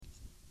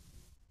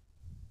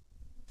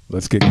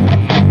Let's get going.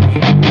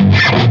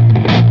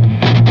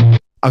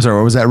 I'm sorry,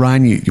 what was that,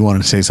 Ryan? You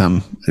wanted to say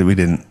something that we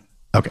didn't?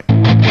 Okay.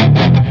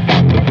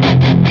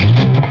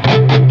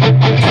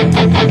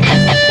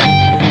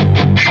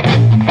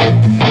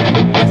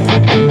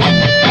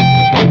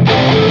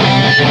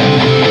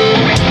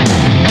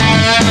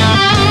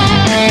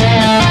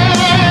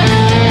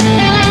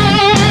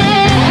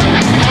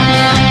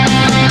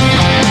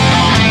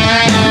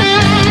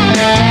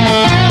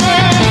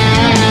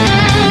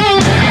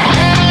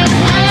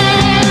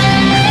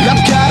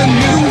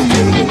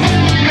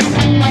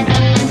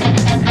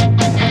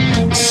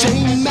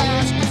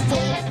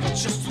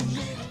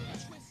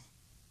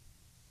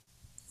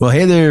 Well,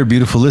 hey there,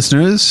 beautiful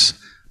listeners.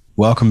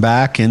 Welcome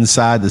back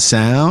inside the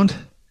sound.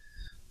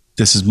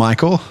 This is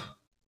Michael.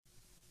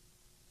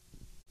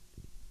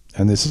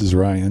 And this is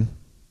Ryan.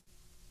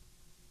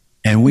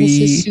 And this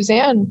is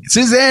Suzanne.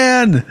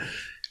 Suzanne!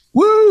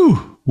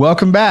 Woo!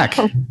 Welcome back.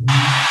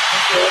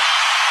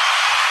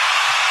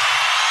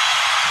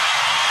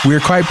 We're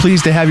quite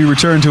pleased to have you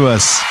return to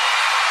us.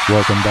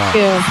 Welcome back.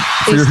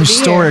 For your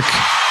historic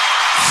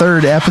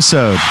third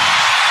episode.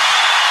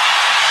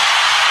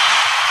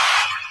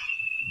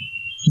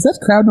 Is that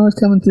crowd noise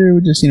coming through? We're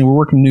just, we're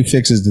working new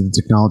fixes to the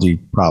technology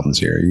problems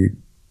here. You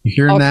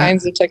hearing all that? All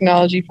kinds of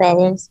technology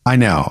problems. I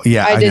know.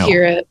 Yeah, I did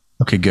hear it.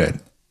 Okay,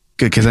 good.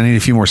 Good, because I need a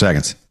few more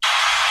seconds.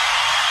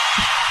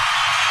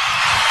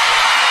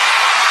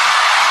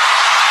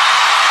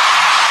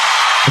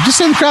 I'm just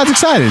saying the crowd's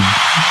excited.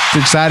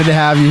 They're excited to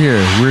have you here.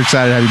 We're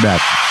excited to have you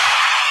back.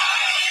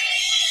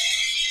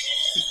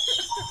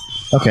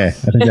 Okay,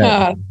 I think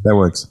that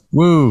works.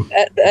 Woo.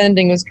 The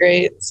ending was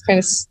great. It's kind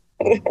of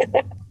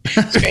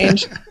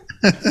strange.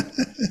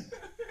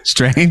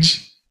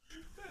 Strange?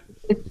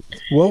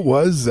 What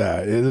was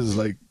that? It was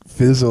like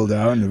fizzled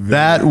out in a very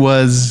that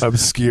was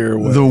obscure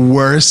way. The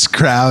worst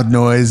crowd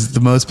noise, the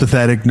most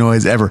pathetic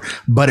noise ever.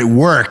 But it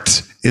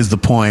worked, is the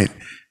point.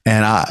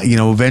 And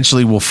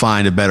eventually we'll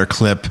find a better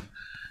clip,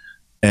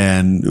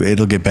 and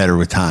it'll get better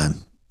with time,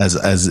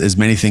 as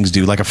many things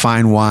do. Like a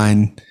fine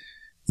wine,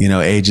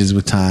 ages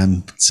with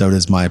time. So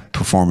does my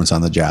performance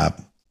on the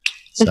job.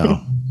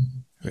 So.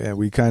 Yeah,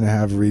 we kind of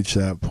have reached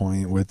that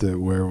point with it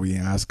where we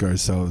ask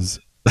ourselves,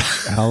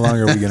 how long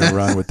are we going to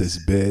run with this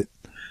bit?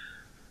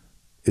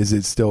 Is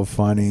it still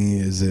funny?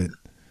 Is it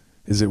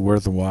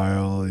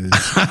worthwhile?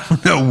 I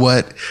don't know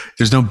what.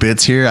 There's no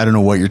bits here. I don't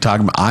know what you're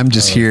talking about. I'm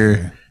just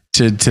here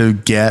to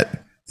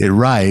get it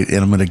right, and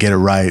I'm going to get it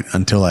right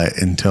until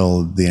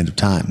the end of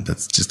time.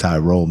 That's just how I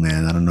roll,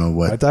 man. I don't know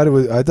what.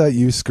 I thought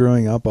you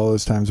screwing up all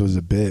those times was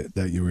a bit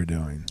that you were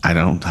doing. I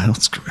don't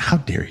screw. How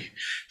dare you?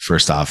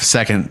 First off.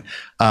 Second,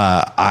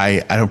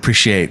 I don't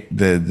appreciate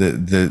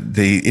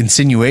the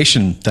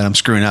insinuation that I'm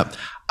screwing up.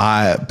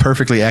 I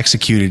perfectly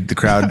executed the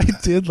crowd. I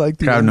did like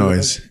the crowd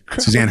noise.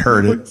 Suzanne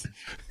heard it.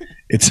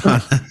 It's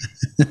on.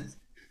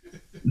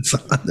 It's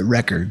on the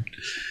record.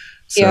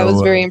 So, yeah, it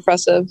was very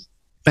impressive.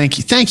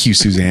 Thank you,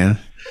 Suzanne.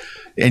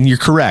 And you're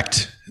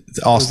correct.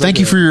 Also, thank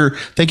you for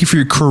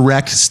your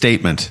correct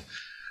statement.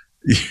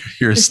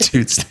 Your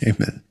astute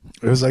statement.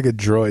 It was like a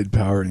droid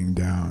powering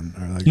down,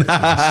 or like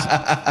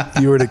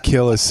if you were to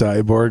kill a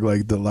cyborg,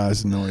 like the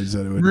last noise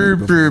that it would make.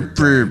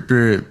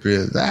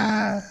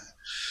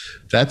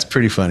 That's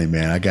pretty funny,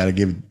 man. I got to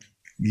give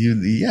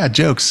you,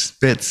 jokes,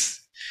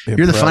 bits.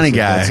 You're the funny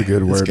guy. That's a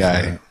good word.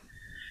 Guy.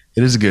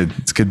 It's a good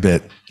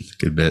bit. It's a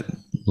good bit. A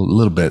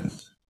little bit.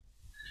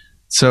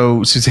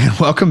 So, Suzanne,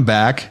 welcome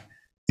back.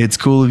 It's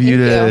cool of you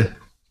to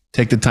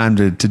take the time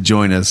to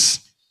join us.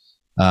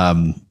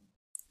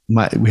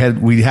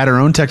 We had our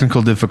own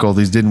technical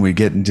difficulties, didn't we?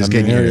 Getting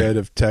myriad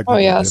of technical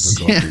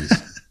difficulties.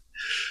 Yeah.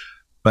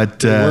 But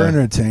they were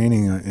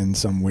entertaining in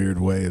some weird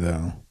way,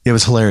 though. It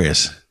was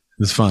hilarious. It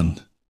was fun.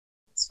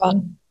 It's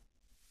fun.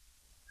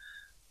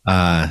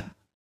 And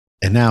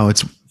now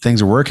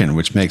things are working,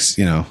 which makes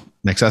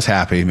us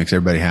happy, makes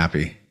everybody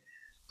happy.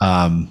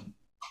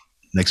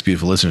 Makes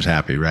beautiful listeners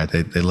happy, right?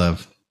 They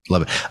love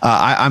it.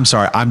 I'm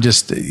sorry. I'm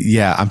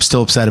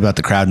still upset about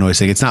the crowd noise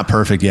thing. It's not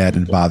perfect yet,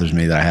 and it bothers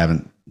me that I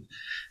haven't.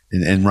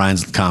 And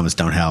Ryan's comments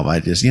don't help. I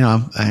just,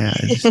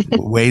 it just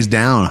weighs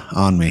down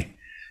on me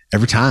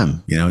every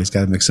time. He's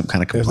got to make some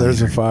kind of complaint. If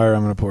there's a fire,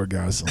 I'm going to pour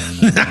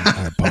gasoline.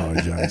 I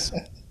apologize.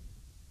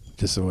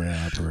 Just the way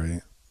I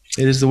operate.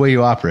 It is the way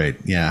you operate.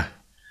 Yeah.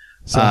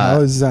 So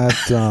how is that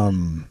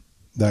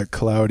that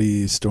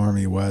cloudy,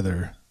 stormy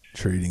weather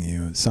treating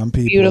you? Some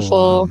people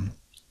beautiful.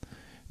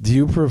 Do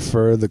you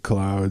prefer the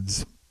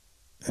clouds?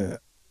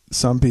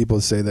 Some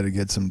people say that it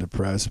gets them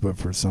depressed, but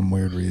for some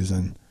weird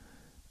reason,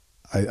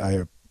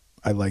 I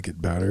like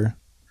it better.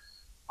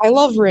 I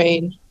love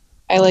rain.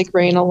 I like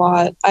rain a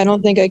lot. I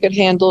don't think I could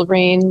handle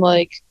rain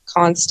like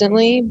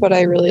constantly, but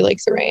I really like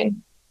the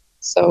rain.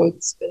 So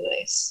it's been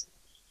nice.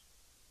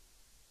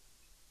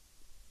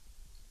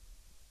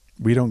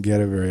 We don't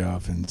get it very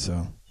often,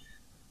 so.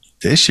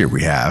 This year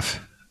we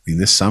have.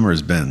 This summer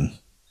has been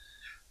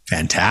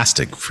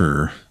fantastic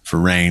for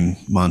rain,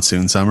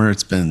 monsoon summer.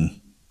 It's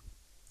been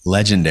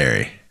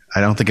legendary.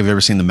 I don't think I've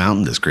ever seen the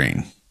mountain this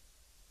green.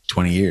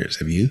 20 years.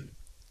 Have you?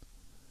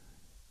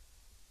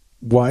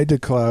 Why do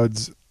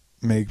clouds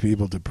make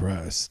people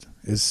depressed?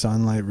 Is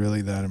sunlight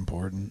really that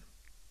important?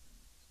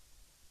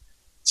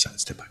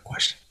 Sidestep my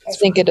question. I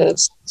think it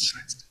is.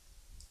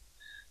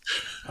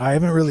 I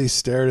haven't really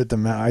stared at the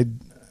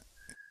mountain.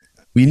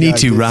 We need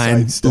to,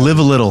 Ryan. Live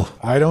a little.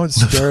 I don't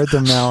stare at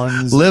the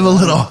mountains. Live a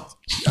little.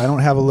 I don't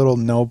have a little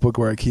notebook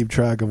where I keep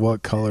track of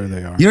what color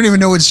they are. You don't even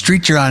know what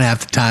street you're on half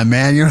the time,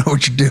 man. You don't know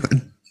what you're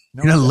doing.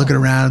 No, you're not looking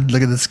around,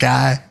 look at the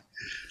sky.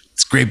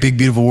 It's a great, big,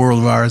 beautiful world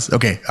of ours.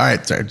 Okay. All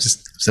right. Sorry.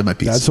 Just said my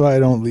piece. That's why I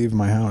don't leave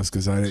my house,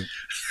 because I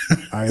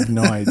have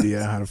no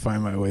idea how to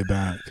find my way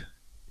back.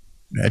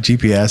 Yeah,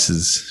 GPS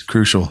is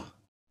crucial.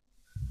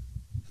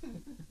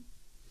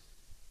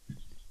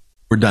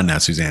 We're done now,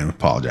 Suzanne.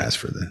 Apologize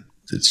for the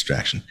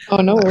distraction. Oh,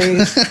 no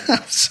worries.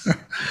 I'm sorry.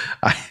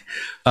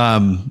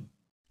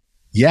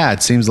 Yeah,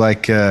 it seems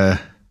like the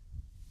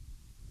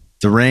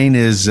rain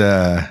is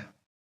the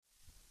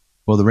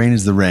rain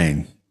is the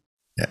rain.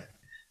 Yeah.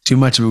 Too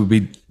much of it would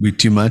be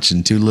too much,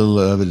 and too little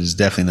of it is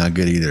definitely not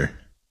good either.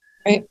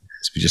 Right.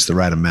 It's just the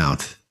right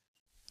amount.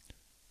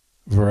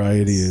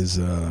 Variety is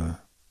a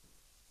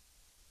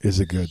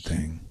good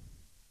thing.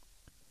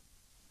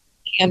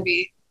 Can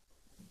be.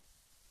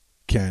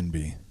 Can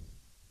be.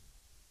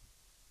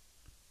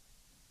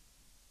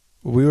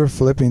 We were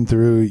flipping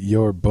through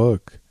your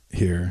book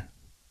here.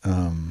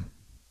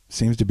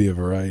 Seems to be a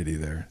variety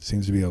there.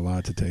 Seems to be a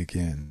lot to take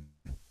in.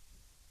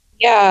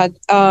 Yeah.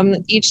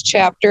 Each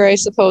chapter, I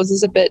suppose,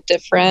 is a bit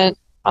different.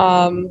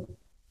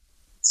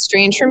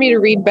 Strange for me to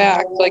read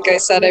back. Like I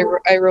said,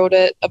 I wrote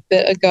it a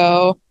bit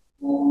ago.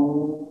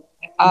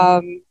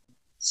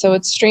 So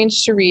it's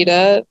strange to read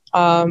it.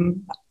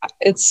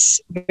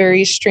 It's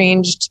very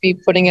strange to be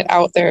putting it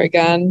out there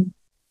again.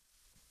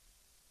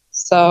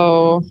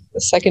 So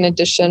the second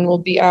edition will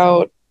be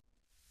out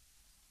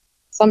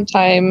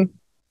sometime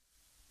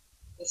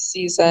this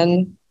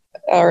season,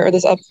 or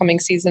this upcoming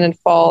season in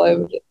fall, I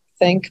would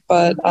think.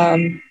 But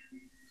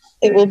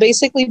it will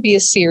basically be a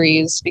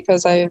series,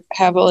 because I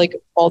have like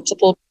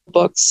multiple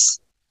books,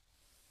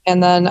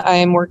 and then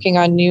I'm working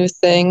on new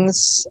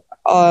things.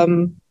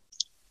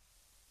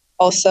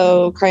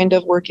 Also kind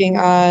of working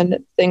on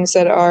things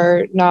that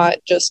are not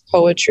just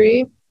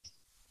poetry.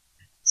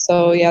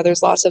 So yeah,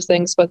 there's lots of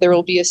things, but there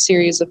will be a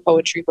series of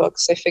poetry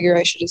books. I figure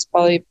I should just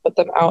probably put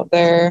them out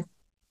there.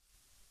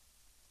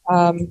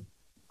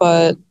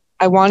 But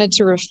I wanted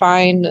to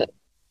refine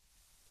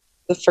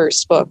the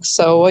first book.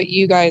 So what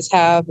you guys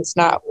have is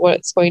not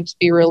what's going to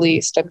be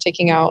released. I'm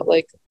taking out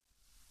like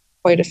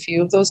quite a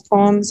few of those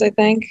poems, I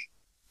think.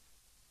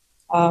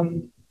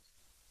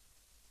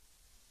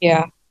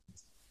 Yeah.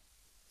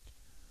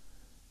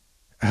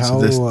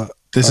 How So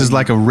this is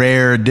like a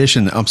rare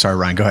edition. I'm sorry,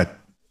 Ryan. Go ahead.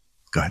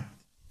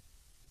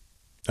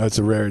 Oh, it's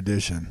a rare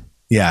edition.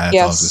 Yeah, that's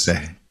all I was going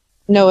to say.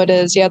 No, it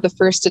is. Yeah, the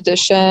first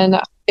edition.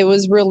 It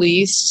was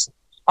released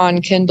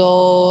on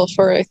Kindle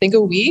for I think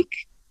a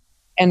week,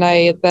 and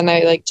I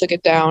like took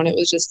it down. It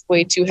was just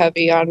way too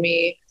heavy on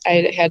me.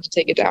 I had to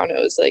take it down. It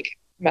was like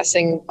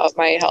messing up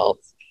my health.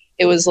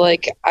 It was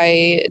like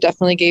I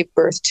definitely gave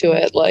birth to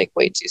it like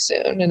way too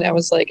soon, and I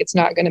was like, it's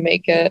not going to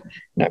make it.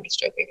 No, I'm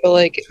just joking, but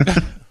like.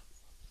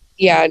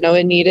 Yeah, no,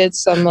 it needed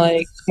some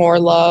like more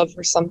love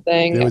or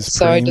something.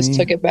 So I just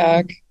took it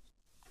back.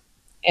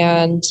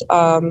 And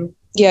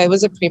yeah, it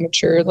was a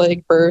premature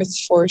like birth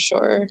for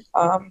sure.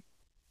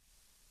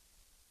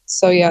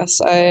 So yes,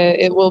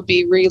 it will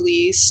be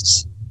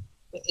released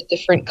with a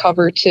different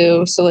cover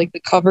too. So like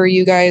the cover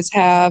you guys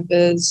have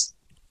is,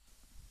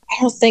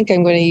 I don't think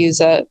I'm going to use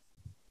it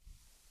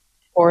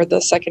for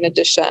the second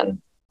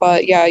edition.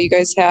 But yeah, you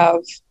guys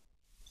have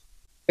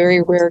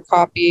very rare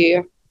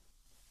copy,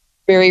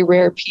 very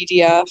rare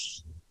PDF.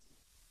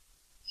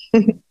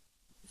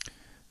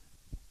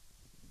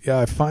 Yeah,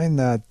 I find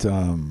that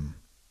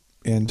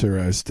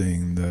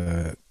interesting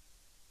that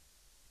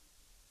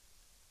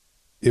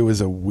it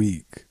was a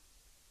week.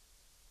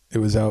 It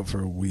was out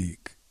for a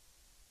week.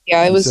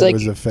 Yeah, it was like it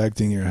was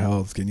affecting your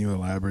health. Can you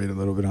elaborate a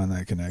little bit on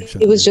that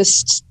connection? It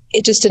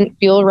just didn't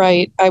feel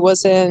right. I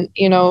wasn't,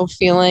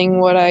 feeling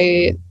what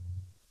I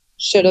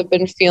should have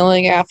been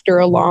feeling after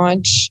a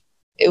launch.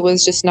 It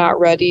was just not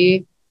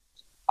ready.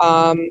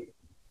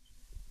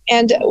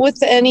 And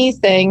with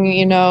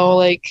anything,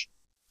 like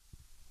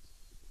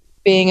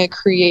being a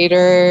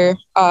creator,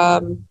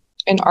 an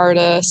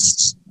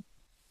artist,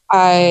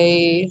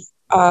 I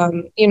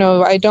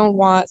don't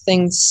want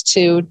things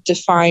to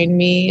define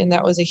me. And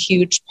that was a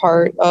huge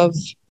part of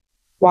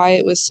why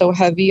it was so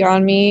heavy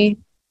on me.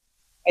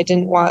 I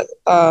didn't want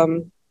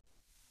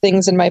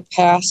things in my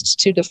past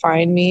to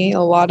define me.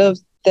 A lot of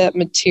that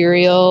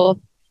material,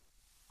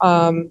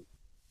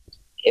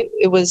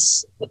 it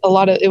was a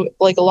lot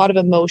of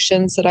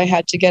emotions that I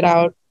had to get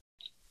out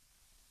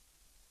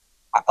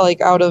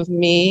of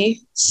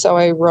me. So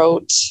I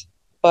wrote,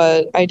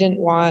 but I didn't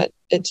want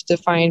it to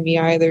define me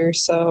either.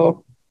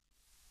 So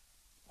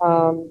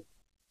a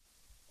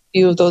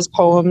few of those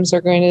poems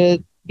are going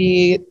to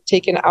be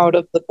taken out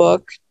of the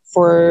book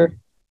for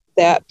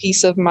that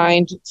peace of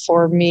mind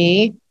for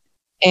me,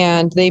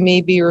 and they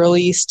may be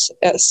released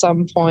at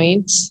some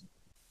point.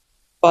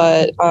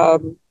 but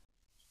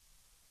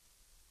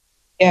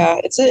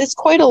yeah, it's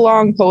quite a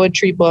long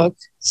poetry book,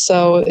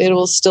 so it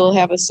will still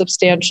have a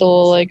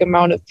substantial like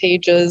amount of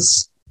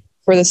pages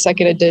for the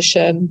second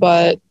edition,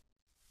 but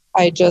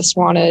I just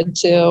wanted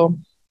to,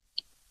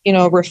 you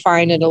know,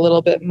 refine it a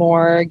little bit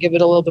more, give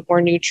it a little bit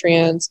more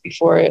nutrients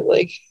before it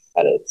like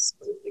edits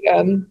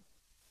again.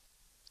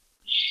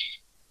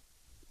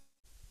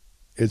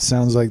 It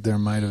sounds like there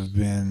might have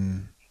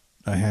been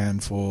a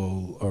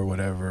handful or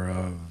whatever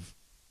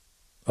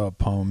of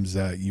poems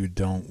that you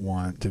don't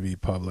want to be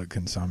public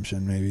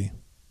consumption, maybe.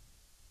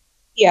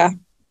 Yeah.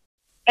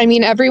 I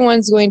mean,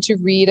 everyone's going to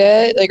read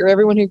it, like, or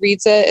everyone who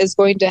reads it is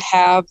going to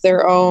have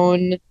their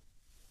own,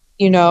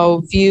 you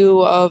know,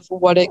 view of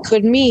what it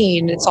could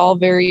mean. It's all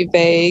very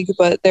vague,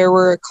 but there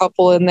were a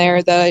couple in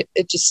there that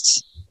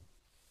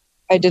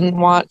I didn't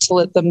want to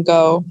let them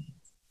go.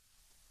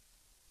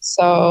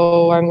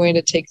 So I'm going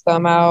to take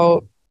them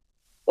out.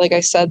 Like I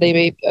said, they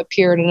may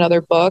appear in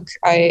another book.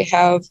 I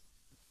have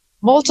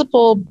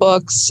multiple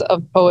books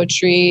of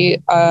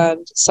poetry,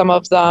 and some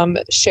of them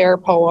share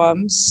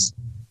poems.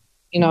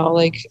 You know,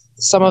 like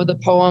some of the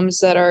poems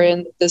that are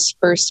in this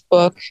first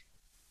book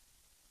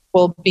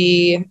will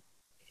be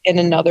in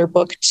another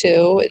book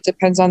too. It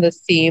depends on the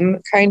theme,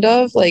 kind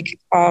of. Like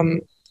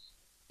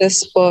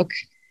this book,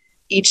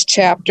 each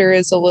chapter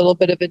is a little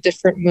bit of a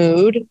different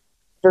mood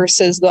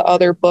versus the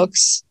other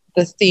books.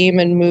 The theme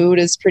and mood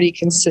is pretty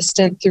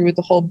consistent through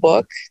the whole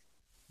book.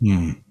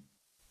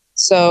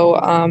 So,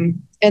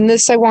 and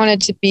this I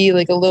wanted to be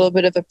like a little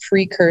bit of a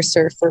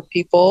precursor for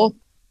people.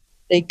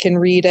 They can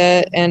read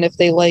it, and if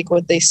they like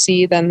what they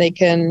see, then they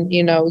can,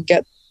 you know,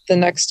 get the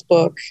next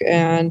book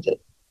and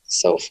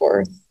so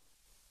forth.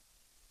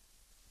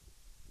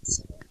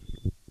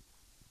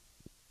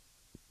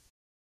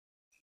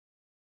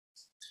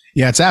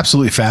 Yeah, it's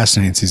absolutely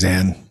fascinating,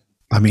 Suzanne.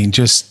 I mean,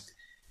 just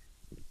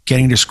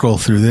getting to scroll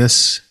through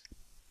this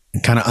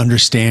and kind of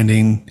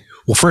understanding.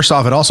 Well, first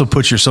off, it also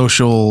puts your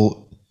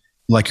social,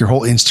 like your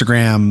whole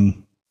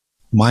Instagram,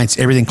 mine's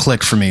everything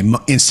clicked for me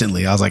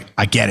instantly. I was like,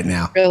 I get it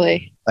now.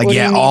 Really? Like, What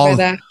yeah, do you mean by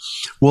that?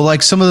 Well,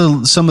 like some of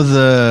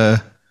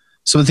the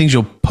things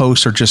you'll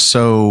post are just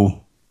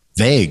so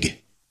vague.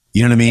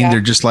 You know what I mean? Yeah.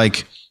 They're just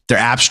like, they're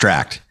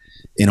abstract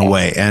in a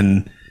way.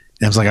 And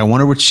I was like, I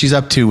wonder what she's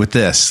up to with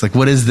this. Like,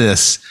 what is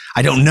this?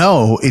 I don't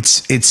know.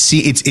 It's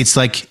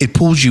like it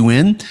pulls you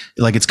in,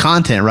 like it's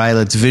content, right?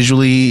 It's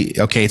visually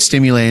okay. It's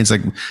stimulating. It's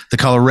like the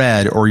color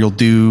red, or you'll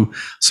do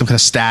some kind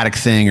of static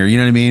thing, or you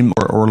know what I mean,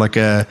 or like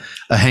a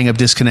hang up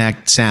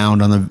disconnect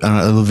sound on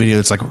the video.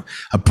 It's like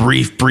a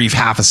brief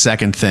half a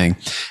second thing,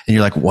 and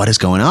you're like, what is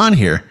going on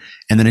here?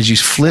 And then as you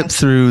flip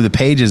through the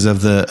pages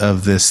of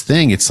this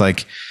thing, it's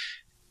like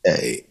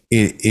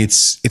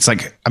it's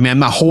like, I mean, I'm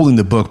not holding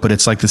the book, but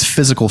it's like this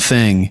physical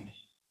thing.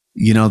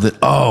 You know, that,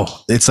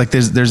 oh, it's like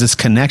there's this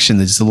connection.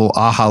 There's a little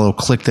aha, little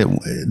click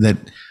that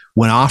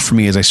went off for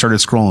me as I started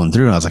scrolling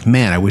through. And I was like,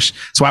 man, I wish.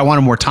 So I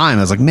wanted more time.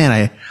 I was like,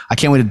 man, I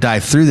can't wait to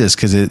dive through this,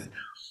 because it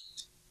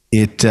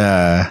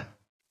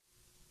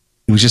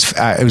was just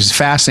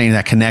fascinating.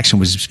 That connection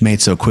was just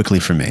made so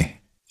quickly for me.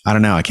 I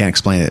don't know. I can't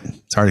explain it.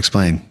 It's hard to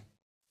explain.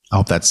 I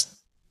hope that's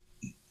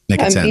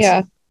making sense.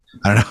 Yeah.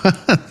 I don't know.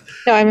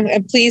 No,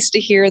 I'm pleased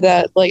to hear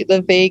that, like,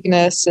 the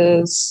vagueness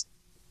is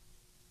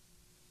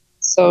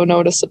so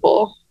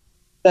noticeable.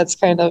 That's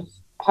kind of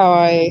how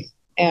I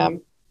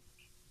am.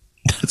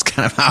 That's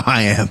kind of how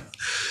I am.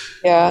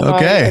 Yeah. No,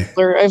 Okay.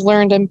 I've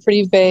learned I'm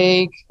pretty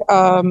vague.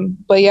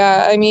 But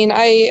yeah, I mean,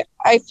 I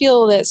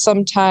feel that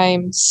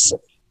sometimes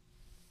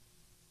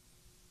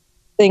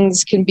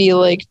things can be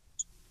like,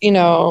 you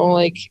know,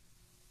 like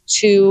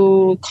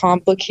too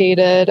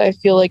complicated. I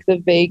feel like the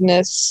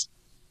vagueness,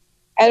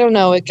 I don't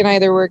know, it can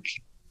either work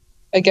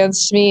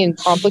against me and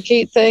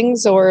complicate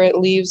things, or it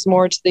leaves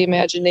more to the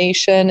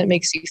imagination. It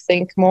makes you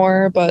think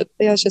more, but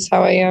yeah, that's just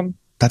how I am.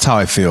 That's how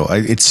I feel.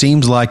 It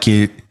seems like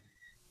it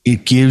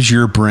gives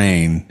your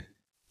brain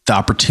the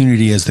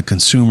opportunity as the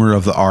consumer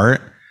of the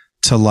art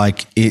to,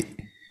 like, it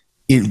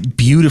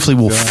beautifully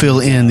will fill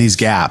in these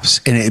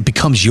gaps, and it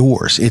becomes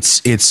yours.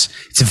 It's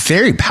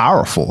very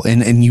powerful,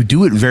 and you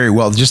do it very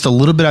well. Just a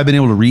little bit I've been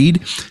able to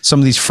read some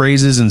of these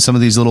phrases and some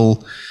of these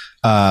little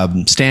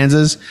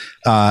stanzas.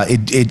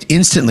 It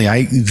instantly,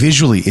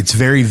 it's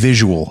very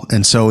visual.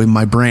 And so in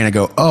my brain, I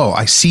go, oh,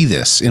 I see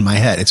this in my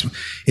head.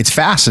 It's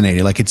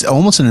fascinating. Like, it's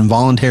almost an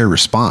involuntary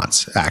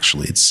response.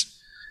 Actually, it's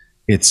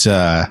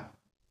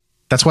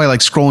that's why, like,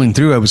 scrolling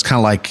through, I was kind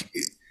of like,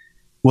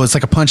 well, it's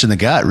like a punch in the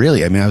gut,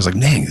 really. I mean, I was like,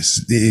 dang,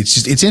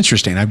 it's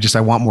interesting.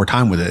 I want more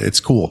time with it. It's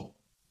cool.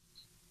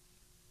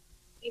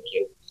 Thank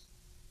you.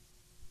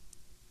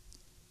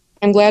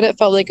 I'm glad it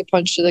felt like a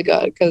punch to the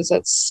gut, because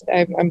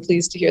I'm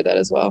pleased to hear that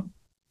as well.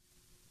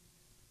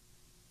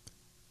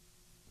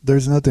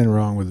 There's nothing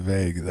wrong with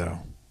vague, though.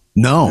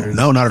 No,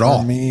 not at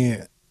all. For me,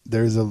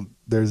 there's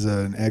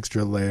an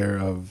extra layer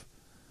of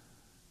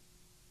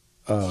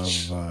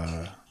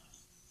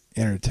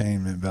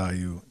entertainment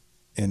value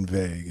in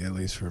vague, at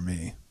least for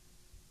me.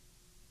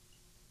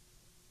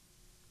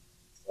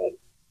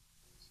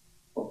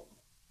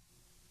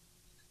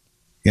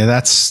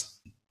 Yeah,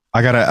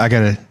 I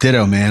gotta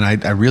ditto, man.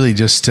 I really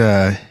just,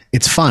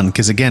 it's fun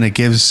because again, it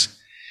gives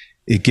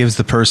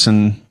the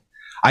person,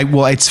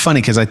 it's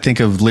funny because I think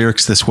of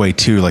lyrics this way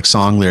too, like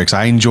song lyrics.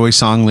 I enjoy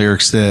song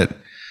lyrics that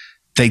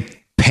they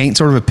paint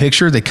sort of a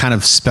picture. They kind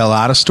of spell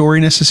out a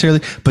story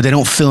necessarily, but they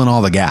don't fill in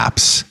all the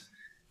gaps.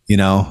 You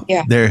know,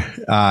 Yeah.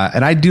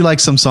 and I do like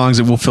some songs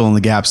that will fill in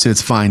the gaps too.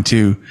 It's fine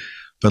too.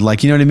 But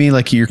like, you know what I mean?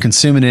 Like you're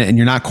consuming it and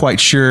you're not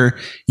quite sure.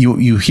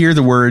 You hear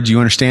the words, you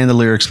understand the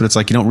lyrics, but it's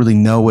like you don't really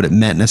know what it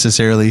meant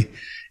necessarily.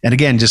 And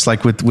again, just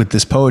like with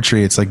this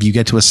poetry, it's like you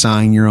get to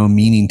assign your own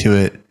meaning to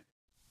it.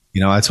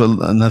 You know, that's what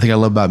another thing I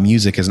love about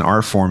music as an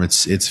art form.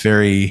 It's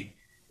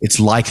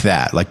like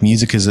that. Like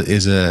music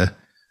is an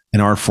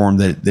art form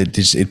that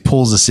just, it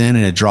pulls us in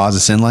and it draws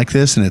us in like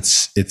this, and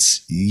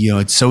it's you know,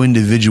 it's so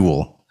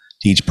individual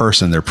to each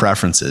person, their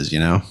preferences. You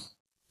know.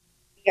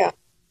 Yeah.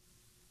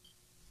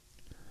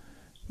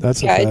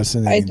 That's a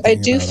fascinating thing. I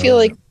do feel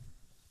like,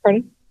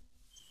 pardon?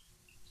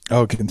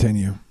 Oh,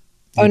 continue.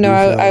 Oh, no,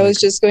 I was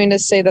just going to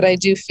say that I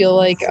do feel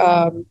like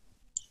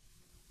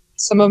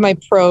some of my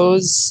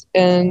prose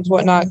and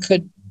whatnot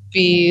could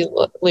be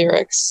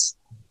lyrics.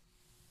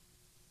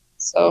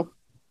 So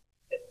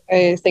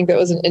I think that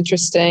was an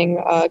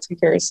interesting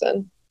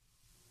comparison.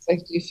 I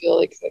do feel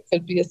like that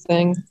could be a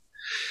thing.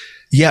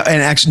 Yeah,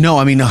 and actually, no,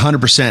 I mean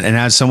 100%. And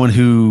as someone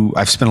who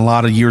I've spent a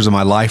lot of years of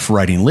my life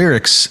writing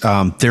lyrics,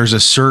 there's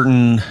a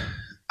certain,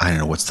 I don't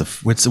know what is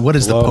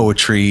the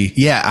poetry?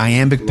 Yeah,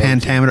 iambic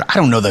pentameter. I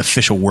don't know the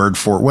official word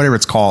for it, whatever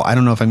it's called. I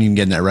don't know if I'm even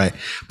getting that right.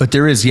 But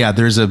there's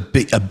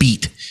a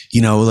beat,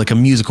 you know, like a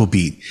musical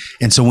beat.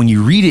 And so when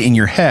you read it in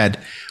your head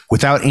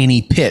without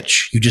any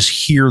pitch, you just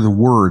hear the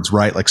words,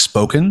 right, like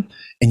spoken,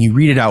 and you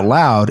read it out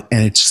loud,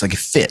 and it's just like it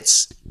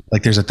fits.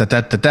 Like there's a da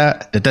da da da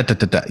da da da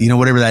da da, you know,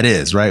 whatever that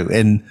is, right?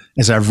 And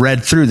as I've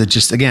read through that,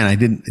 just again, I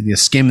didn't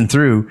skimming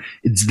through,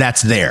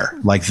 that's there.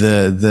 Like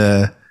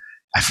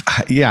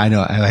yeah, I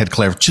know. I had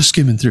Claire just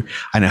skimming through.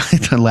 I know.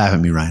 Don't laugh at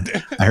me, Ryan.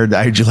 I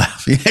heard you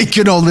laugh. You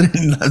could hold it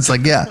in. It's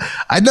like, yeah,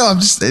 I know.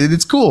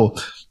 It's cool.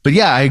 But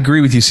yeah, I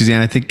agree with you,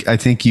 Suzanne. I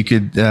think you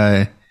could,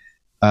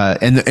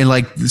 and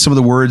like some of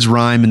the words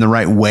rhyme in the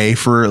right way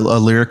for a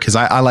lyric. Cause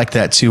I like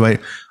that too.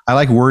 I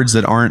like words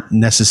that aren't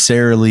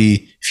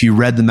necessarily, if you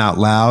read them out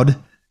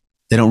loud,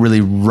 they don't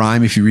really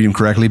rhyme if you read them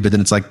correctly, but then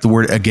it's like the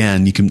word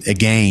again, you can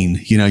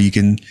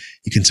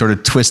sort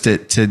of twist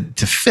it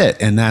to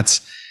fit. And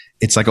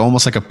it's like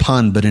almost like a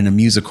pun, but in a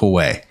musical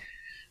way.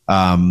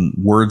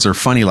 Words are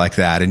funny like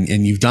that. And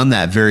you've done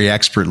that very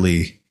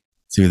expertly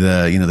through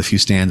the few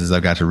stanzas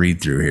I've got to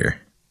read through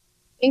here.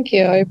 Thank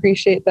you. I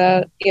appreciate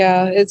that.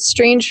 Yeah. It's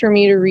strange for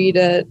me to read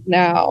it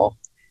now.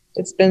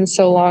 It's been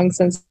so long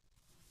since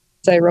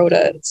I wrote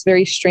it. It's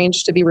very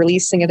strange to be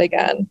releasing it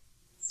again.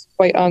 It's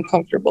quite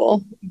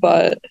uncomfortable,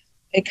 but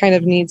it kind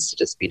of needs to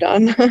just be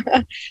done.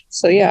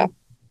 So yeah,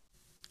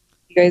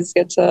 you guys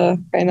get to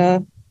kind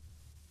of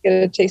get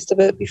a taste of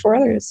it before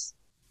others.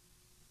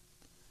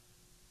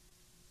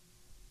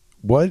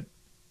 What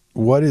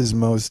is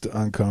most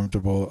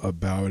uncomfortable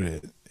about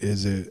it?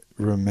 Is it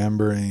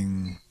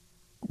remembering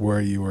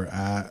where you were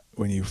at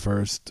when you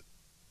first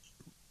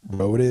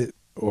wrote it,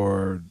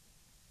 or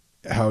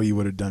how you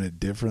would have done it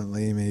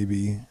differently,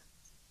 maybe?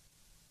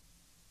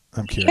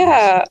 I'm curious.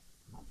 Yeah.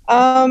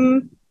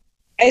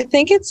 I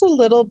think it's a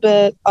little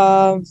bit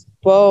of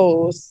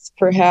both,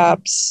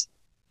 perhaps.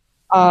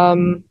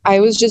 I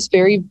was just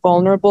very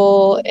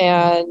vulnerable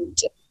and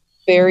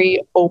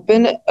very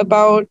open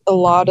about a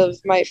lot of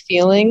my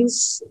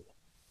feelings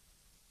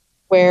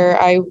where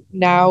I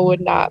now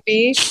would not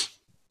be.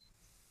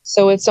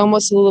 So it's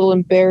almost a little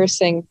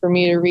embarrassing for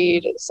me to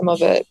read some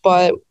of it,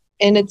 but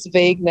in its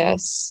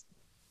vagueness,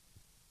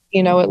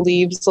 you know, it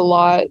leaves a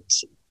lot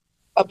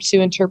up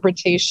to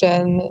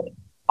interpretation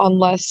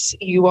unless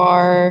you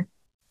are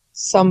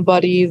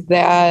somebody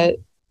that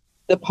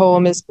the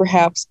poem is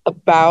perhaps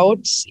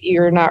about.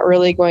 You're not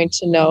really going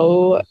to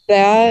know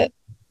that.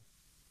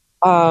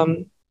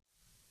 And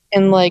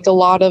like a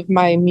lot of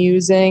my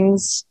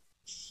musings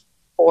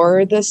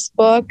for this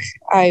book,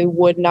 I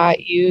would not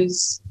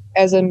use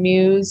as a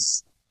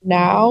muse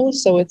now.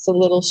 So it's a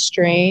little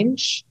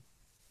strange,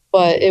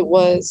 but it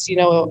was, you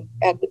know,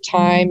 at the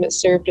time it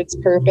served its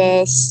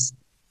purpose,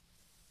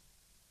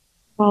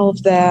 all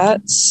of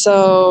that.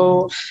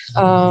 So,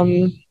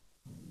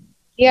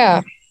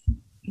 yeah,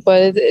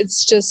 but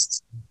it's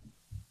just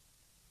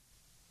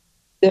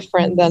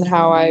different than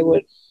how I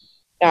would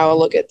now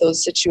look at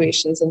those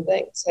situations and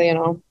things, you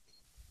know.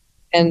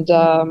 And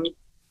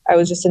I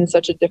was just in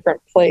such a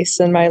different place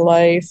in my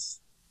life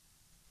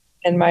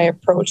and my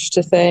approach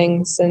to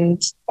things.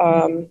 And,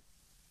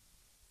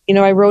 you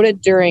know, I wrote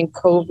it during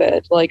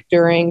COVID, like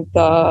during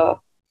the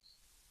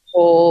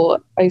whole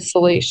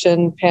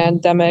isolation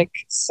pandemic.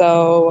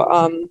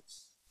 So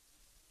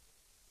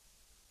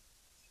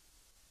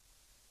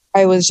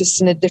I was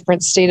just in a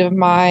different state of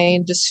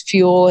mind, just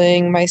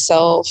fueling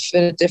myself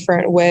in a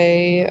different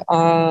way.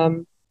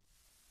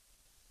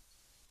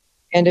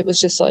 And it was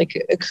just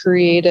like a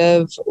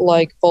creative,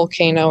 like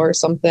volcano or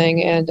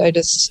something. And I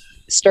just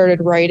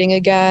started writing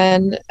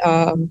again.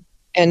 And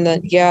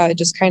then, yeah, it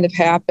just kind of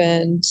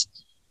happened.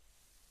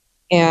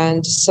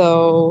 And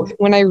so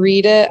when I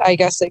read it, I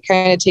guess it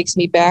kind of takes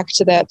me back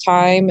to that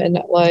time. And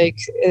like,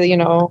 you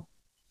know,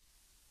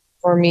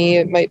 for me,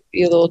 it might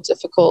be a little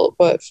difficult,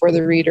 but for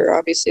the reader,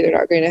 obviously they're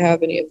not going to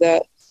have any of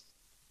that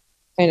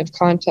kind of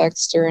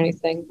context or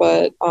anything.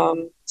 But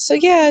so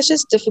yeah, it's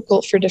just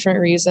difficult for different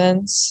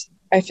reasons.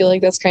 I feel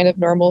like that's kind of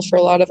normal for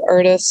a lot of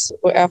artists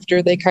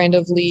after they kind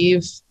of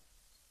leave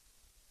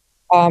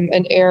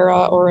an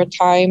era or a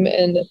time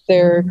in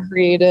their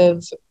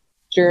creative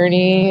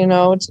journey. You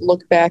know, to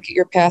look back at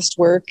your past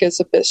work is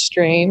a bit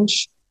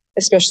strange,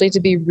 especially to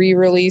be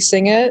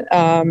re-releasing it.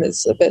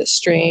 It's a bit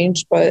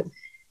strange, but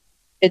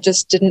it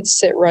just didn't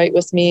sit right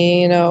with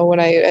me. You know, when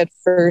I had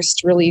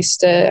first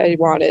released it, I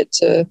wanted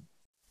to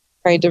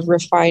kind of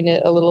refine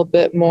it a little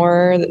bit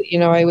more. You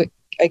know,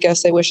 I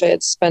guess I wish I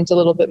had spent a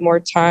little bit more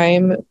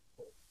time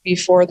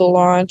before the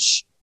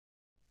launch.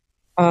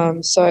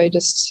 So I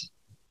just,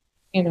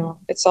 you know,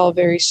 it's all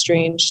very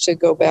strange to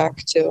go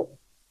back to.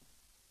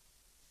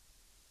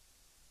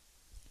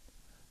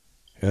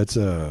 It's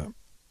a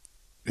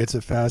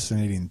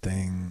fascinating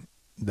thing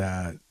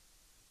that,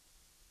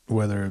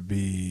 whether it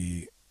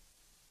be,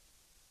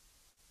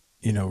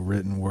 you know,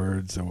 written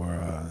words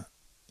or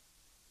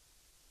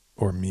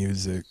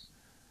music,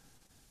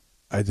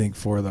 I think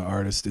for the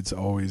artist it's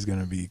always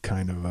going to be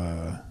kind of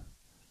a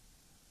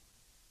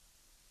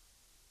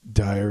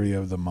diary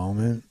of the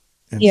moment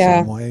in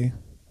some way.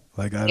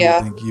 Like, I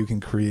don't think you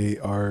can create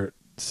art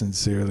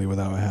sincerely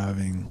without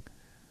having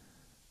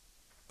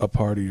a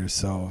part of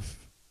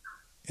yourself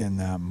in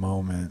that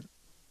moment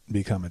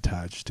become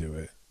attached to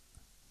it.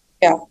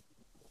 Yeah.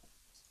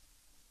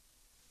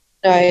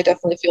 No, I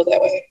definitely feel that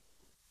way.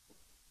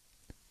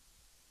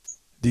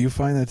 Do you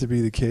find that to be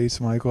the case,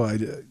 Michael?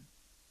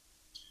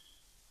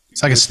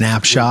 It's like a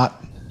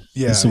snapshot.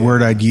 Yeah, it's the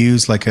word I'd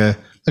use, like a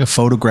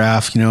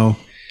photograph. You know,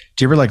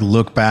 do you ever like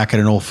look back at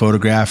an old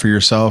photograph of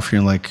yourself? And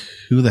you're like,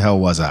 who the hell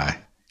was I?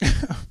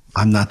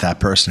 I'm not that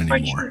person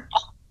anymore.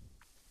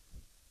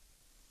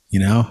 You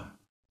know?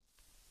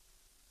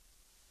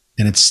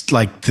 And it's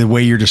like the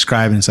way you're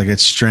describing, it's like,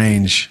 it's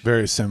strange.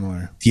 Very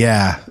similar.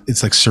 Yeah.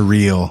 It's like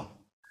surreal.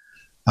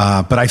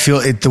 But I feel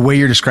it, the way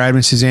you're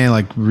describing, Suzanne,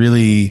 like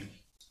really,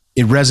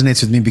 it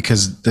resonates with me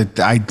because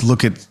I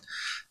look at,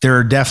 there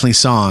are definitely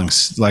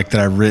songs like that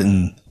I've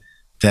written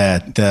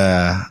that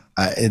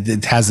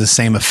it has the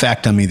same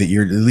effect on me that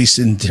you're, at least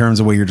in terms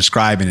of the way you're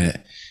describing it,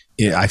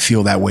 I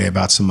feel that way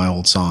about some of my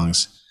old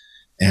songs.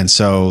 And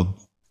so,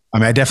 I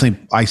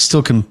mean, I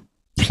still can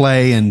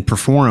play and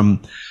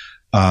perform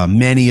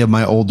many of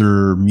my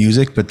older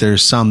music, but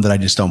there's some that I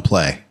just don't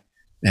play.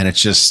 And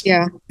it's just,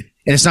 and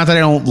it's not that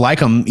I don't like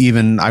them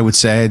even, I would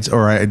say,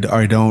 or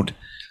I don't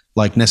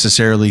like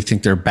necessarily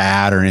think they're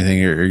bad or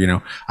anything, or, you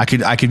know, I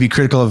could be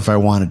critical if I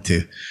wanted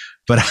to,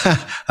 but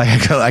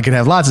I could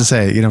have lots to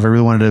say, you know, if I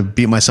really wanted to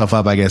beat myself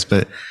up, I guess.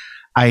 But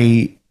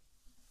I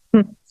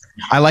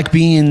like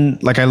being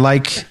like, I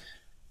like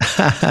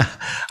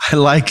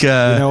you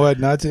know what,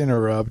 not to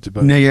interrupt,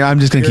 but no, yeah, I'm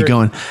just gonna keep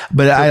going.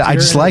 But I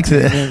just like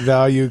the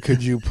value.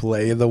 Could you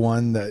play the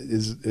one that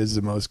is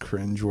the most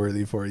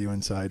cringeworthy for you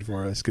inside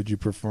for us? Could you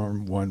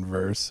perform one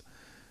verse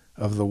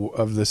of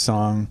the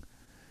song?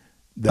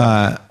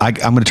 I'm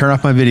going to turn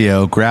off my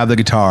video, grab the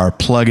guitar,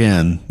 plug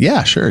in.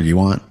 Yeah, sure. You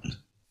want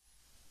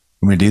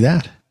me to do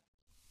that?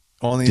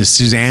 Only does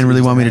Suzanne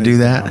really want me to do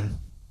that?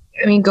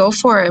 I mean, go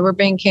for it. We're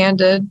being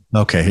candid.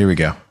 Okay, here we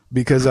go.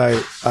 Because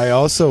I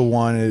also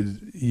wanted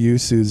you,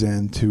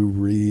 Suzanne, to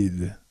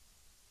read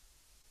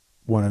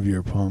one of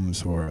your poems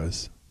for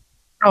us.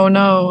 Oh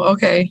no.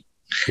 Okay.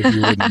 If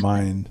you wouldn't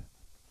mind.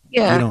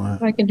 Yeah,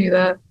 I can do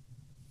that.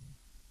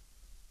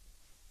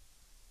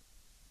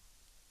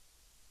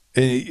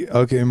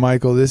 Okay,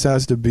 Michael, this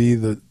has to be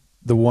the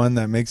one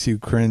that makes you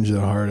cringe the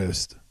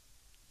hardest.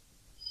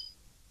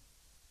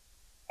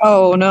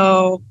 Oh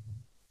no.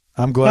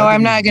 I'm glad. No,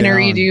 I'm not going to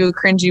read you a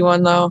cringy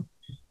one though.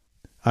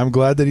 I'm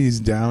glad that he's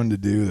down to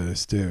do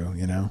this too,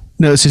 you know?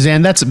 No,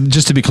 Suzanne, that's,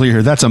 just to be clear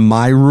here, that's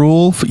my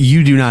rule.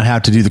 You do not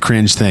have to do the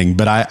cringe thing,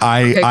 but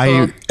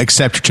I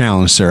accept your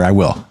challenge, sir. I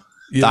will.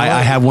 You know,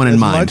 I have one in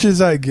mind. As much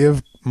as I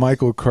give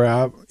Michael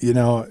crap, you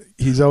know,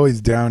 he's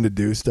always down to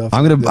do stuff.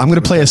 I'm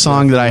gonna play a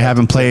song that I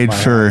haven't played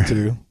for.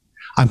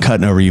 I'm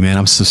cutting over you, man.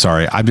 I'm so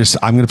sorry. I'm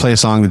gonna play a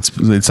song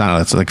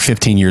that's like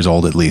 15 years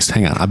old at least.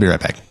 Hang on, I'll be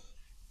right back.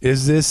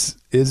 Is this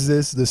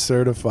the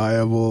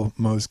certifiable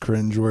most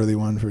cringeworthy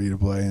one for you to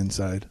play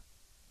inside?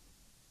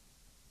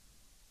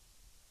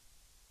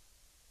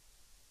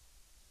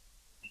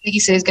 I think he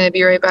said he's gonna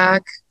be right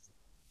back.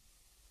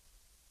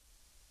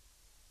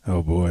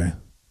 Oh boy.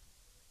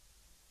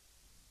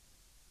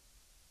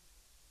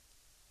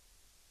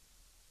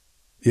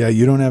 Yeah,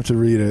 you don't have to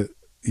read it.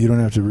 You don't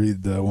have to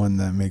read the one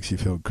that makes you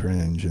feel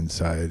cringe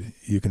inside.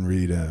 You can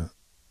read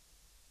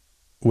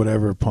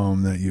whatever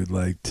poem that you'd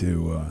like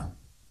to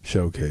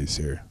showcase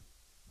here.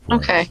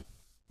 Okay. Us.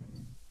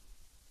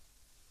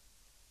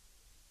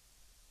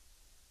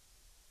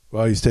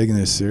 Well, he's taking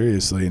this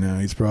seriously now.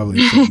 He's probably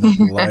setting up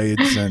the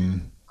lights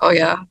and Oh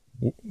yeah.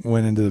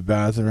 went into the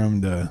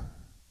bathroom to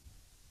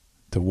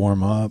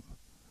warm up.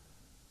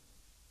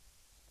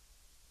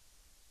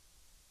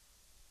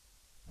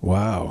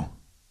 Wow.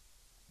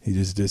 He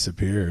just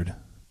disappeared.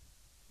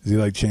 Is he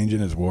like changing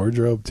his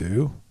wardrobe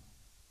too?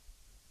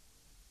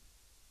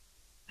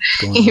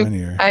 What's going on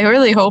here? I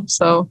really hope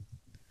so.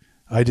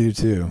 I do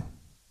too.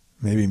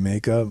 Maybe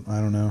makeup. I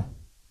don't know.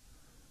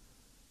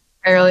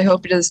 I really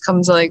hope it just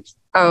comes like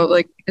out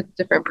like a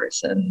different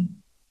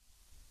person.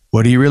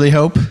 What do you really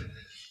hope?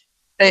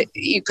 That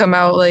you come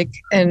out like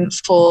in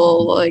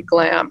full like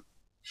glam.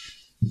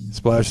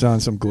 Splashed on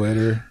some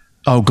glitter.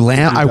 Oh,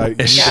 glam. I You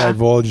wish. Yeah.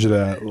 divulged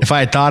that. If I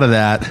had thought of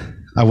that,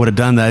 I would have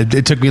done that.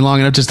 It took me long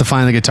enough just to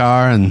find the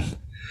guitar and,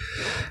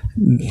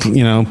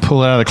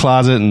 pull it out of the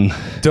closet and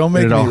Don't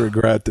make get it me all.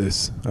 regret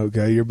this.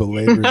 Okay, you're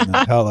belaboring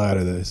the hell out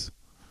of this.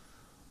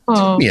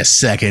 Oh. Give me a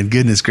second.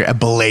 Goodness gracious.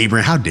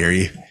 Belaboring. How dare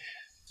you?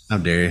 How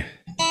dare you?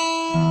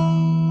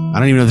 I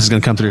don't even know if this is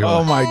going to come through.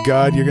 Oh my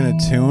God, you're gonna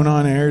tune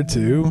on air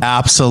too?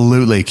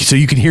 Absolutely. So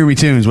you can hear me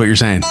tune is what you're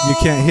saying. You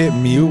can't hit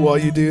mute while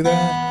you do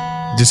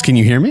that? Just can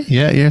you hear me?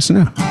 Yeah, yes or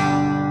no?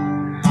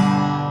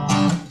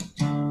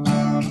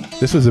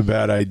 This was a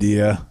bad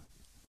idea.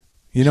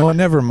 You know what?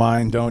 Never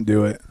mind. Don't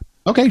do it.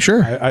 Okay,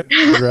 sure.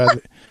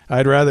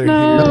 I'd rather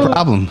No hear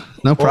problem.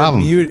 No or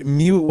problem.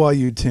 mute while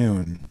you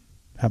tune.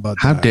 How about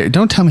How that? dare?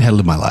 Don't tell me how to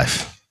live my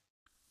life.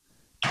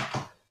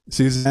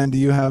 Suzanne, do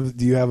you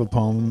have a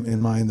poem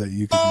in mind that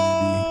you could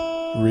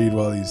maybe read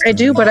while he's I do,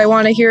 tuning? but I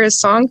want to hear his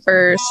song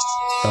first.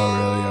 Oh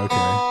really?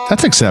 Okay.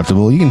 That's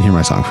acceptable. You can hear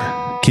my song.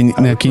 Can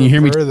you hear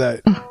me?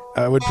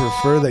 I would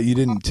prefer that you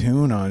didn't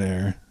tune on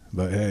air,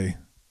 but hey.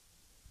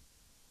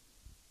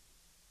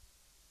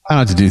 I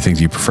don't have to do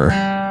things you prefer.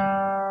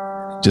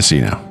 Just so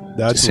you know.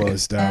 That's Just well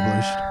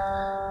established.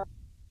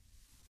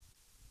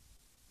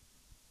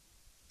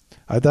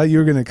 I thought you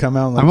were going to come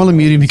out. I'm only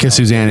muting because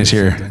Suzanne is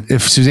here.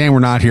 If Suzanne were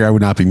not here, I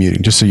would not be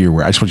muting. Just so you're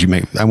aware. I want to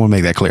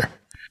make that clear.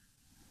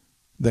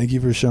 Thank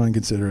you for showing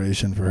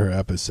consideration for her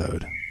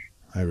episode.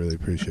 I really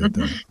appreciate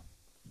that.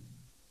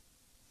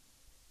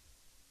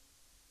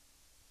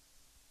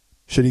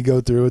 Should he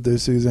go through with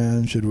this,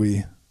 Suzanne? Should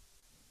we?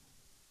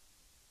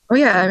 Oh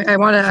yeah, I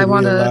want to. I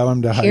want allow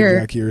him to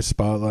hear. hijack your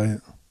spotlight.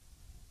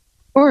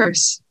 Of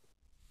course.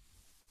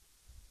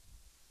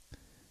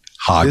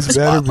 Hog This the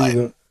better spotlight.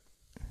 be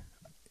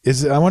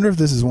the. I wonder if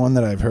this is one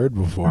that I've heard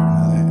before.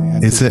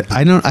 It's a,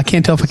 I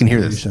can't tell if I can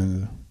hear this.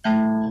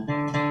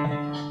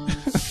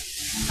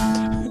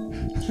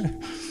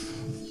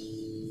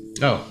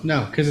 Oh,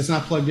 no, because it's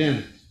not plugged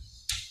in.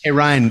 Hey,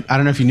 Ryan, I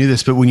don't know if you knew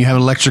this, but when you have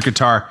an electric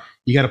guitar,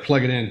 you got to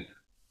plug it in.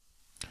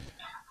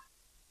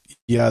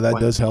 Yeah, that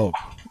does help.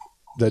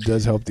 That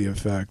does help the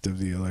effect of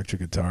the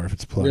electric guitar if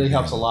it's plugged in.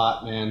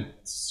 lot, man.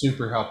 It's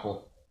super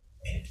helpful.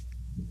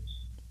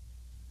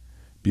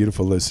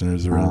 Beautiful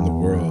listeners around the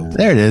world.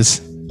 There it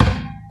is.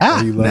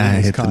 Are you loving I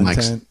this hit the mics.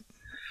 content?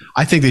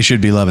 I think they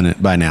should be loving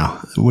it by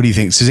now. What do you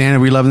think? Suzanne, are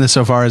we loving this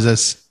so far? Does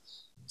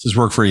this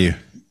work for you?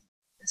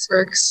 This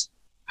works.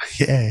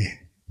 Yay.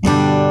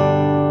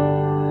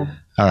 All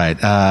right.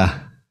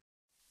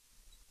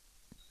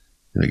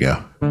 Here we go.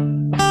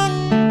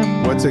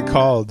 What's it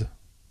called?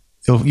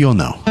 You'll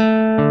know.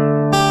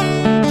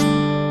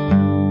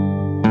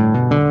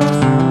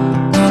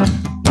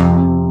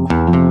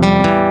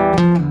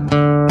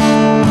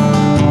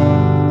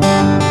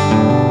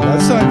 That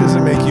song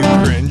doesn't make you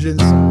cringe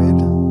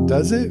inside,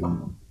 does it?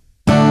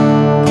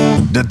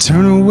 Don't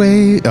turn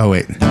away. Oh,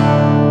 wait.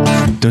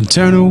 Don't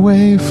turn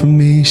away from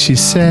me, she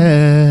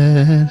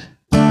said.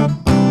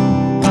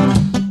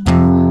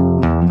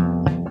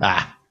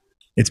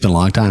 It's been a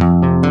long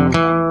time.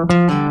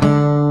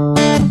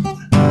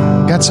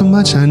 Got so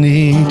much I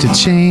need to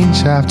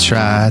change, I've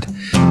tried.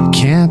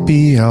 Can't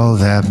be all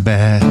that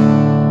bad.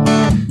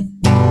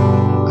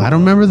 I don't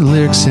remember the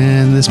lyrics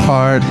in this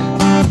part.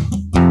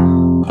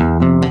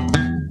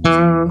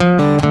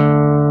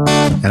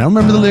 And I don't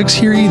remember the lyrics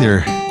here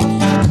either.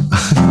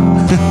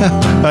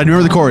 I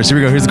remember the chorus. Here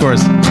we go. Here's the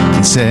chorus.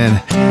 It said,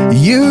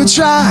 you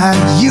try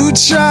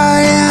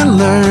and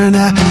learn.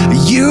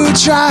 You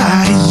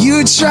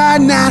try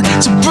not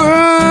to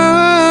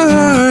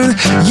burn.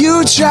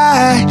 You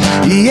try,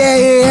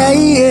 yeah.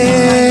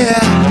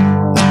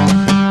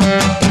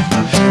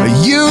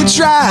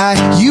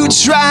 You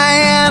try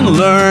and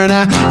learn.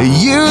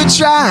 You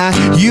try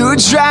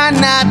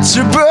not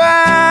to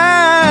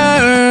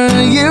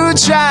burn. You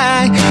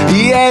try,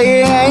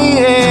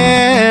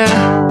 yeah.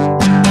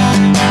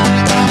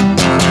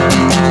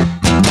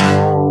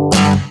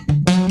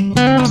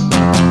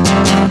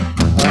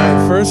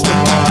 First of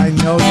all, I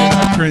know you're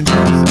not cringing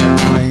inside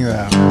playing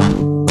that.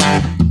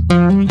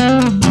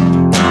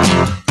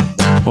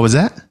 What was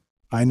that?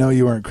 I know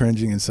you weren't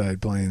cringing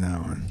inside playing that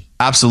one.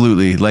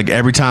 Absolutely. Like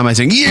every time I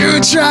sing, you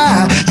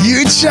try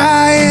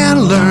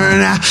and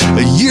learn.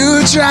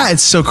 You try.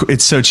 It's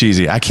so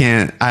cheesy. I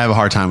have a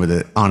hard time with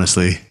it,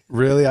 honestly.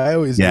 Really? I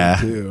always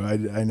Yeah. did too.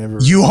 I never.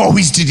 You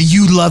always did.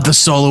 You love the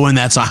solo in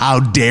that song. How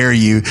dare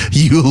you?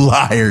 You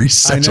liar. You're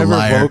such I a never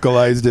liar.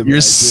 vocalized it. but I You're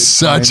did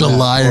such find a that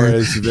liar.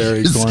 chorus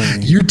very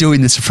corny. You're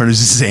doing this in front of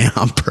Suzanne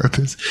on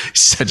purpose.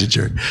 Such a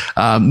jerk.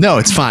 No,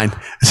 it's fine.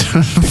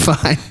 It's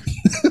fine.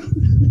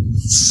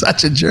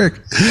 Such a jerk.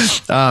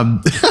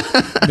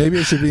 Maybe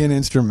it should be an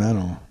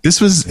instrumental. This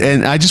was,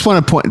 and I just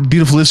want to point,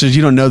 beautiful listeners,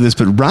 you don't know this,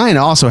 but Ryan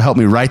also helped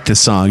me write this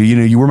song. You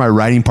know, you were my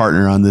writing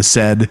partner on the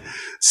said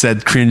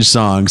cringe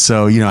song.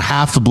 So, you know,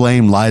 half the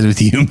blame lies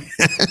with you.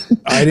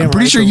 I'm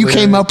pretty sure you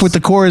came up with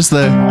the chorus.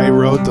 I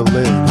wrote the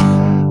lyrics.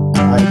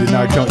 I did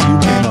not come.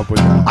 You came up with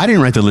that. I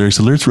didn't write the lyrics.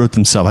 The lyrics wrote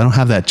themselves. I don't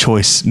have that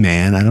choice,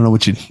 man. I don't know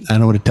what to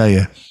tell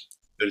you.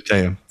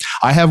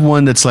 I have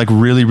one that's like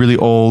really, really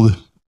old.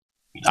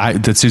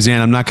 That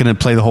Suzanne, I'm not going to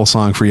play the whole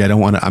song for you.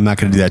 I'm not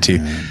going to do that to you.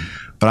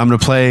 But I'm going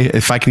to play,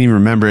 if I can even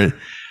remember it.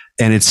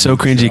 And it's so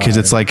cringy because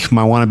it's like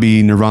my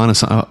wannabe Nirvana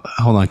song. Oh,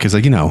 hold on, because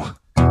like, you know,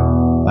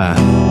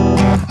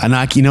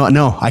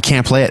 no, I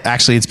can't play it.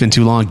 Actually, it's been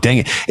too long. Dang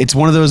it. It's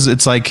one of those,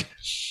 it's like,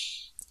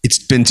 it's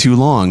been too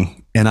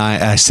long. And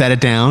I set it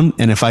down.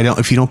 And if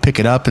you don't pick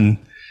it up and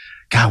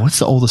God, what's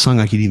the oldest song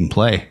I could even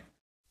play?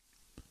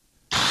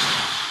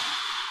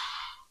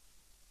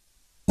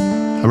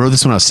 I wrote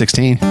this when I was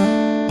 16.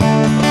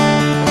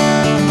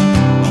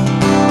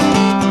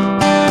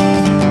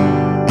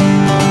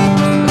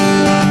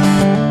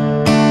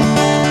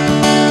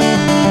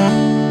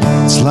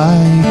 It's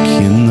like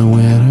in the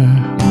winter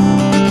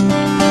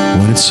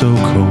when it's so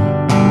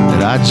cold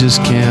that I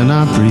just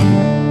cannot breathe.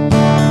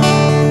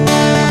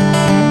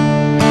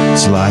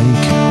 It's like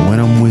when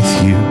I'm with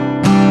you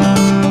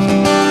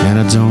and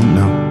I don't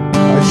know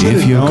if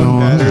you're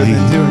going to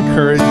leave. To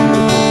encourage you to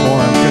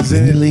perform because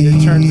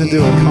it turns into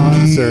a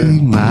concert.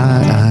 My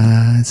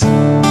eyes,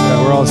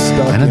 Yeah, we're all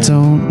stuck. and I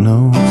don't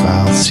know if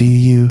I'll see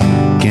you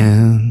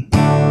again.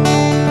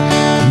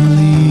 You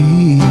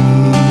leave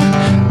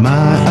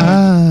my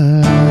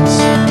eyes,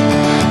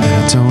 and I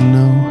don't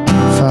know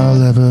if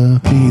I'll ever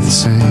be the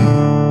same.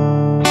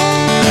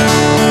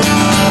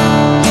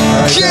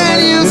 Can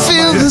you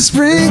feel the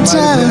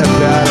springtime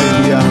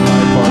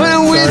when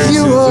I'm with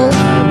you? Or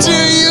do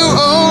you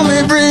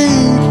only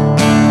breathe?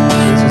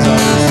 This was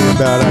obviously a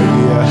bad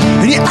idea.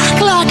 And you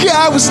act like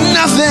I was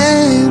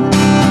nothing,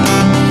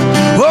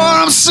 or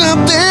I'm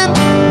something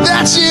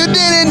that you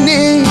didn't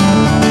need.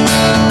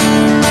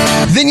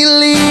 Then you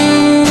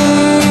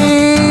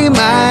leave my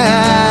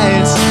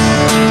eyes,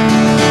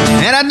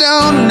 and I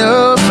don't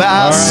know if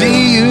I'll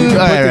see you. Put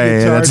All the right,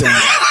 guitar that's-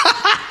 down.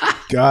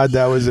 God,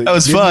 that was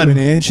fun. An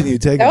inch and you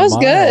take That a was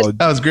mile. good.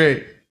 That was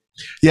great.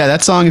 Yeah,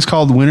 that song is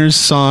called Winter's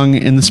Song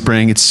in the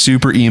Spring. It's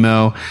super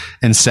emo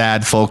and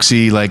sad,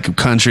 folksy, like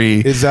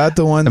country. Is that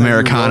the one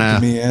Americana. that you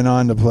roped me in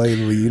on to play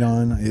the lead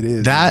on? It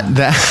is. That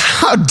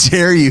how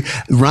dare you?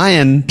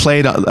 Ryan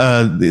played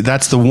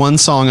that's the one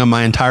song on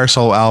my entire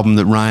solo album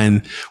that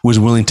Ryan was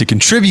willing to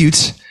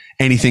contribute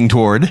anything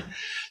toward.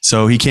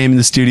 So he came in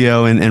the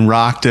studio and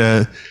rocked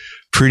a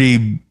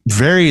pretty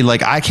very,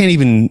 like, I can't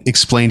even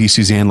explain to you,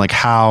 Suzanne, like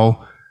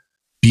how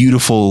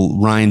beautiful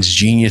Ryan's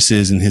genius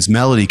is in his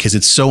melody, because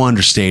it's so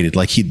understated.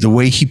 Like the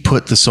way he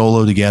put the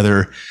solo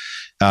together,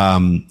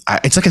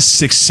 it's like a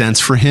sixth sense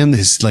for him,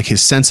 his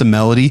sense of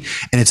melody.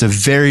 And it's a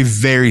very,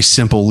 very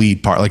simple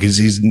lead part. Like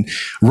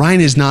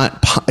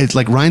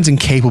Ryan's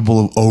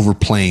incapable of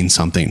overplaying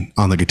something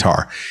on the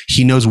guitar.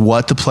 He knows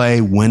what to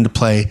play, when to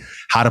play,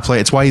 how to play.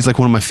 It's why he's like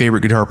one of my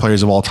favorite guitar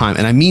players of all time.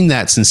 And I mean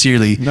that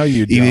sincerely. No,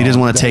 you don't. Even he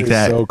doesn't want to take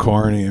that. So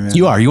corny, man.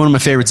 You're one of my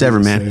favorites ever,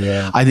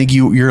 man. I think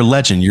you're a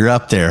legend. You're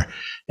up there.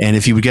 And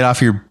if you would get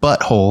off your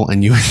butthole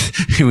and you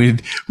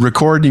would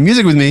record your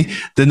music with me,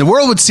 then the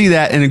world would see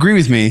that and agree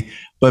with me.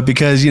 But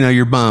because,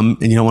 you're bum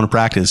and you don't want to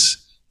practice.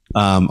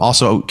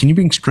 Also, can you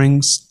bring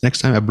strings next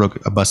time? I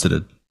busted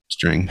a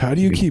string. How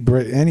do you keep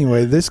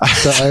anyway?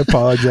 I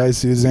apologize,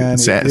 Suzanne.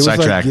 It was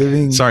Sidetrack.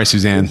 Sorry,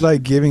 Suzanne. It's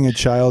like giving a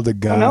child a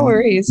gun. Oh, no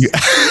worries. You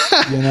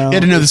had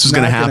to know this was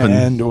going to happen.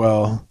 End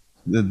well.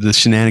 The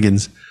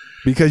shenanigans.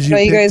 Because you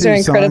guys are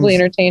incredibly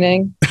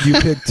entertaining. You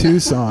picked two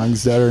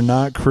songs that are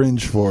not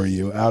cringe for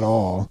you at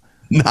all.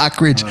 Not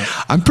cringe.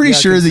 I'm pretty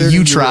sure that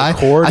You Try.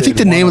 I think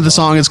the name of the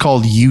song is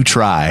called You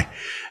Try.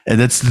 And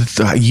that's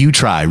You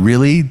Try.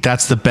 Really?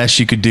 That's the best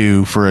you could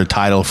do for a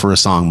title for a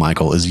song,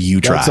 Michael, is You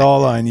Try. That's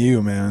all on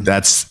you, man.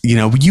 That's,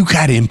 you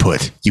had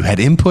input. You had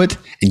input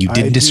and you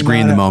didn't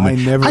disagree in the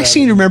moment. I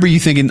seem to remember you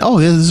thinking, oh,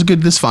 this is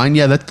good. This is fine.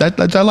 Yeah,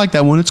 that I like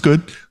that one. It's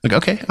good. Like,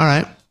 okay. All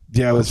right.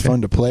 Yeah, it was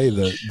fun to play.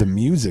 The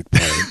music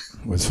part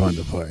was fun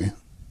to play.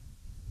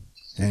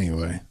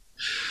 Anyway.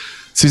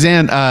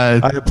 Suzanne, I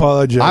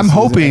apologize. I'm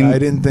hoping I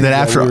didn't think that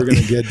after we were going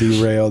to get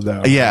derailed.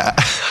 Though. Yeah,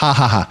 ha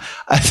ha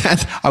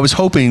ha. I was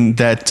hoping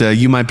that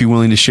you might be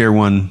willing to share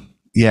one.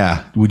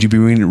 Yeah, would you be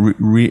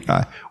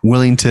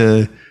willing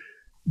to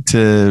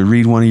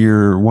read one of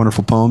your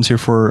wonderful poems here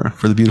for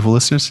the beautiful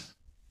listeners?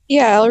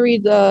 Yeah, I'll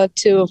read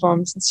two of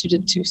them since you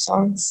did two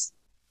songs.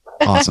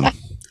 Awesome.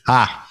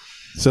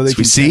 So they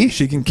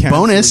she can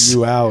cancel bonus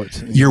you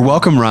out. You're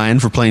welcome, Ryan,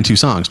 for playing two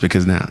songs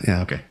because now,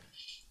 yeah, okay.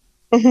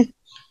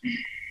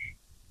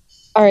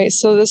 All right,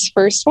 so this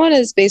first one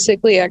is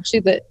basically actually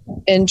the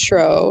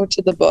intro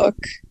to the book.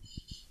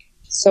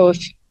 So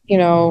if, you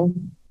know,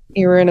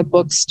 you were in a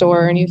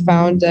bookstore and you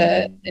found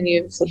it and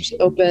you flipped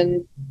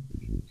open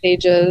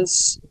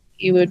pages,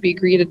 you would be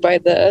greeted by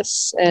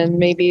this, and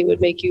maybe it would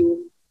make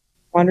you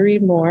want to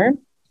read more.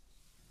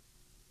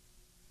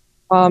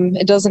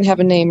 It doesn't have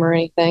a name or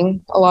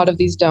anything. A lot of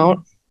these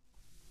don't.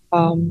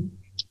 Um,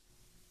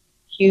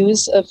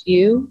 Hues of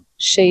you,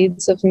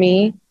 shades of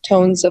me,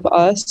 tones of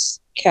us,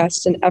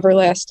 cast an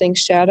everlasting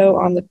shadow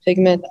on the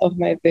pigment of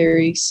my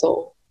very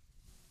soul.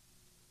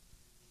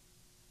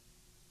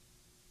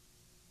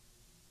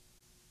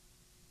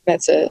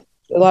 That's it.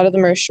 A lot of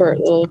them are short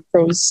little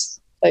prose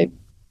type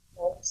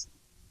poems.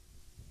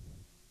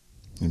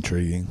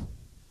 Intriguing.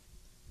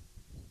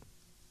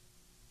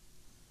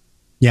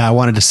 Yeah, I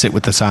wanted to sit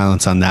with the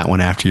silence on that one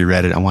after you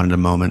read it. I wanted a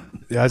moment.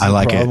 Yeah, that's I the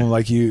like problem. it.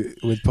 Like you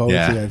with poetry,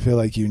 Yeah. I feel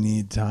like you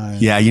need time.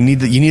 Yeah, you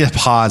need a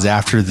pause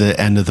after the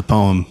end of the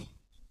poem.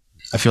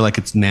 I feel like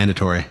it's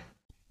mandatory.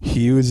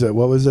 Hues.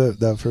 What was it?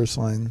 That first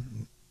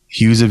line.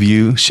 Hues of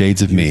you,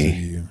 shades of Hues me, of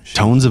you, shades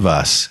tones of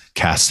us,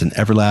 cast an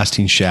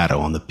everlasting shadow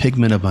on the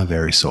pigment of my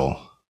very soul.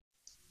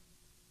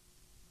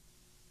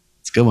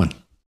 It's a good one.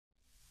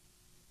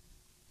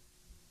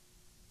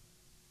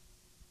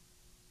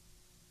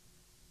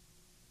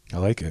 I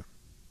like it.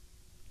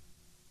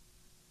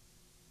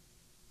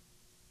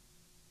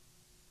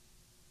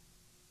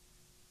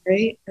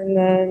 Great. And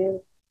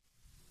then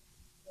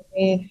let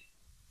me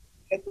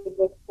get the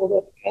book pulled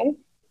up again.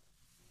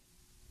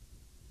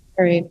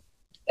 All right.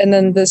 And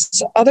then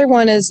this other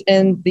one is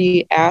in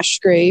the ash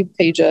gray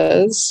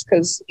pages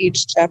because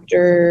each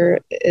chapter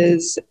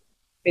is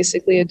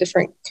basically a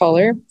different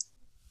color.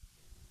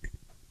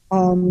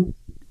 Tell me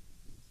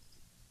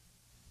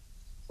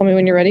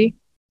when you're ready.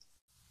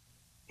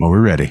 Well,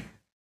 we're ready.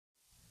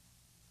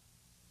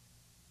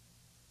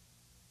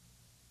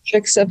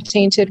 Tricks of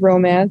tainted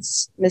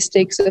romance,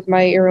 mistakes of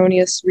my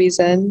erroneous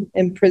reason,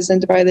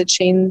 imprisoned by the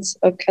chains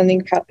of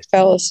cunning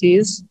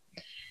fallacies,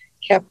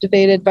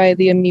 captivated by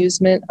the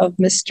amusement of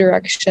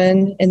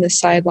misdirection in the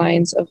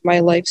sidelines of my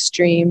life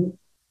stream,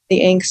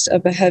 the angst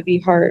of a heavy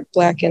heart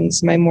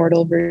blackens my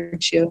mortal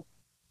virtue.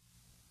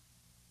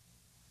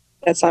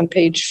 That's on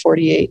page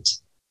 48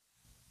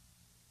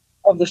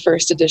 of the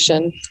first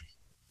edition.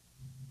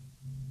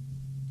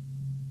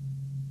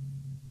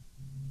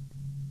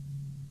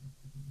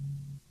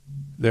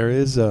 There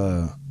is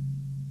a.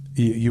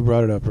 You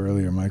brought it up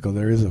earlier, Michael.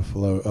 There is a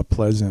flow, a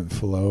pleasant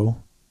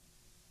flow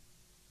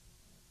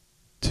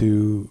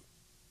to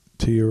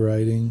your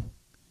writing.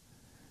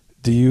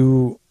 Do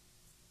you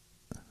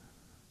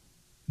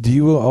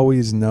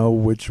always know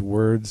which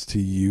words to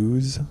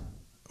use,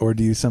 or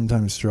do you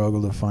sometimes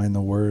struggle to find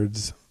the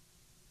words?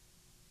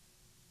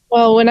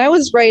 Well, when I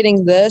was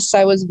writing this,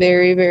 I was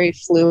very, very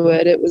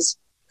fluid. It was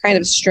kind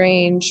of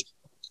strange.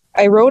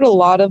 I wrote a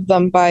lot of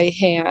them by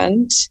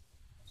hand.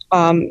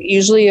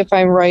 Usually, if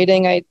I'm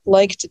writing, I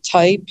like to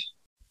type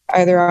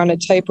either on a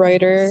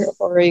typewriter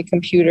or a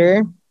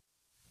computer.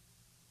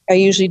 I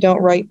usually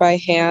don't write by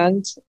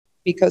hand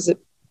because it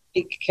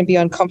can be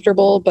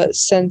uncomfortable, but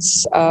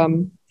since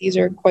these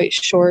are quite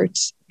short,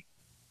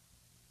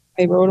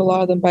 I wrote a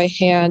lot of them by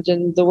hand,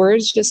 and the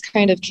words just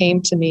kind of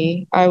came to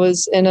me. I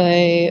was in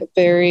a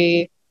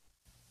very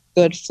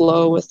good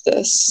flow with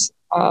this.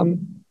 I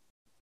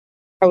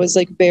was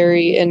like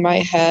very in my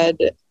head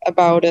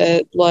about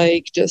it,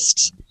 like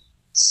just,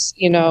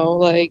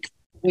 like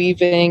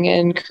weaving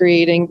and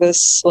creating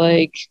this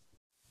like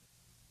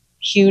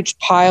huge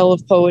pile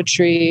of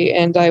poetry.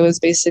 And I was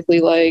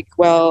basically like,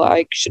 well,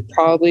 I should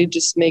probably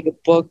just make a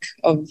book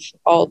of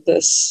all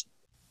this.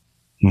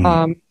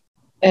 And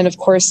of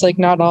course, like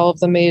not all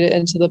of them made it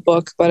into the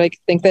book, but I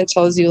think that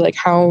tells you like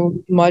how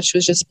much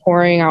was just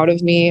pouring out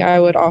of me. I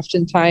would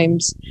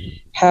oftentimes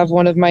have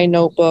one of my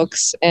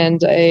notebooks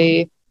and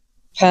a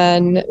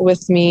pen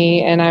with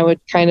me, and I would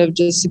kind of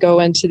just go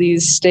into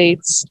these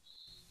states,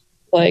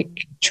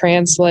 like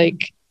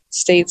trance-like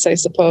states, I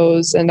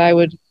suppose. And I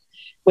would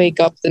wake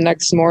up the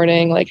next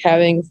morning, like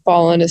having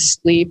fallen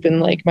asleep, and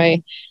like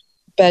my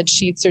bed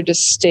sheets are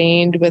just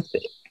stained with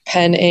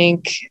pen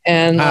ink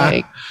and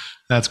like,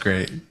 that's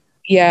great.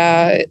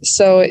 yeah,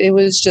 so it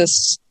was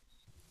just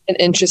an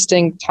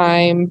interesting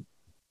time,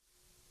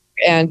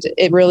 and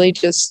it really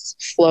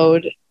just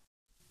flowed.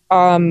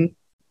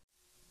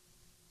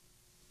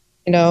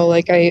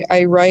 Like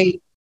I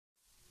write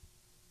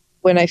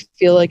when I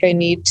feel like I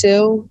need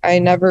to. I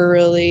never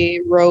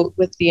really wrote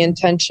with the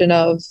intention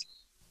of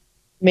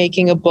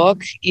making a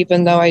book,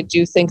 even though I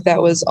do think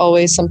that was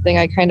always something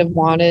I kind of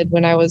wanted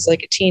when I was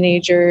like a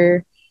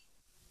teenager,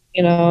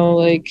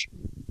 like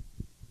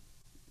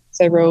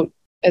I wrote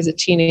as a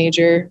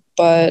teenager,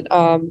 but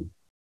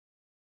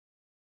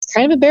it's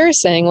kind of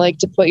embarrassing, like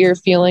to put your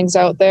feelings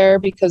out there,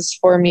 because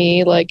for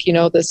me, like,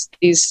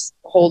 these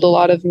hold a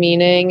lot of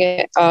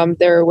meaning.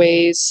 There are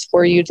ways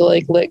for you to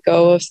like let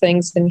go of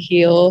things and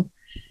heal.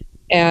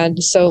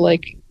 And so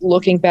like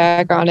looking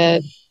back on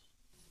it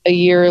a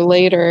year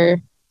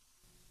later,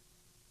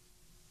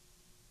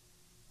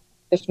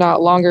 if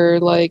not longer.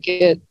 Like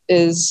it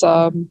is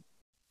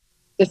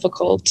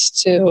difficult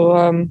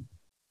to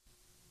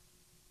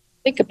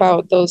think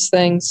about those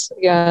things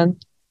again,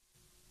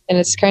 and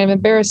it's kind of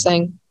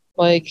embarrassing.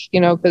 Like,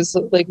 because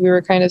like we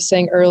were kind of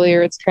saying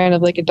earlier, it's kind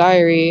of like a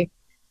diary,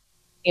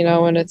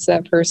 when it's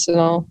that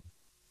personal.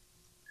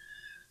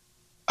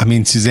 I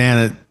mean,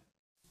 Suzanne,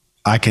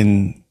 I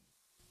can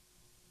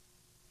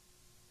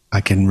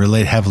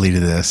relate heavily to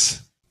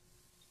this.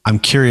 I'm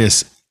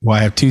curious. Well,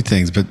 I have two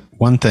things, but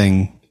one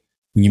thing,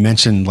 when you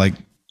mentioned like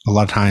a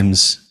lot of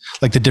times,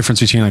 like the difference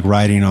between like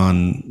writing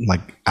on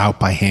like out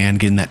by hand,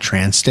 getting that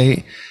trance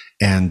state,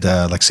 and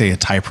like say a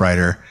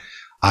typewriter.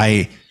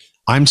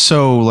 I'm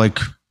so like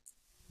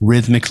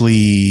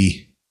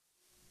rhythmically,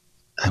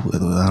 I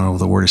don't know if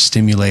the word is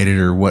stimulated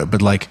or what,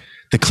 but like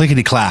the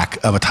clickety clack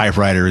of a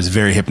typewriter is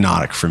very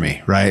hypnotic for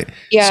me, right?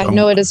 Yeah, So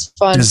no, it is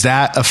fun. does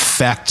that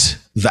affect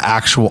the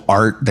actual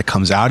art that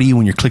comes out of you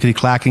when you're clickety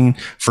clacking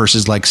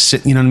versus like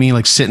sitting, you know what I mean?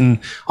 Like sitting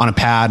on a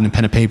pad and a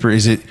pen and paper.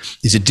 Is it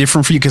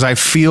different for you? Because I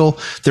feel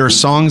there are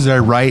songs that I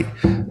write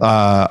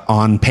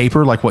on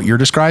paper, like what you're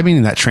describing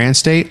in that trance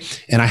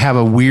state. And I have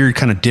a weird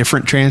kind of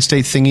different trance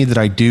state thingy that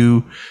I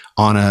do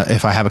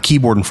if I have a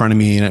keyboard in front of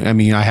me. And I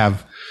mean, I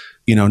have,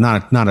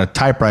 not a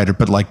typewriter,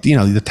 but like,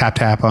 the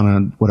tap on a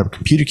whatever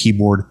computer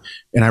keyboard.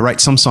 And I write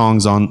some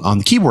songs on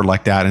the keyboard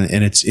like that.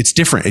 And it's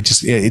different.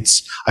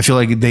 I feel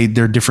like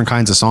they're different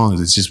kinds of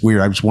songs. It's just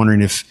weird. I was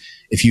wondering if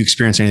you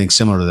experience anything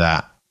similar to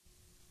that.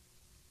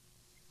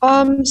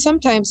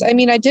 Sometimes, I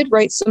mean, I did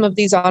write some of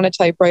these on a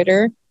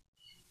typewriter.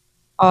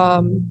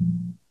 And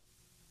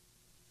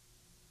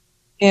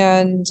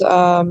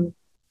I'm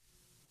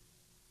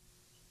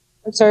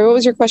sorry, what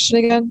was your question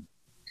again?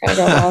 Kind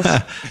of got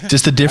lost.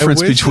 Just the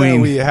difference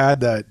between. We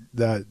had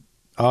that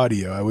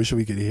audio. I wish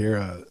we could hear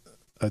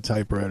a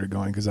typewriter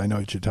going, because I know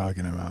what you're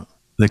talking about.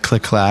 The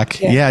click clack.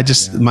 Yeah.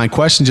 My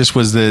question just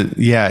was that,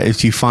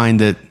 if you find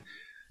that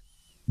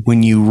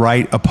when you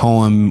write a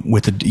poem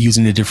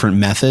using a different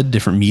method,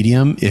 different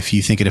medium, if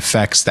you think it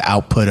affects the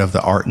output of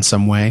the art in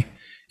some way,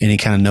 any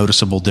kind of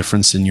noticeable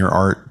difference in your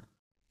art?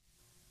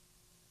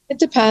 It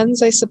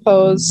depends, I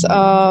suppose.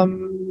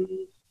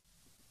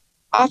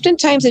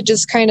 Oftentimes it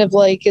just kind of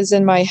like is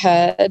in my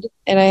head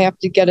and I have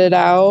to get it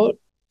out.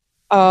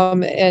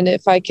 And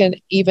if I can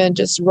even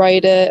just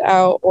write it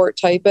out or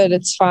type it,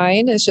 it's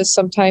fine. It's just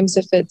sometimes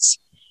if it's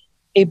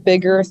a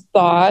bigger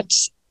thought,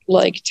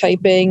 like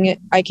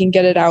typing, I can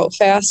get it out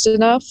fast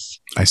enough.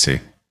 I see.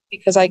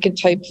 Because I can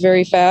type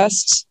very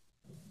fast.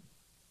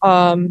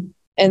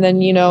 And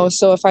then,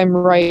 so if I'm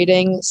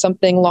writing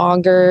something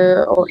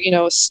longer or,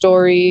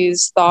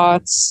 stories,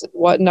 thoughts,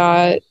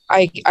 whatnot,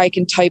 I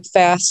can type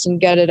fast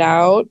and get it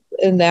out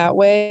in that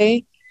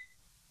way.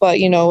 But,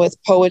 with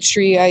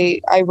poetry,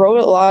 I wrote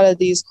a lot of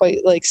these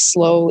quite like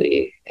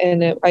slowly,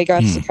 and I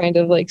got to kind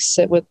of like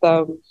sit with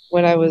them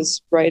when I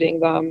was writing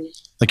them.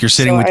 Like you're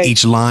sitting with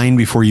each line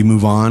before you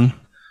move on?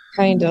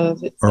 Kind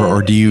of.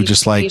 Or do you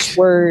just like each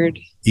word?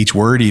 Each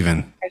word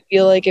even? I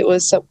feel like it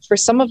was, for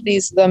some of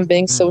these, them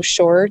being so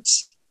short,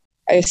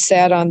 I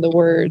sat on the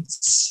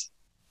words.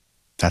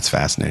 That's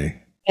fascinating.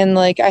 And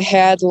like I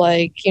had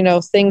like,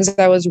 things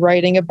I was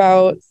writing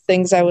about,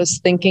 things I was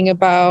thinking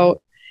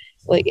about,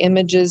 like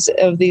images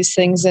of these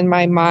things in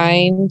my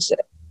mind.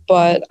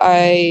 But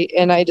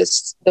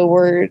the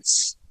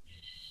words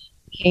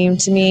came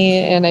to me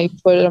and I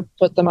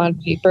put them on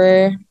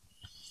paper,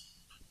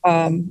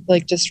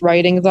 like just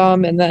writing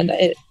them. And then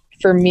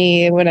for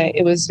me,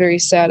 it was very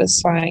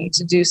satisfying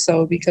to do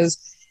so, because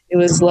it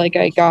was like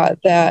I got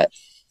that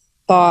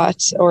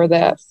thought or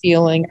that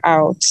feeling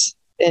out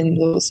in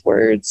those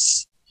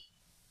words.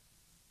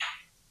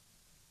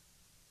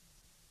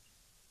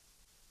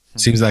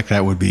 Seems like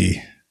that would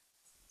be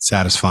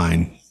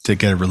satisfying to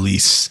get a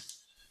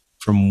release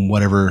from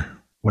whatever's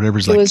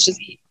like. It was just,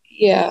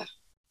 a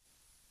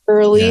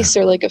release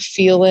or like a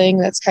feeling.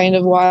 That's kind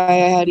of why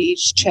I had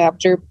each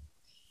chapter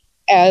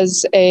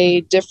as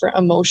a different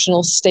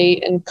emotional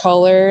state and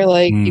color.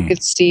 Like you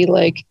could see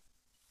like,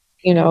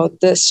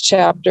 this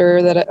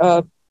chapter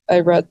that I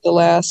read the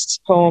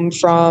last poem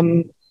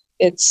from,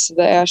 it's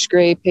the ash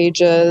gray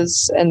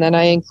pages, and then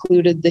I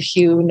included the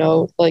hue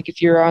note. Like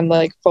if you're on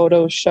like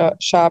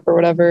Photoshop or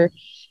whatever,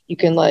 you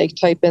can like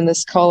type in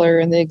this color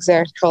and the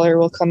exact color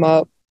will come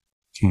up.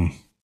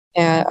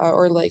 And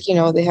or like, they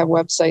have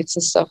websites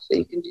and stuff that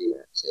you can do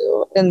that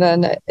too. And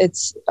then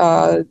it's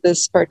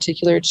this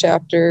particular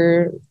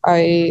chapter,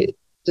 I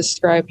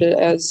described it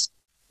as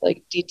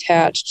like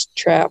detached,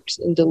 trapped,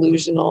 and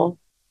delusional.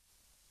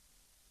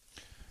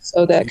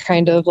 So that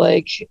kind of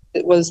like,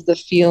 it was the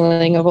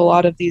feeling of a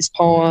lot of these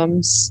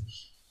poems.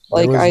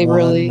 Like I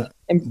really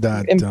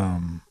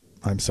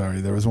I'm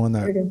sorry. There was one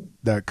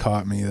that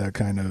caught me, that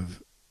kind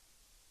of,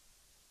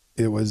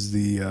 it was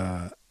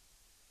the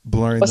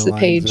blurring the lines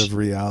page of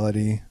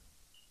reality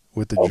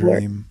with the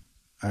dream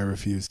I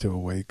refuse to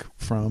awake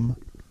from.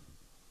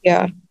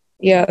 Yeah.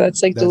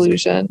 That's like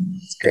delusion.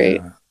 It's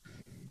great. Yeah.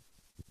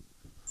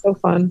 So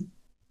fun.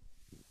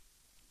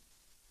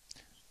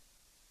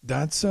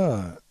 That's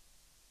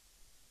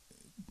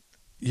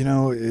you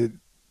know,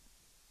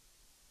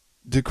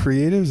 do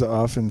creatives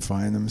often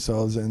find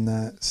themselves in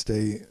that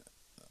state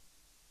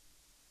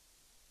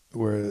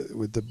where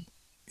with the,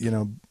 you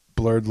know,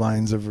 blurred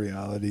lines of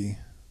reality?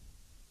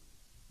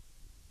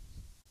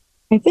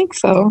 I think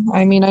so.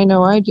 I mean, I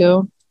know I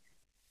do.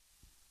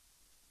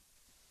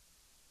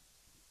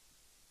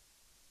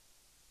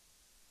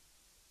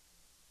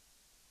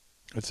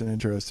 It's an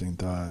interesting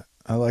thought.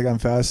 I'm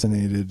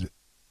fascinated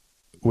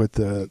with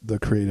the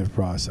creative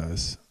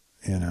process,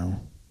 you know.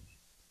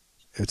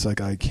 It's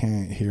like I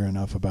can't hear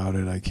enough about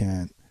it. I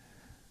can't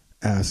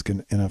ask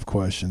enough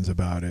questions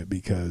about it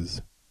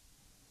because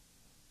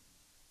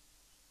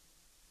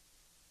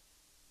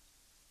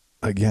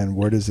again,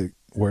 where does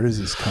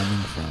this coming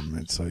from?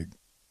 It's like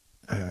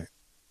uh,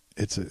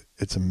 it's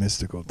a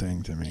mystical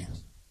thing to me.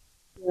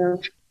 Yeah.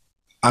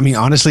 I mean,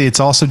 honestly, it's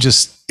also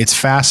just, it's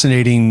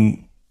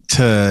fascinating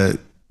to,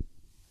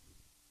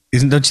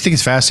 don't you think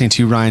it's fascinating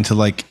too, Ryan, to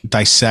like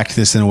dissect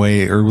this in a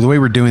way, or the way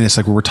we're doing this,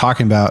 like we're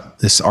talking about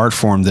this art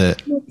form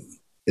that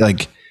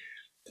like,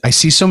 I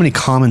see so many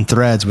common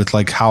threads with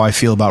like how I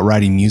feel about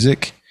writing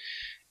music.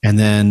 And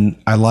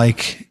then I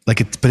like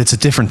it, but it's a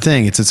different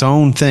thing. It's its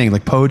own thing.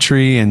 Like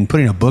poetry and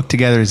putting a book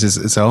together is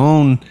its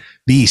own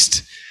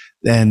beast.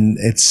 And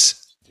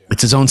it's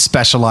its own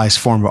specialized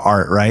form of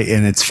art. Right.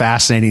 And it's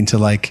fascinating to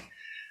like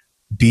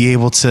be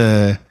able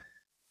to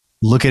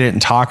look at it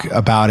and talk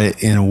about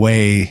it in a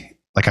way,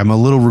 like I'm a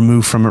little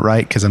removed from it,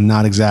 right? Because I'm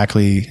not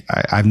exactly,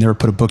 I've never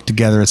put a book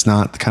together. It's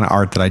not the kind of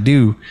art that I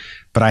do,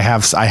 but I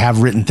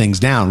have written things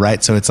down,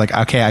 right? So it's like,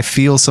 okay, I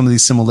feel some of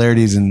these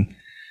similarities, and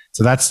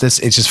so that's this.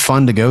 It's just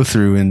fun to go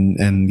through,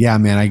 and yeah,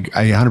 man, I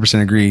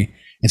 100% agree.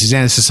 And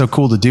Suzanne, this is so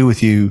cool to do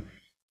with you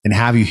and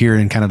have you here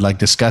and kind of like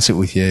discuss it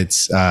with you.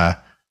 It's yeah,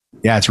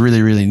 it's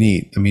really really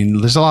neat. I mean,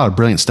 there's a lot of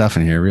brilliant stuff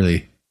in here,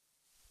 really.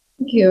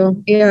 Thank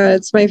you. Yeah,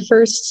 it's my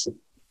first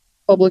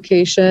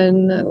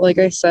publication. Like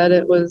I said,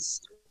 it was,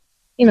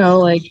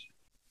 like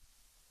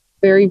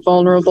very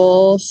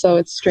vulnerable. So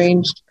it's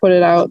strange to put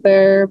it out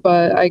there,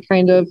 but I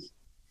kind of,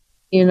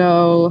 you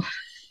know,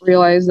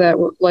 realize that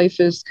life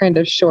is kind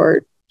of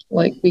short.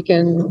 Like we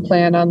can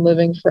plan on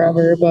living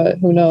forever, but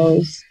who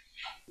knows?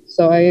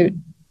 So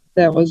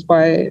that was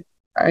why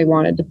I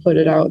wanted to put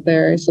it out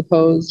there, I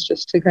suppose,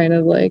 just to kind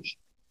of like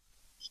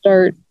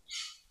start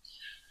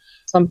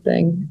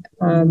something.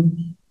 I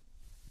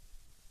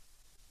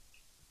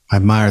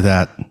admire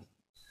that.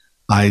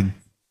 I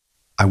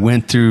I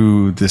went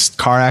through this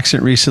car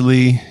accident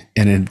recently,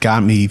 and it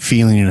got me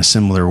feeling in a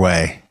similar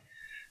way.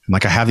 I'm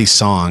like, I have these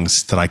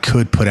songs that I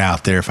could put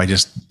out there if I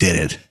just did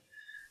it.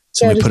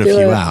 So Yeah, let me just put a do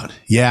few it. out.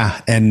 Yeah.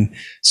 And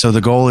so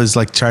the goal is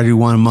like try to do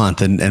one a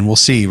month, and we'll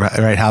see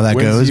right how that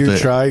When's goes. You But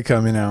Try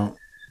coming out?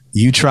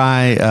 You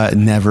Try,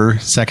 never,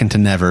 second to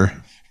never.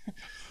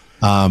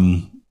 But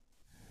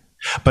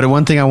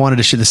one thing I wanted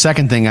to share, the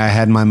second thing I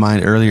had in my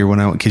mind earlier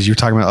because you were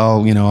talking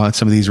about,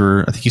 some of these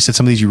were, I think you said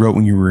some of these you wrote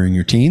when you were in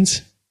your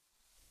teens.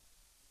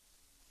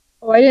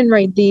 Oh, I didn't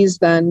write these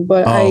then,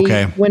 but Oh,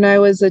 okay. when I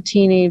was a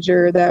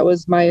teenager, that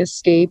was my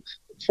escape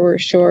for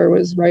sure,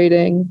 was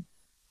writing.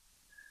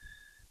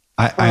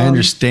 I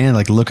understand,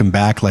 like looking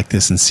back like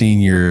this and seeing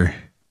your,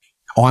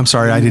 oh, I'm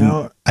sorry. I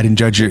didn't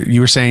judge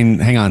you were saying,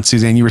 hang on,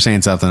 Suzanne, you were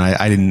saying something.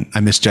 I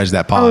misjudged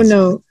that pause.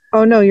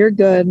 Oh no, you're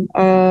good.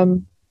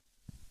 Kind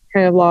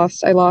of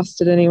I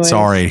lost it anyway.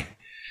 Sorry.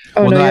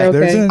 Oh Well, no, no,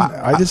 you're okay.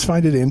 I just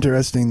find it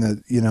interesting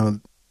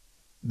that,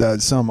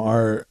 that some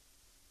art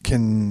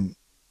can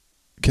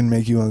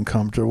make you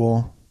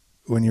uncomfortable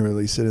when you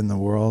release it in the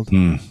world.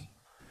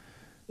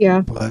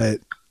 Yeah. But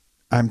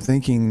I'm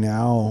thinking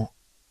now,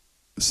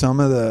 some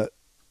of the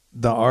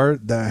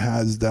art that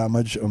has that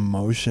much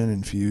emotion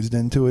infused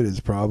into it is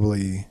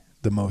probably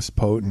the most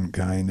potent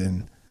kind.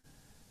 And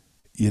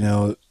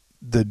the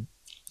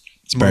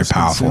it's very most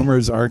powerful.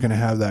 consumers aren't going to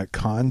have that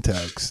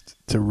context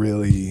to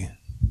really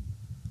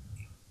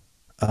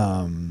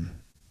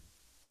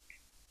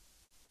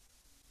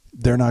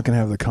they're not going to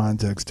have the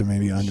context to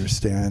maybe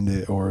understand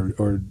it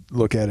or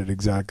look at it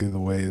exactly the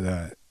way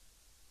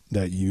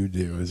that you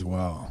do as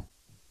well.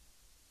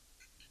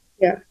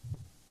 Yeah.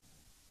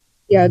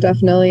 Yeah,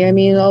 definitely. I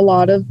mean, a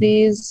lot of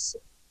these,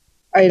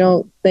 I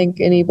don't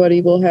think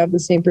anybody will have the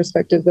same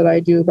perspective that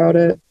I do about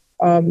it,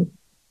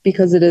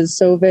 because it is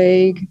so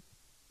vague.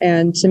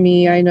 And to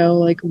me, I know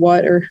like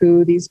what or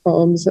who these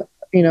poems,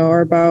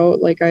 are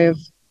about. Like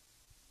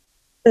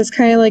that's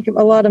kind of like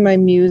a lot of my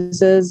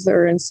muses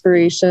or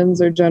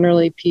inspirations are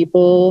generally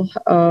people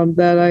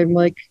that I'm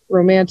like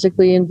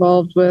romantically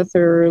involved with,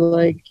 or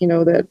like,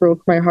 that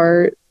broke my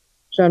heart.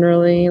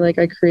 Generally, like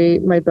I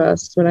create my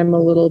best when I'm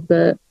a little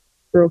bit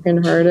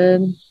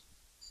brokenhearted.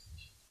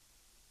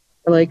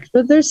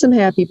 But there's some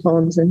happy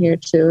poems in here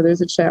too.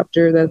 There's a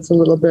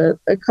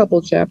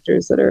couple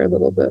chapters that are a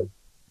little bit,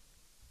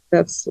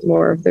 that's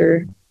more of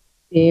their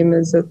theme,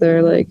 is that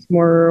they're like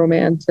more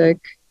romantic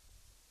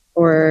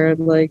or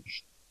like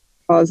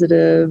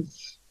positive.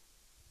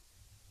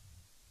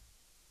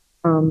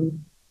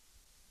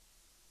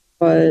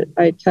 But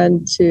I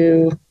tend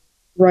to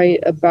write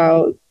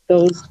about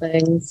those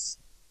things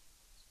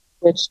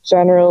which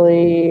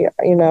generally,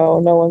 no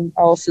one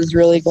else is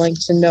really going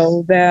to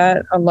know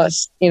that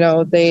unless,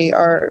 they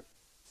are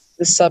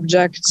the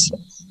subject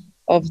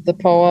of the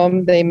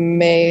poem. They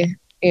may,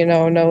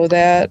 know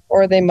that,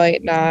 or they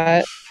might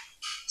not.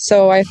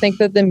 So I think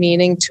that the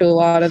meaning to a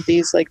lot of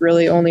these, like,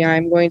 really only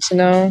I'm going to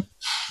know.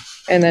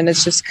 And then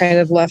it's just kind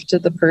of left to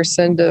the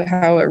person to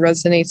how it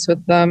resonates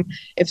with them,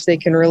 if they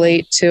can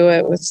relate to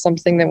it with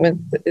something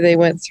that they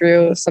went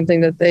through,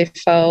 something that they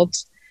felt.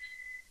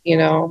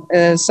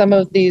 And some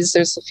of these,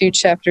 there's a few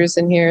chapters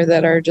in here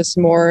that are just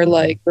more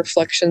like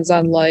reflections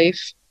on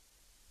life.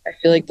 I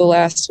feel like the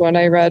last one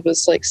I read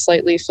was like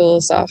slightly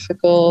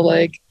philosophical.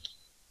 Like,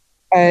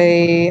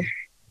 I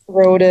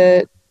wrote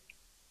it,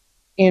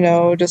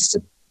 just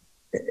to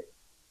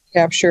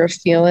capture a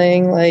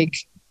feeling, like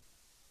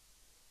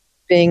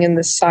being in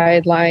the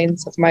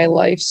sidelines of my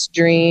life's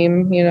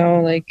dream,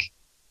 like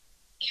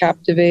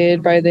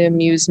captivated by the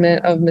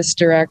amusement of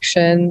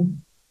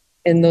misdirection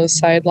in those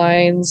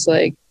sidelines.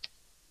 Like,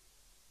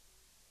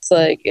 it's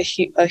like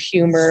a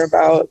humor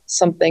about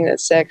something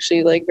that's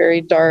actually like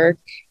very dark.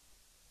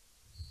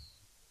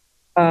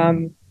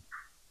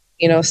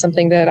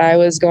 Something that I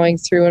was going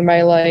through in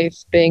my life,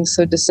 being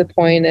so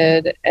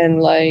disappointed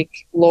and like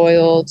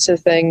loyal to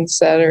things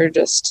that are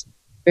just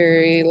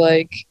very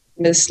like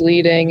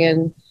misleading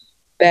and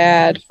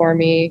bad for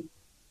me.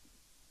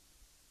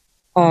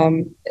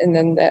 And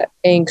then that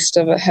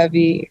angst of a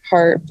heavy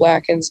heart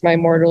blackens my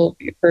mortal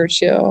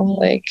virtue.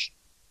 Like,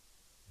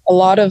 a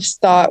lot of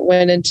thought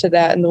went into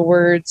that in the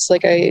words.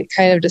 Like, I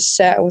kind of just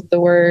sat with the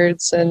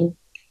words, and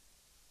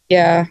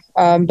yeah.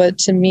 But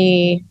to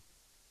me,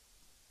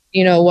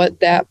 what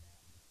that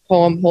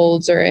poem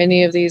holds, or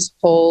any of these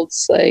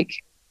holds, like,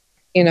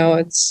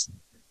 it's,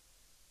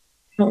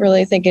 I don't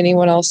really think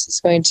anyone else is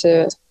going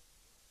to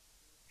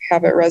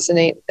have it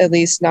resonate, at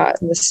least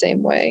not in the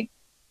same way.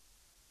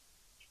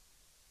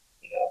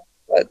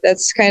 But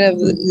that's kind of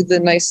the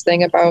nice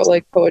thing about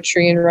like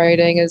poetry and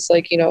writing, is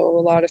like, a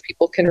lot of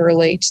people can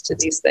relate to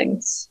these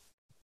things.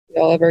 We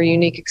all have our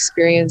unique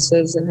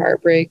experiences and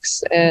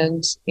heartbreaks,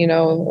 and,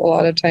 a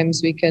lot of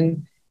times we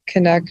can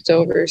connect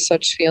over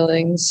such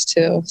feelings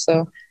too.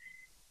 So,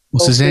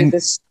 Well, Suzanne,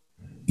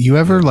 you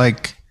ever Yeah.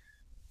 like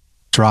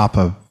drop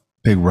a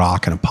big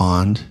rock in a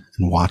pond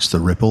and watch the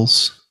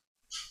ripples?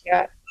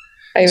 yeah,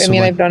 I So,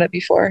 mean, like, I've done it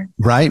before.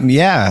 right?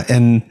 Yeah.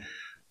 And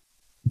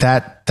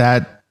that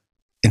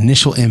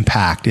initial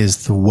impact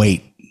is the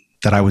weight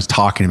that I was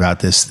talking about,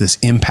 this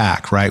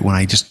impact, right? When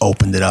I just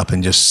opened it up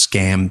and just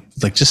scammed,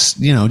 like, just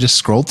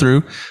scrolled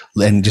through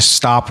and just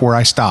stop where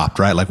I stopped,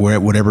 right? Like,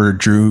 whatever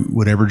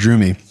drew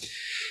me.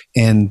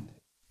 And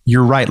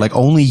you're right. Like,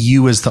 only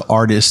you as the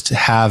artist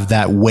have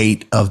that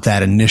weight of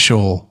that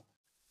initial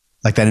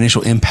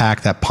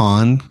impact, that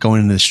pond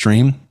going into the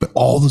stream, but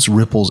all those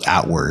ripples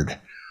outward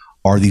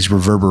are these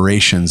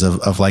reverberations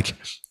of like,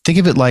 think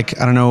of it like,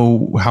 I don't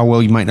know how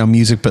well you might know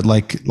music, but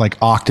like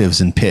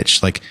octaves and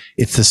pitch. Like,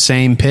 it's the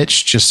same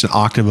pitch, just an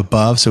octave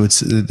above. So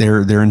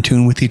they're in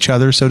tune with each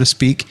other, so to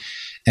speak.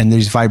 And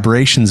these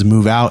vibrations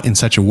move out in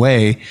such a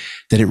way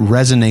that it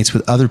resonates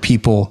with other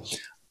people.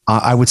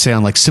 I would say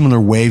on like similar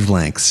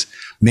wavelengths.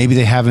 Maybe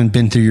they haven't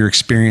been through your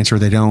experience, or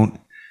they don't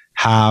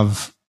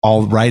have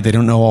all right. They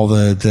don't know all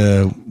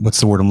the what's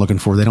the word I'm looking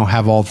for? They don't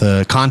have all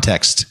the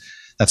context.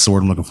 That's the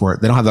word I'm looking for.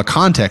 They don't have the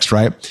context,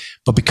 right?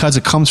 But because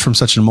it comes from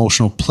such an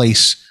emotional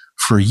place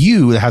for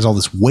you, that has all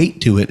this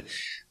weight to it,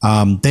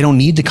 they don't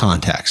need the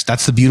context.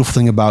 That's the beautiful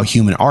thing about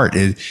human art.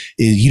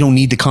 You don't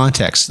need the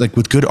context. Like,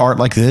 with good art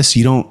like this,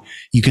 you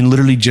can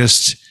literally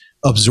just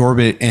absorb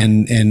it.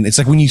 And it's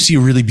like when you see a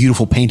really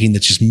beautiful painting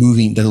that's just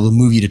moving, that'll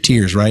move you to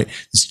tears, right?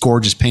 This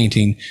gorgeous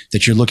painting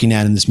that you're looking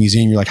at in this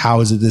museum. You're like, how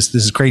is it this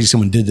is crazy.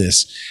 Someone did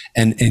this.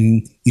 And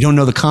you don't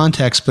know the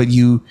context, but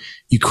you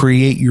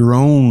create your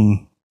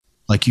own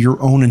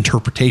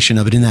interpretation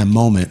of it in that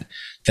moment,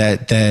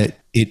 that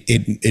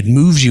it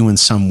moves you in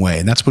some way.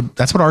 And that's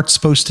what art's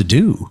supposed to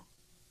do.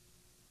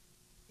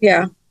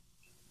 Yeah.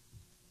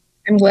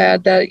 I'm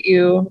glad that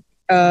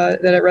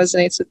that it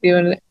resonates with you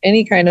in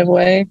any kind of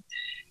way.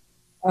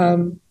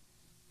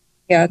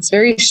 Yeah, it's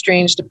very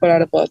strange to put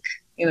out a book,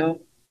 It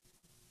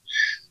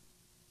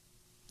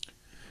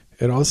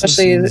also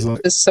especially seems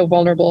like it's so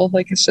vulnerable.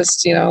 Like, it's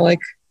just, like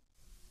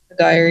a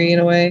diary in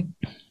a way.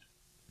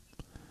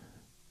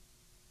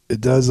 it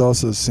does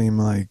also seem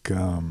like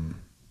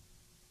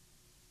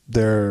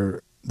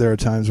there are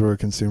times where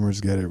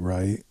consumers get it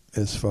right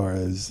as far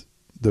as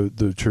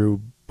the true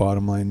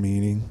bottom line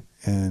meaning,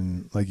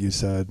 and like you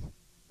said,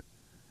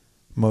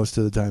 most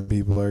of the time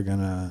people are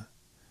gonna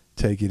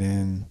take it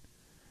in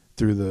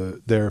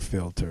through their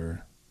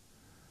filter,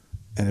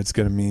 and it's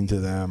gonna mean to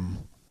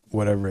them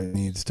whatever it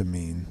needs to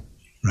mean,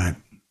 Right.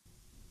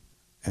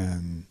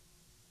 and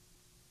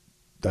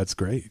that's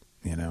great.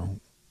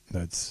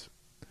 That's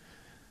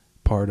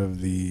part of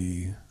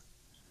the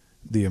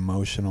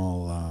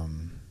emotional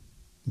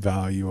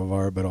value of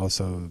art, but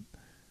also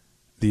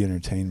the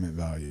entertainment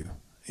value,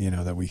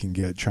 that we can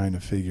get trying to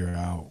figure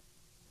out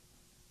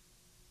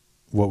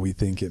what we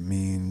think it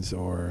means,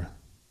 or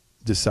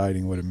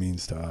deciding what it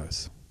means to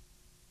us.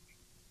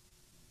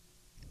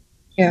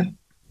 Yeah.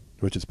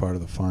 which is part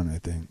of the fun, I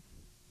think.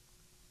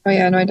 Oh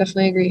yeah, no, I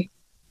definitely agree.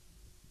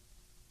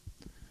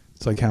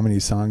 It's like, how many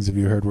songs have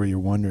you heard where you're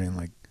wondering,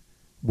 like,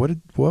 what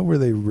were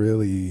they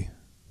really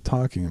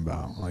talking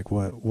about? Like,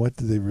 what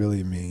did they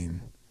really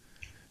mean?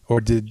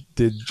 Or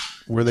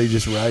were they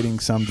just writing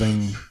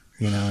something,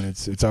 and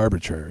it's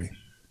arbitrary.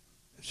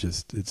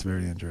 It's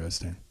very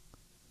interesting.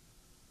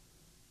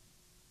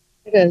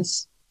 It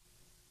is.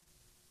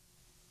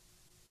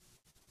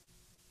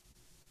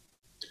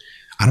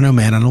 I don't know,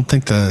 man. I don't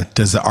think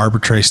does the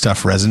arbitrary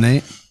stuff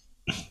resonate?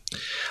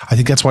 I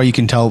think that's why you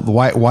can tell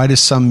why does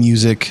some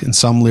music and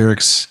some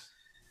lyrics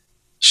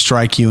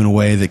strike you in a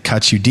way that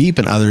cuts you deep,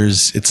 and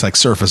others it's like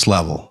surface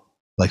level,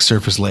 like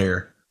surface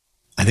layer.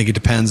 I think it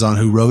depends on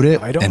who wrote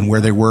it and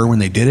where they were when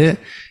they did it.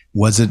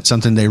 Was it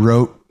something they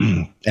wrote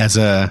as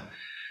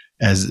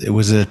it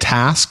was a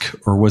task,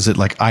 or was it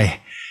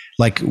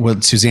like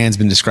what Suzanne's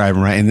been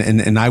describing, right?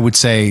 And I would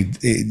say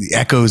it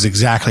echoes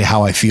exactly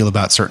how I feel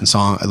about certain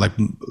songs,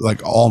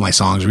 like all my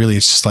songs. Really,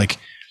 it's just like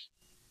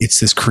it's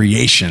this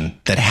creation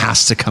that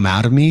has to come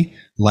out of me,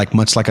 like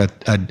much like a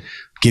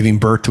giving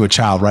birth to a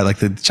child, right? Like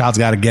the child's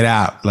got to get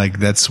out. Like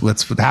that's what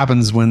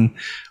happens when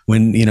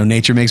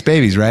nature makes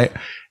babies, right?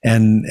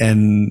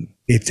 And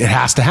it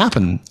has to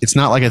happen. It's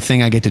not like a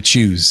thing I get to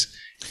choose.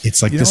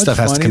 It's like this stuff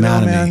has to come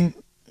out of me.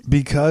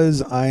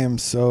 Because I am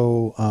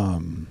so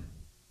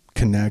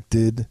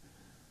connected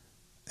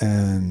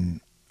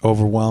and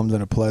overwhelmed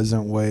in a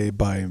pleasant way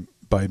by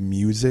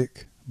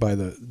music, by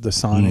the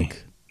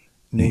sonic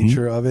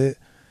nature of it.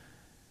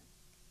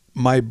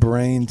 My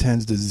brain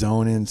tends to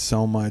zone in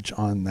so much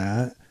on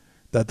that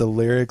the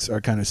lyrics are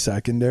kind of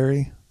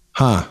secondary.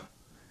 Huh.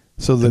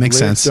 So the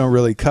lyrics don't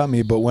really cut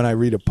me, but when I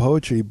read a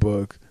poetry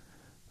book,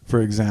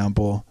 for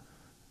example,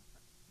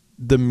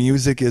 the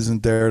music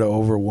isn't there to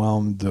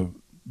overwhelm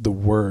the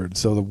words,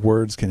 so the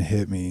words can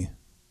hit me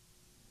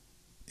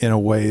in a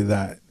way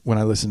that when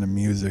I listen to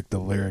music, the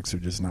lyrics are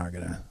just not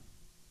gonna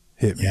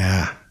hit me.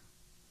 Yeah,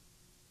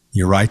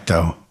 you're right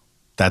though.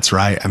 That's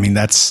right. I mean,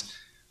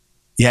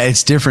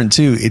 it's different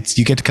too.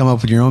 You get to come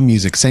up with your own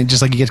music, same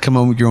just like you get to come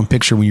up with your own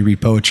picture when you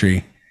read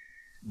poetry.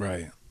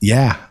 Right.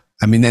 Yeah.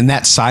 I mean, and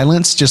that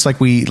silence, just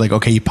like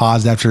okay, you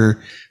paused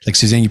after, like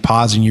Suzanne, you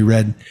paused and you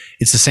read.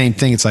 It's the same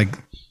thing. It's like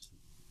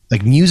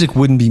music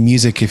wouldn't be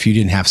music if you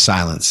didn't have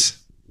silence.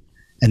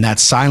 And that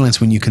silence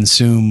when you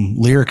consume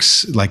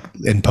lyrics, like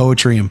in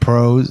poetry and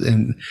prose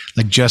and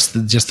like just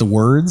the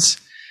words,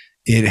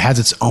 it has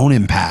its own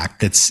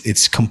impact.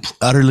 It's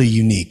utterly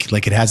unique.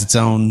 Like it has its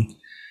own.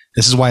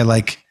 This is why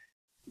like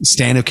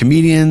stand-up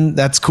comedian,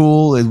 that's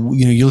cool.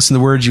 You listen to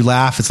the words, you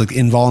laugh. It's like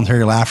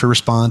involuntary laughter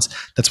response.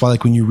 That's why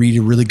like when you read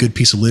a really good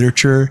piece of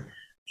literature,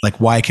 like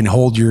why it can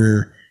hold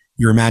your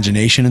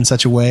imagination in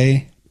such a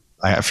way.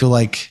 I feel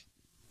like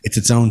it's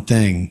its own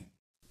thing.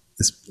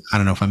 I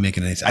don't know if I'm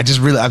making any sense.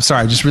 I'm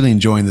sorry. I'm just really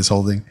enjoying this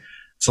whole thing.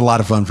 It's a lot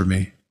of fun for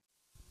me.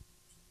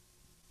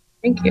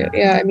 Thank you.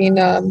 Yeah, I mean,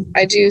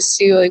 I do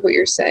see like what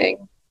you're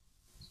saying.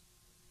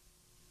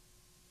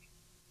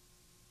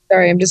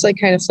 Sorry, I'm just like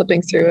kind of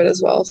flipping through it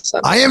as well.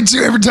 So I am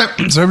too. Every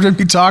time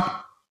we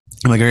talk,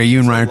 I'm like, all right, you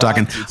and Ryan are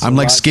talking. I'm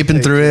like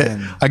skipping through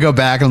it. I go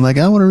back. I'm like,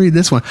 I want to read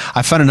this one.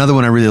 I found another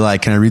one I really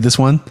like. Can I read this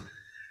one?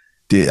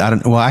 I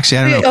don't know.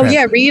 Oh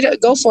yeah,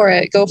 go for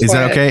it. Is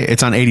that okay?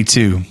 It's on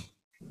 82.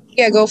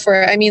 Yeah, go for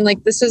it. I mean,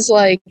 like this is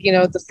like,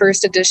 the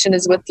first edition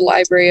is with the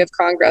Library of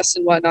Congress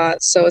and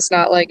whatnot. So it's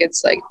not like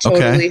it's like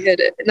totally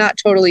hidden, not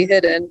totally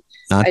hidden.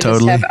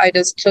 I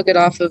just took it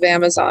off of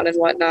Amazon and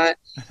whatnot,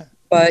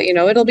 but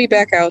it'll be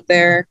back out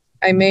there.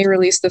 I may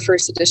release the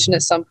first edition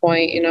at some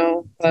point,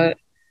 but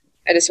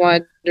I just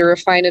wanted to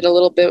refine it a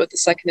little bit with the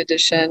second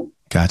edition.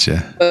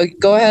 Gotcha. But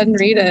go ahead and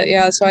read it.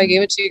 Yeah, that's why I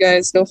gave it to you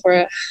guys. Go for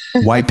it.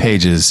 White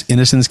pages,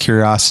 innocence,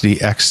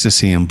 curiosity,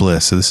 ecstasy, and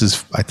bliss. So this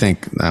is, I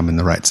think I'm in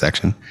the right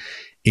section.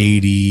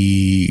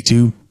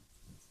 82.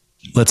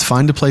 Let's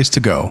find a place to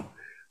go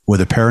where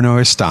the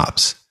paranoia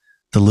stops,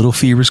 the little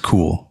fevers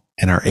cool,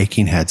 and our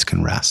aching heads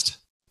can rest.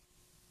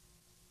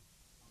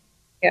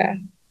 Yeah.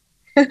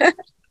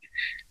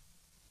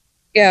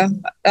 Yeah.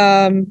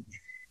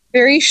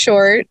 Very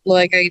short.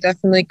 Like I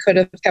definitely could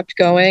have kept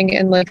going.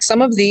 And like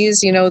some of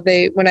these,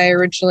 when I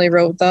originally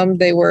wrote them,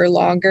 they were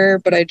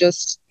longer, but I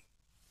just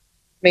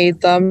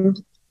made them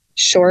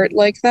short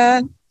like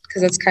that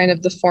because that's kind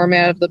of the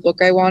format of the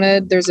book I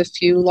wanted. There's a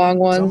few long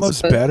ones. It's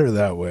almost better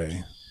that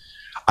way.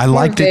 I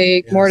like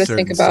that. More to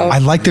think about. I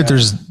like that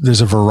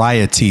there's a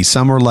variety.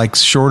 Some are like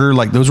shorter,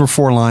 like those were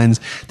 4 lines.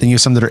 Then you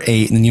have some that are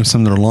 8, and then you have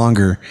some that are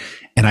longer.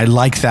 And I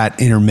like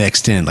that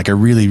intermixed in. Like I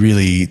really,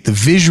 really,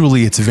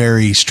 visually, it's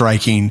very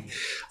striking.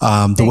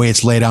 The way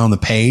it's laid out on the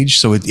page.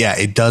 So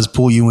it does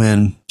pull you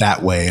in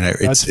that way. And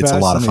it's a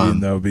lot of fun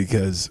though,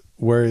 because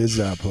where is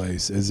that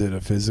place? Is it a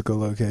physical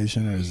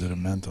location or is it a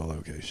mental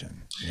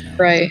location?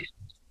 Right.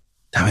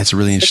 That's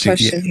really interesting.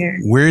 Question here.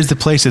 Where is the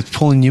place that's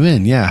pulling you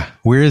in? Yeah.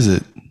 Where is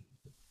it?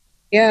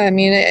 Yeah. I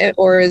mean,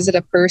 or is it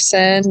a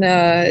person?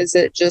 Is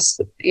it just,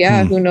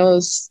 who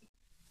knows?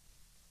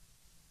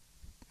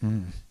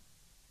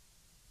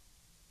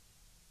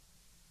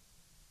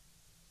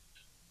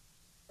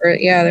 Or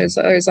yeah,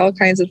 there's all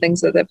kinds of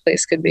things that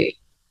place could be.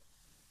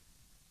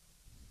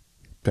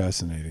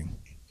 Fascinating.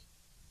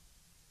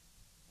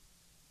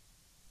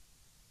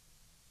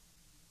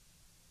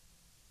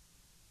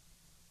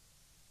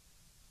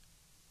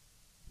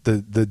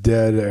 The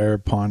dead air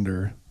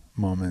ponder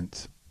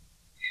moment.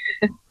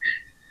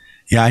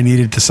 Yeah, I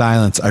needed the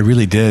silence. I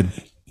really did.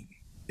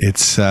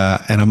 It's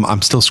and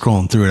I'm still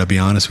scrolling through it. I'll be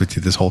honest with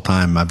you. This whole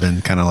time I've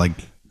been kind of like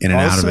in and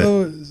out of it.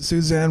 Also,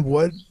 Suzanne,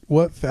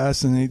 what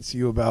fascinates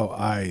you about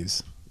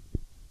eyes?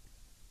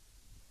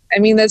 I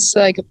mean, that's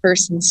like a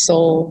person's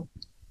soul.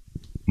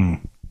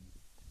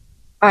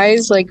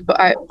 Eyes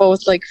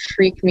both like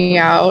freak me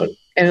out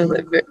and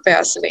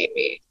fascinate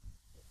me.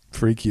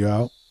 Freak you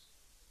out?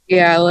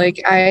 Yeah,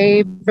 like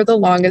I for the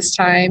longest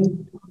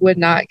time would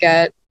not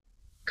get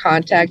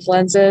contact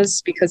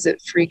lenses because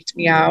it freaked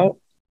me out.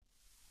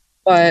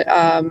 But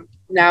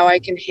now I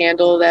can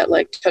handle that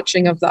like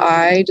touching of the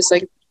eye, just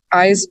like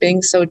eyes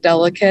being so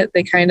delicate,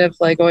 they kind of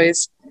like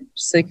always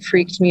just like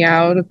freaked me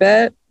out a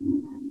bit.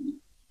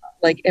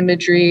 Like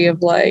imagery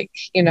of like,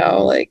 you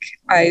know, like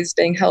eyes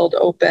being held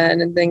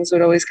open and things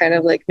would always kind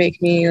of like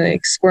make me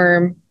like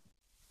squirm.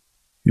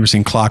 You ever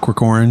seen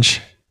Clockwork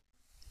Orange?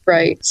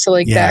 Right. So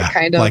like that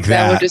kind of like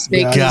that would just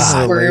make me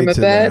squirm a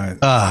bit.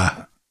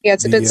 Yeah,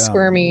 it's a bit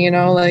squirmy, you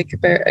know, like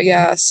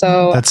yeah.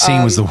 So that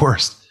scene was the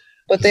worst.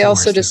 But they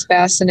also just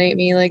fascinate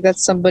me. Like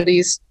that's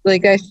somebody's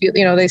like I feel,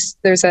 you know,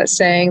 there's that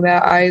saying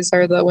that eyes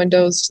are the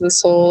windows to the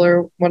soul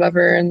or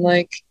whatever, and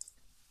like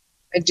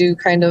I do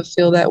kind of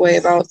feel that way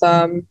about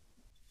them.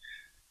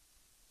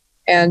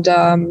 And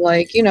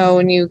like, you know,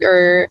 when you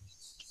are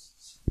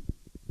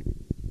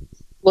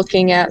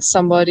looking at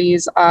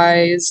somebody's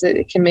eyes,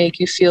 it can make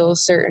you feel a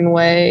certain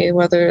way,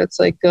 whether it's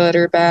like good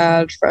or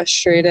bad,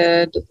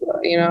 frustrated,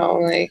 you know,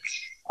 like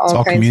it's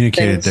all kinds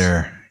communicated of things.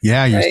 there.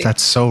 Yeah, Right.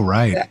 That's so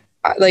right. Yeah.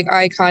 Like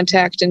eye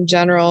contact in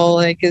general,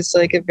 like is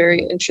like a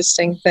very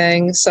interesting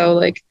thing. So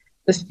like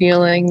the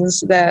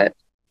feelings that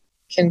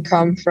can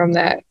come from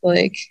that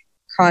like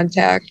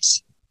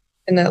contact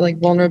and that like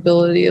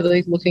vulnerability of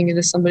like looking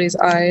into somebody's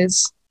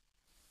eyes.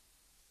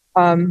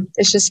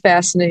 It's just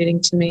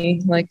fascinating to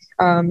me. Like,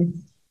 I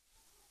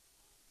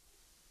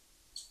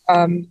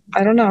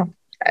don't know.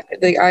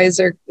 The eyes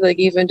are like,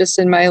 even just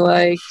in my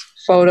like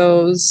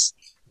photos,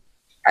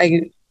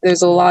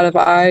 there's a lot of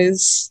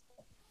eyes,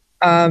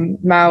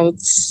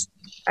 mouths,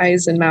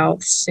 eyes and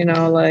mouths, you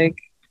know, like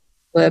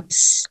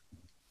lips,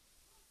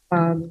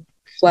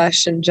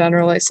 flesh in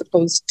general, I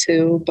suppose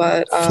too,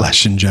 but,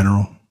 flesh in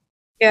general.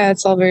 Yeah,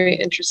 it's all very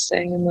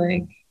interesting. And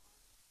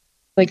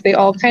like they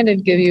all kind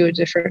of give you a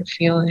different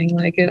feeling.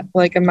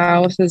 Like a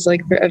mouth is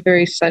like a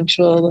very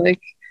sensual,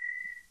 like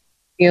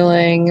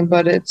feeling,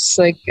 but it's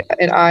like,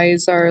 and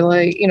eyes are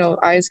like, you know,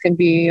 eyes can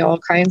be all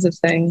kinds of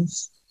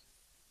things,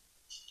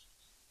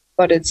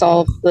 but it's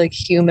all like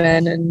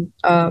human, and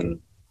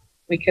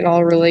we can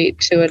all relate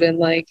to it and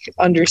like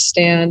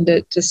understand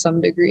it to some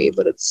degree,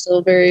 but it's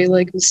still very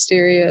like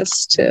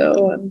mysterious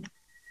too. And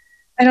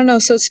I don't know,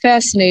 so it's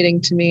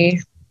fascinating to me.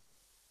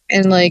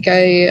 And like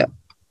I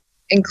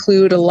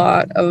include a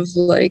lot of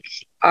like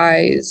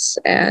eyes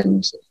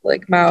and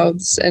like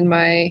mouths in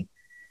my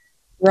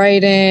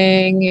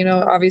writing, you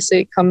know, obviously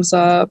it comes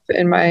up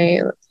in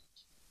my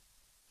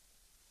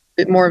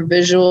bit more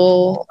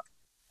visual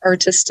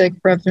artistic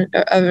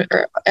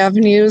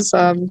avenues.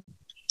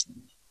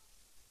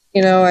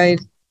 You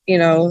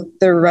know,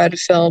 the Red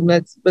film,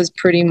 that was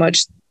pretty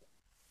much,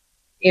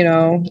 you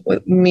know,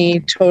 with me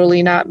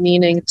totally not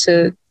meaning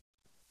to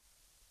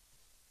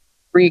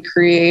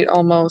recreate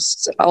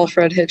almost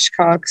Alfred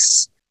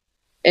Hitchcock's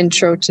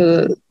intro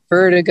to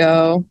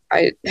Vertigo.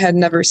 I had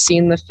never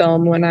seen the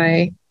film when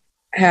I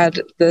had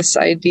this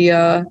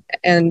idea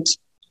and,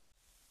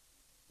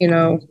 you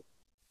know,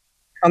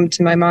 come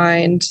to my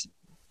mind.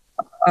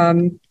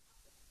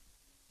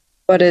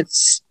 But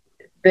it's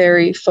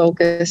very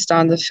focused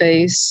on the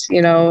face,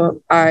 you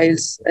know,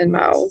 eyes and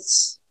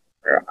mouths,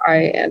 or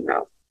eye and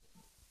mouth.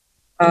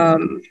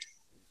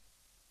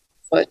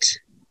 But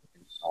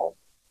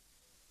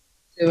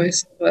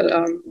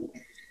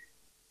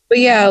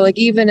yeah, like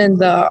even in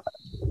the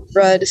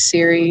Red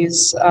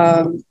series,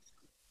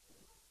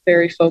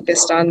 very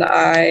focused on the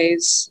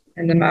eyes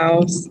and the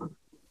mouth.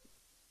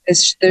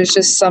 There's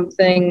just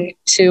something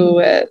to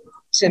it,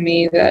 to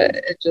me,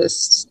 that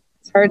it's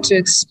hard to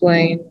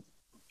explain.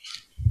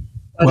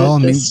 Well, I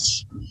mean,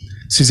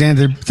 Suzanne,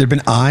 there've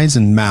been eyes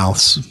and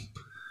mouths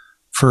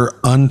for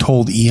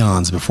untold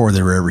eons before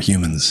there were ever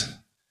humans.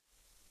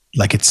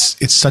 Like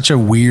it's such a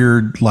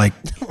weird like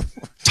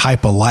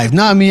type of life.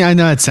 No, I mean, I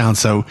know it sounds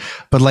so,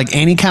 but like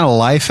any kind of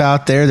life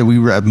out there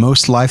that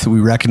most life that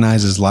we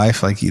recognize as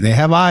life, like they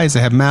have eyes,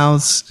 they have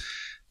mouths.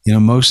 You know,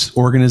 most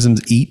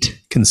organisms eat,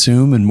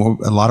 consume, and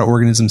a lot of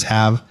organisms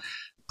have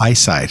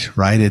eyesight,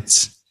 right?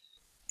 It's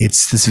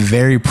this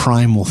very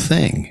primal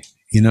thing.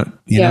 You know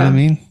what I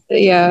mean?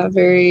 Yeah,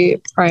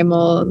 very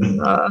primal.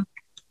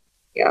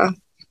 Yeah.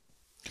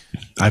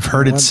 I've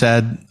heard it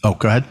said, oh,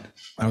 go ahead.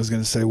 I was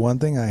going to say, one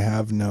thing I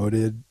have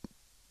noted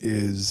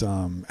is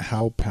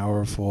how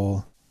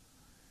powerful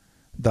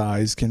the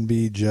eyes can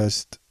be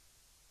just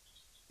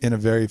in a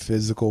very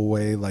physical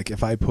way. Like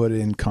if I put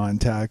in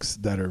contacts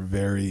that are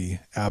very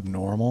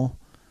abnormal,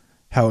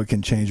 how it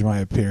can change my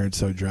appearance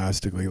so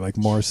drastically, like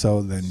more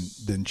so than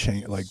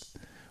change like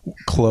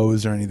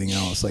clothes or anything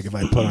else. Like if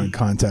I put on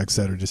contacts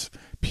that are just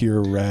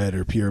pure red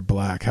or pure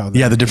black, how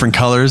the different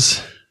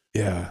colors.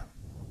 Yeah.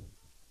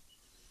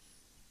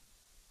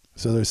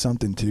 So there's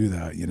something to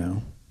that, you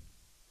know?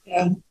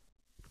 Yeah.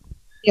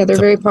 Yeah, they're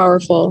very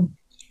powerful.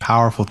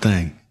 Powerful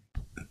thing.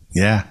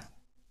 Yeah.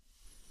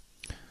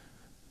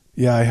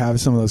 Yeah, I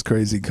have some of those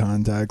crazy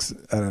contacts.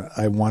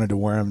 I wanted to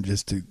wear them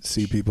just to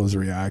see people's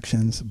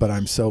reactions, but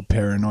I'm so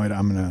paranoid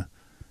I'm going to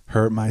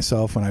hurt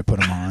myself when I put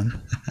them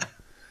on.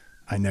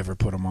 I never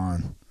put them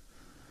on.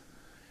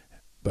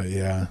 But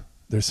yeah,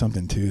 there's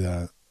something to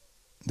that.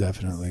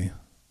 Definitely.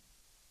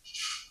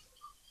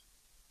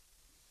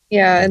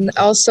 Yeah, and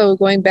also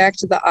going back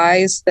to the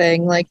eyes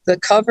thing, like the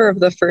cover of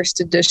the first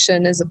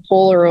edition is a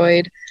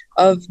Polaroid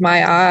of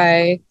my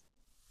eye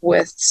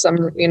with some,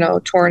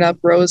 torn up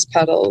rose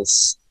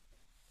petals.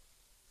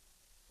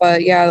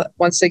 But yeah,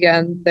 once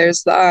again,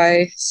 there's the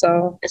eye.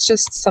 So it's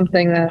just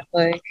something that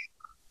like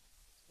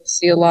I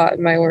see a lot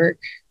in my work.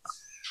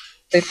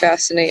 They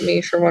fascinate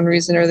me for one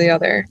reason or the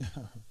other.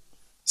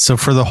 So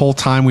for the whole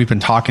time we've been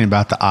talking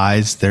about the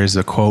eyes, there's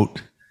a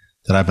quote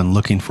that I've been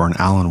looking for, an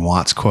Alan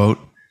Watts quote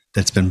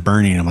that's been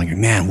burning. I'm like,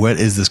 man, what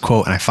is this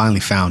quote? And I finally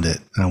found it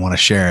and I want to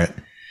share it.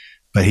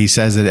 But he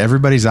says that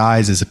everybody's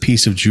eyes is a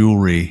piece of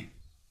jewelry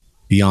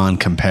beyond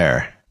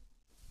compare.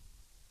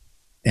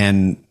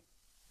 And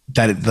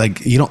that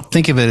like, you don't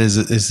think of it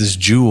as this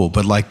jewel,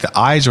 but like the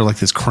eyes are like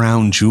this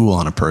crown jewel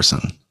on a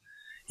person.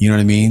 You know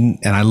what I mean?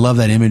 And I love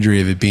that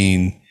imagery of it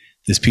being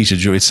this piece of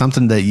jewelry. It's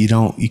something that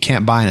you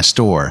can't buy in a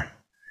store,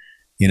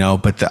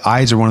 but the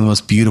eyes are one of the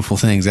most beautiful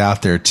things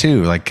out there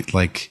too.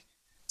 Like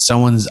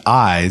someone's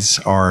eyes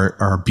are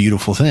a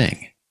beautiful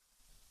thing,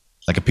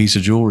 like a piece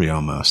of jewelry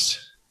almost.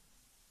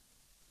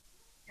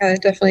 Yeah,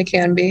 it definitely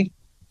can be.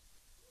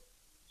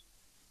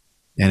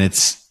 And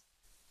it's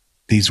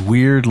these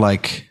weird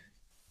like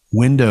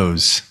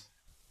windows.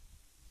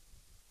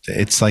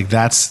 It's like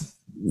that's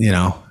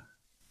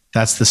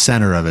the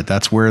center of it.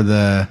 That's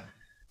where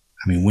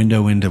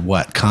window into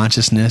what?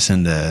 Consciousness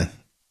and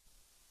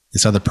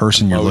this other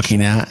person you're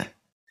looking at.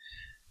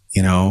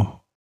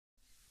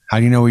 How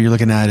do you know what you're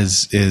looking at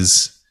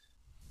is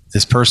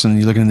this person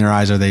you looking in their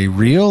eyes? Are they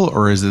real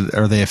or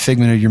are they a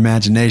figment of your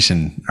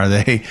imagination? Are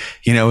they,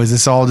 is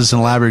this all just an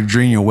elaborate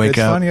dream? You'll wake up.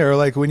 It's funny, or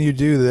like when you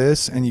do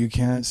this and you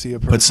can't see a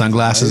person. Put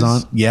sunglasses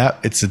on. Yeah,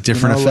 it's a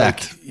different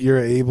effect. Like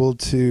you're able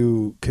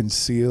to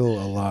conceal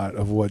a lot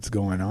of what's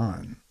going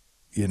on.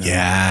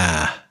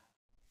 Yeah,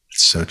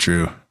 it's so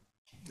true.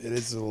 It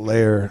is a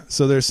layer.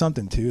 So there's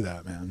something to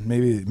that, man.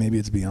 Maybe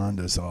it's beyond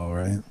us all,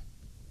 right?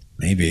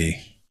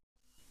 Maybe.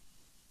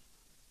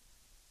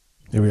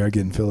 Here we are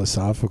getting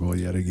philosophical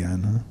yet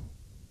again, huh?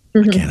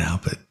 I can't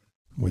help it.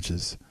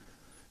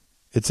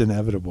 It's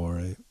inevitable,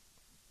 right?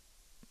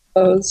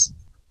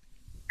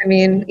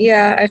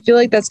 Yeah, I feel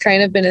like that's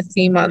kind of been a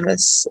theme on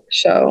this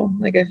show.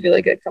 Like, I feel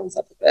like it comes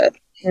up a bit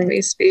when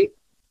we speak.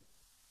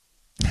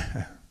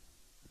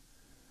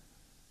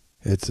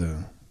 It's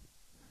a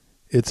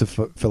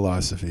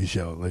philosophy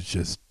show. Let's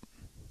just,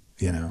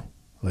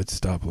 let's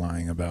stop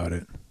lying about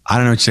it. I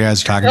don't know what you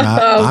guys are talking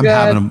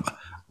about.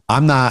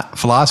 I'm not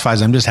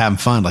philosophizing. I'm just having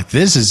fun. Like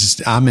this is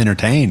just, I'm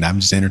entertained. I'm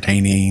just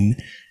entertaining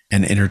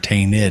and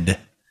entertained,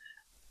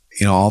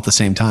 all at the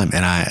same time.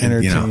 And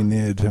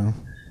Huh?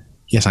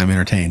 Yes, I'm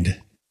entertained.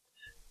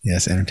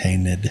 Yes,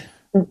 entertained.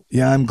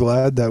 Yeah, I'm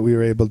glad that we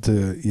were able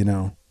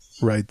to,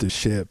 right the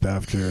ship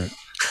after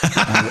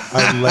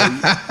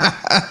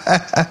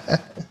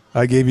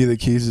I gave you the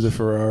keys to the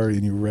Ferrari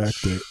and you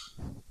wrecked it.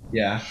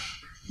 Yeah.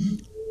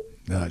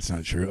 No, it's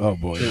not true. Oh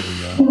boy, here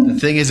we go. The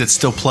thing is, it's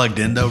still plugged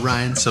in though,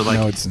 Ryan. So like,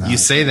 no, it's not. You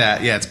say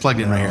that, yeah, it's plugged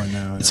in right here.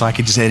 No. So I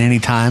could just at any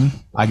time,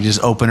 I can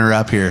just open her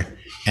up here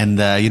and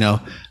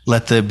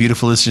let the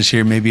beautiful listeners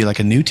hear maybe like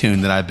a new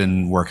tune that I've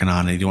been working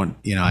on. And you want,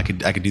 I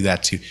could do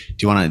that too. Do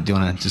you want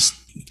to just?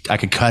 I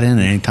could cut in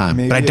at any time,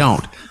 but I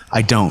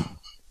don't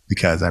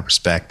because I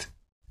respect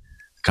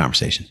the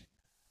conversation.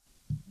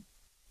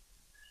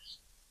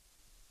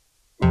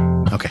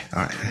 Okay,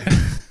 all right.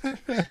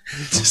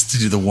 Just to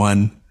do the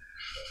one.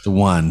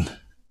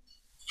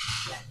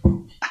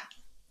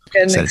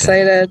 Getting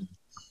excited.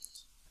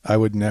 I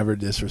would never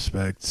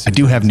disrespect Suzanne. I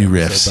do have new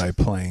riffs by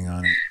playing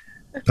on it,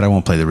 but I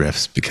won't play the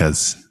riffs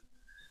because,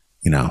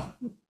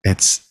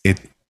 it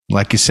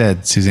like you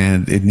said,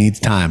 Suzanne, it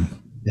needs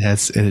time.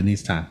 It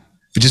needs time.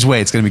 But just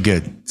wait, it's gonna be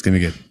good. It's gonna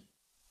be good.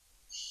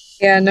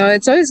 Yeah, no,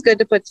 it's always good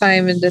to put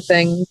time into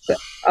things.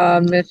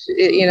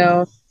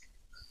 If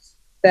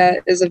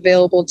that is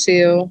available to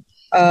you.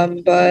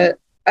 But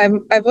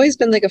I've always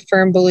been like a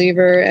firm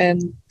believer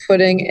in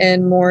putting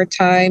in more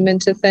time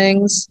into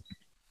things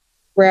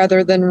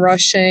rather than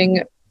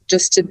rushing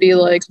just to be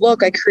like,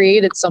 look, I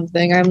created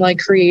something. I'm like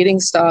creating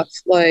stuff.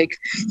 Like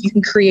you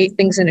can create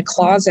things in a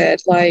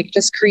closet, like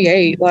just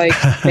create, like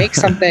make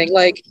something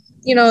like,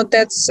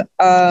 that's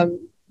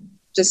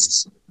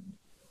just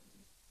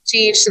to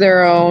each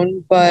their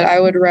own, but I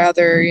would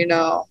rather,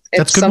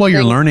 That's good while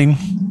you're learning.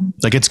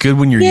 Like it's good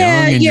when you're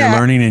young and you're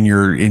learning and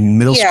you're in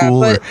middle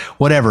school or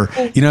whatever.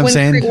 You know what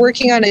I'm saying?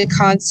 Working on a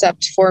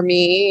concept for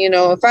me,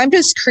 if I'm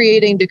just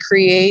creating to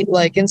create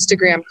like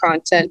Instagram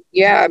content,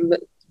 I'm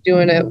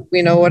doing it,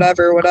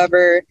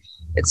 whatever.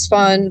 It's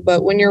fun.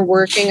 But when you're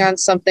working on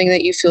something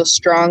that you feel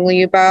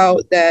strongly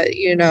about, that,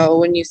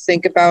 when you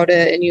think about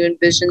it and you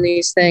envision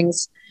these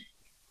things,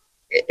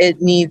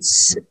 it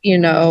needs, you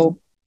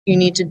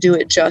need to do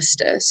it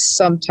justice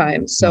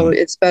sometimes. So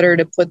it's better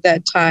to put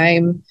that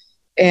time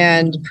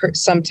and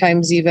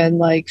sometimes even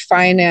like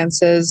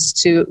finances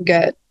to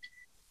get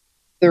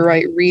the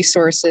right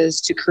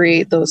resources to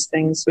create those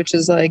things, which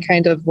is like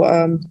kind of,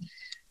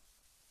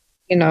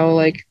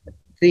 like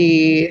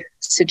the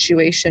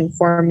situation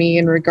for me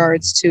in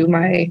regards to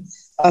my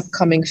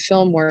upcoming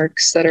film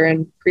works that are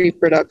in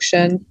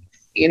pre-production.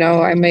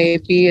 I may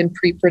be in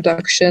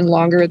pre-production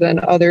longer than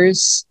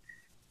others,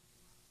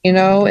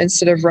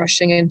 instead of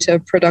rushing into a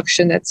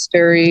production that's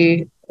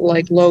very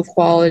like low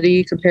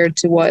quality compared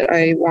to what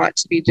I want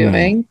to be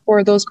doing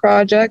for those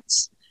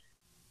projects.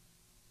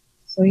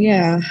 So,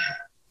 yeah.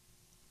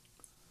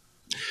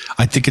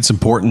 I think it's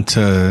important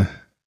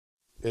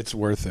it's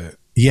worth it.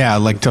 Yeah.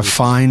 Like to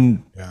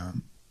find,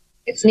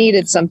 it's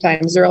needed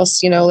sometimes, or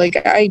else,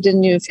 like I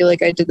didn't even feel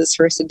like I did this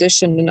first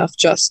edition enough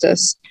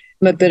justice.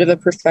 I'm a bit of a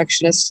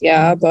perfectionist.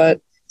 But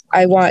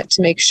I want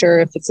to make sure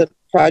if it's a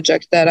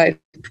project that I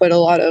put a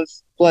lot of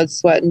blood,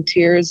 sweat, and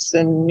tears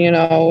and,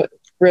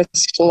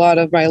 risked a lot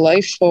of my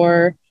life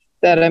for,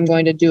 that I'm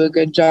going to do a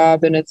good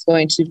job and it's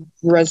going to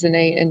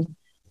resonate and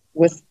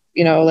with,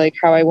 like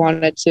how I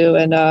want it to.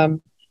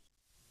 And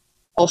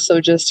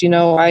also just,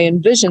 I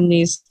envision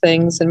these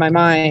things in my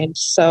mind.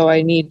 So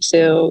I need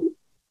to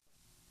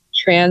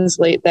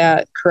translate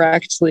that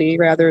correctly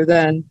rather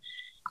than,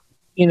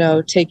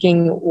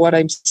 taking what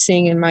I'm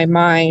seeing in my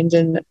mind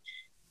and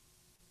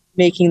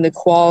making the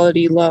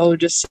quality low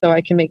just so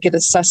I can make it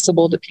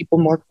accessible to people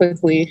more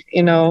quickly.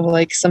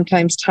 Like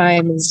sometimes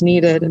time is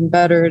needed and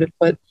better to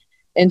put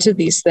into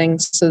these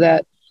things so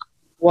that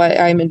what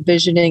I'm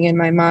envisioning in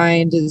my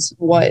mind is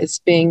what is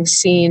being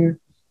seen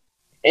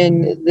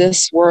in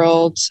this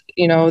world,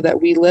 that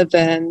we live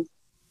in.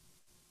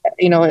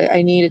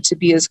 I need it to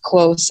be as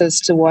close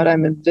as to what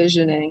I'm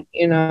envisioning,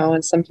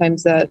 and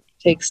sometimes that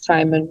takes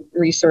time and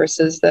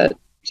resources that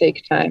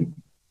take time.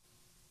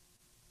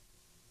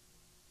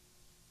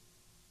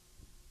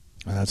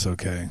 That's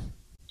okay.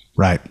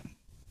 Right.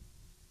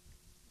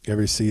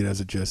 Every seed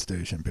has a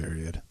gestation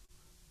period,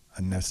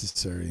 a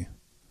necessary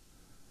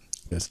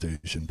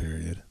gestation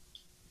period.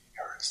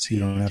 So you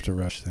don't have to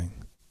rush things.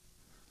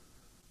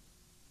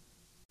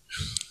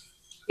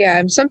 Yeah,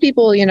 and some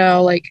people,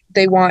 like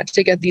they want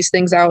to get these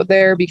things out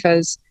there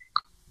because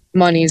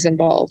money's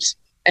involved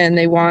and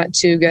they want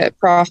to get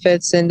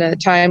profits in the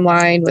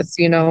timeline with,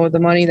 the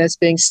money that's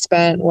being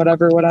spent,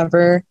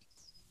 whatever.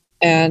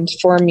 And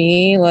for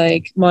me,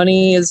 like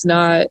money is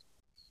not,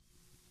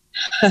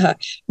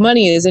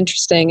 money is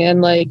interesting.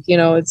 And like,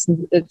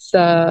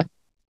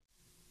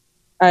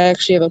 I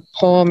actually have a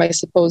poem, I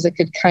suppose, that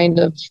could kind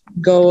of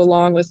go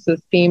along with the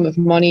theme of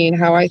money and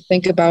how I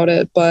think about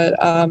it. But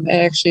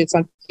actually it's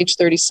on page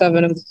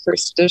 37 of the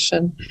first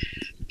edition.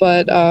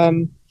 But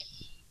I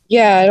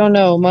don't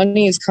know.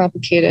 Money is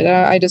complicated.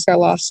 I just got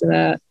lost in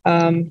that.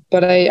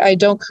 But I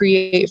don't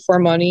create for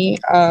money.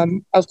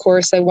 Of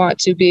course, I want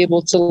to be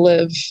able to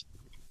live.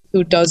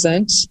 Who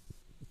doesn't?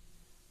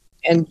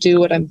 And do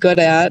what I'm good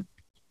at.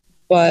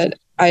 But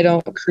I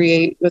don't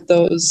create with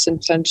those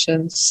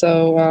intentions.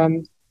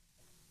 So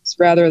it's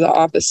rather the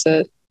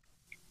opposite.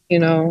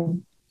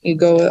 You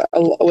go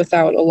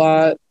without a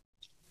lot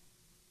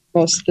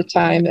most of the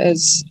time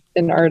as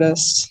an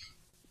artist.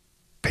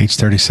 Page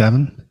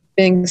 37.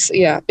 Being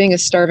a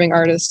starving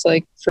artist,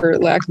 like for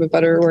lack of a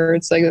better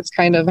words, like that's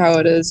kind of how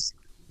it is.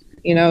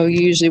 You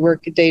usually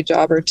work a day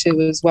job or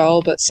two as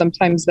well, but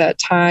sometimes that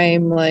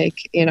time, like,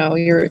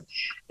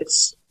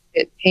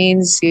 it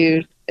pains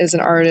you as an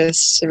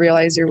artist to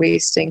realize you're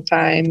wasting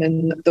time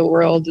and the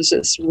world is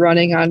just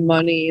running on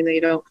money and they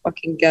don't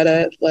fucking get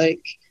it.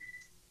 Like,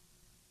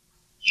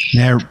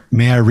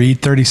 may I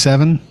read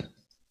 37?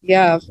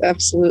 Yeah,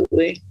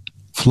 absolutely.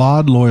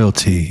 Flawed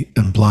loyalty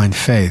and blind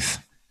faith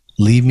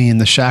leave me in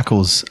the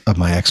shackles of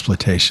my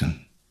exploitation.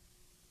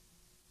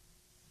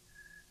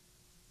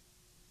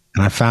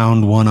 And I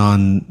found one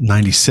on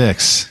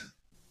 96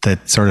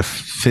 that sort of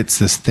fits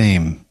this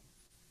theme.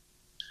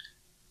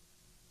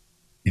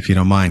 If you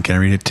don't mind, can I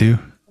read it too?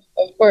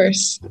 Of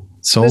course.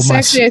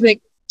 I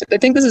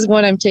think this is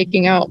one I'm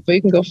taking out, but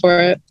you can go for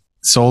it.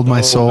 Sold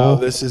my soul. Wow,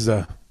 this is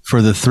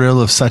for the thrill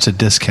of such a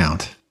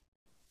discount.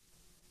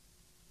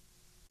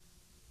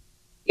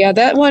 Yeah,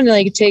 that one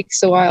like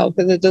takes a while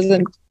because it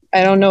doesn't.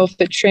 I don't know if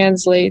it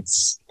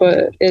translates,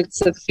 but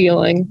it's a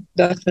feeling,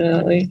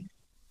 definitely.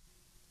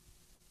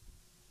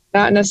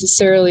 Not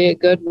necessarily a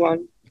good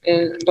one,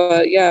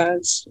 but yeah,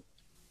 it's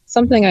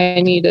something I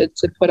needed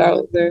to put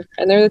out there.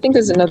 And I think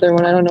there's another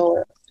one. I don't know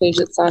what page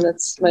it's on. It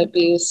might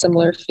be a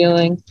similar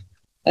feeling.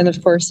 And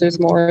of course, there's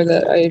more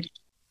that I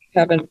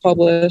haven't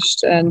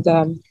published. And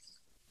a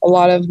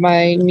lot of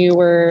my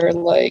newer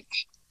like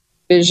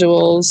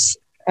visuals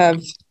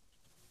have,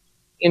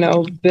 you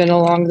know, been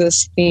along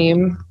this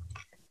theme,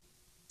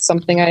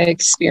 something I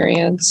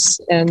experience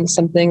and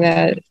something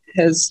that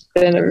has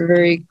been a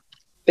very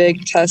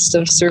big test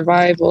of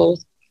survival.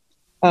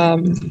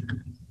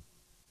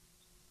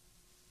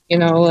 You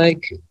know,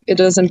 like it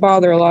doesn't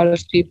bother a lot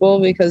of people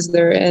because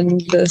they're in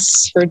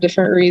this for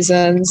different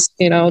reasons.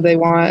 You know, they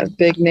want a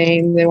big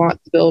name, they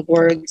want the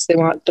billboards, they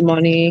want the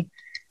money.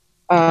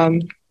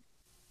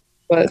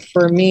 But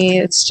for me,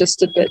 it's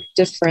just a bit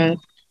different.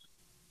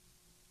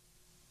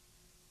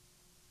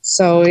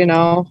 So, you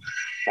know,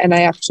 and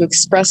I have to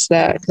express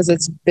that because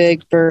it's a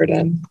big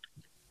burden.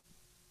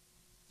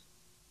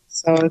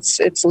 So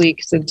it's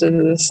leaked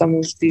into some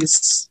of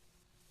these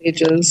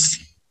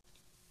pages.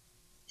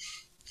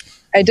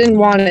 I didn't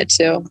want it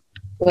to,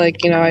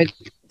 like, you know,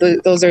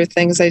 those are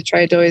things I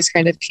try to always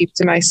kind of keep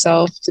to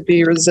myself to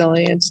be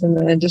resilient in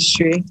the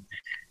industry.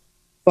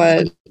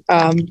 But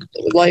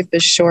life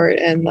is short,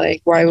 and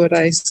like, why would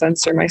I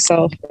censor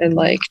myself and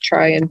like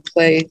try and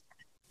play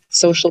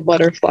social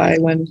butterfly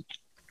when,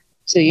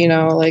 you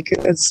know, like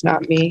it's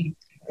not me.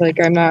 Like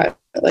I'm not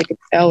like an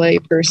LA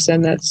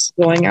person that's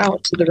going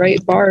out to the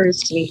right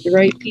bars to meet the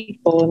right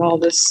people and all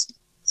this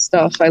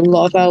stuff. I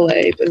love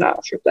LA, but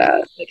not for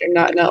that. Like I'm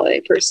not an LA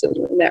person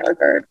in that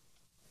regard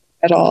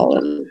at all.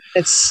 And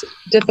it's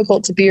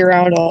difficult to be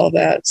around all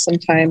that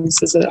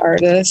sometimes as an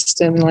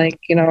artist. And like,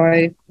 you know,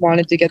 I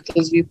wanted to get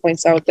those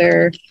viewpoints out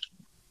there,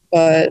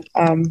 but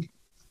I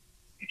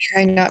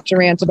try not to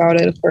rant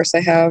about it. Of course I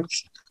have,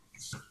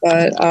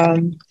 but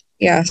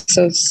yeah,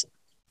 so it's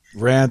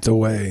rant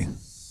away.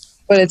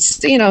 But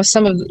it's, you know,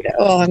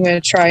 I'm going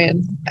to try,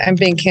 and I'm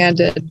being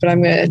candid, but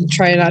I'm going to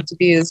try not to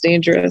be as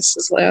dangerous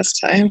as last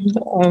time.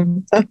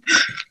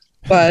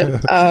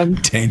 But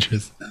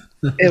dangerous.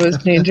 It was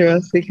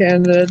dangerous, be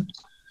candid.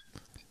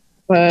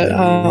 But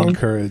we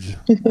encourage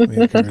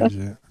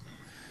it.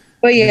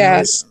 But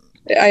yes,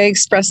 I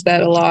express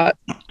that a lot.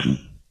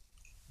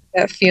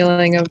 That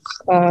feeling of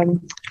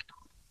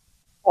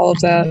all of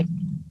that.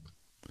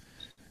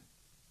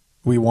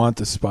 We want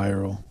the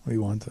spiral. We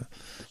want the.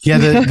 Yeah,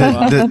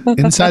 the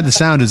inside the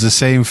sound is a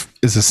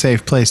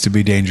safe place to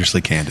be dangerously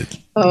candid.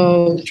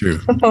 Oh, true.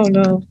 Oh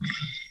no.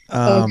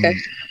 Okay.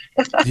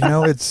 You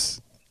know,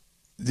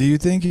 do you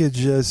think it's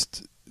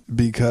just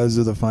because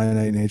of the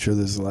finite nature of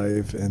this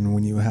life, and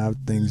when you have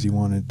things you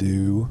want to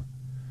do,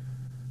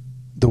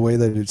 the way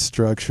that it's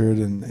structured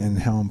and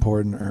how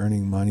important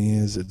earning money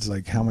is, it's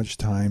like, how much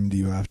time do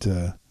you have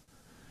to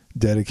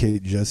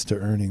dedicate just to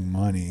earning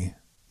money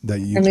that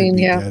you could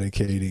be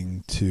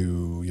dedicating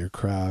to your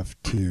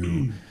craft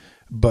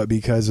but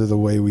because of the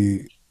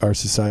way our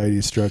society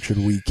is structured,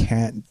 we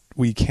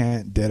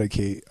can't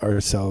dedicate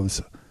ourselves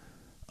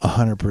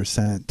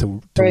 100% to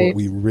what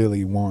we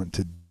really want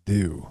to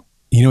do.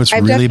 You know, it's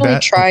really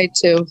bad.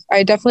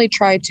 I definitely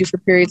tried to for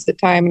periods of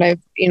time, and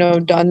I've, you know,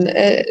 done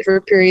it for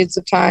periods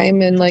of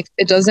time, and like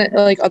it doesn't,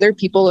 like other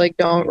people like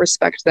don't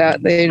respect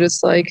that. They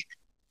just like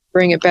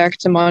bring it back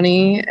to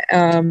money.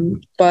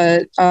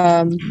 But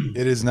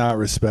it is not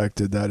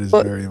respected. That is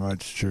very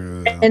much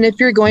true. And if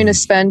you're going to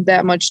spend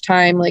that much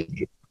time,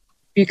 like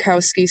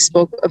Bukowski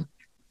spoke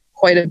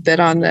quite a bit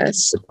on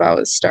this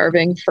about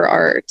starving for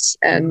art,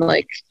 and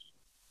like,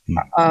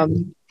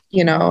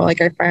 you know,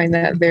 like I find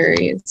that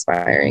very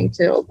inspiring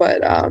too.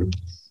 But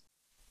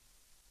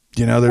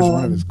you know, there's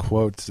one of his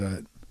quotes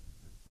that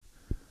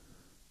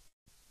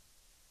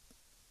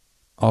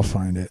I'll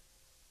find it.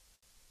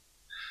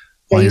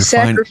 Yeah,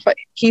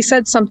 he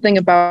said something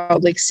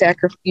about like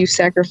you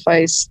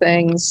sacrifice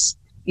things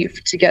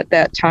to get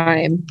that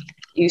time.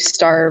 You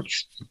starve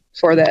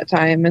for that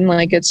time, and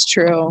like it's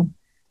true.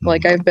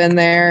 Like I've been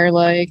there.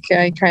 Like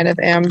I kind of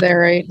am there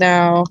right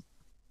now.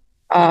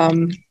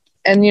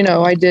 And you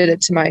know, I did it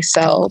to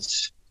myself,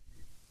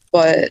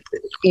 but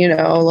you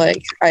know,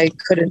 like I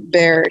couldn't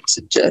bear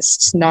to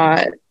just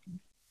not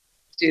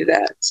do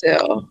that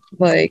too.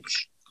 Like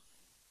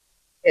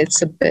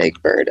it's a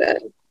big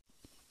burden.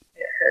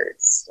 It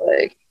hurts,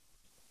 like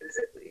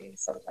physically.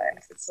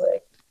 Sometimes it's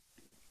like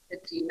a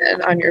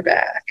demon on your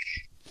back.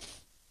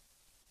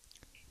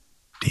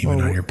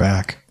 Demon on your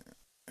back.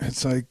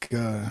 It's like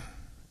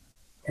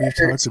we've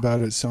talked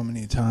about it so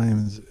many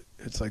times.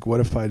 It's like, what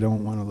if I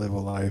don't want to live a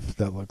life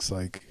that looks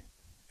like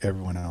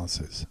everyone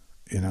else's?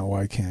 You know,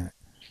 why can't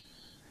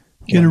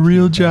get a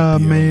real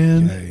job,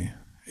 man? Okay?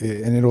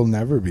 And it'll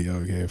never be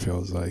okay, it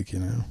feels like, you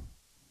know.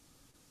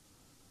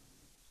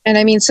 And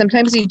I mean,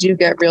 sometimes you do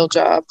get real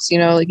jobs, you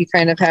know, like you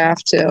kind of have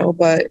to,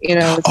 but you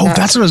know.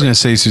 That's what I was going to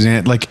say,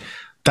 Suzanne. Like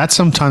that's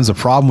sometimes the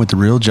problem with the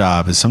real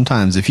job is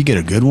sometimes if you get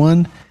a good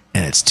one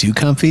and it's too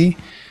comfy,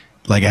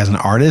 like as an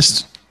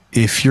artist,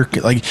 if you're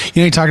like,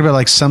 you know, you talk about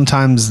like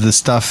sometimes the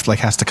stuff like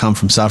has to come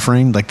from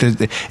suffering. Like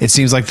it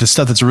seems like the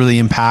stuff that's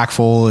really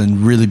impactful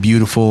and really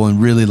beautiful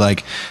and really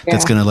like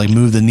that's going to like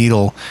move the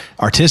needle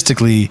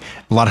artistically,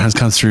 a lot of times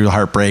comes through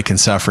heartbreak and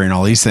suffering and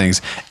all these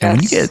things. And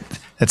when you get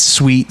that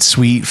sweet,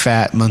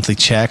 fat monthly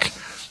check,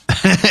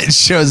 it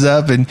shows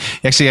up and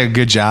you actually got a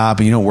good job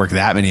and you don't work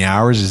that many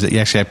hours, is that you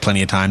actually have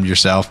plenty of time to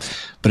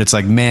yourself. But it's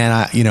like, man,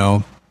 I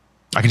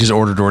could just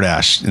order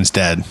DoorDash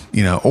instead,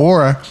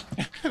 or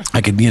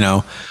I could,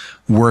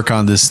 work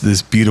on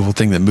this beautiful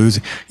thing that moves,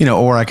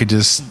 or I could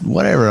just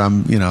whatever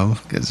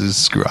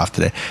just screw off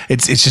today.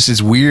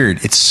 It's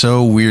weird. It's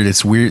so weird.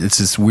 It's weird. It's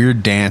this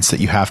weird dance that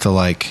you have to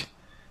like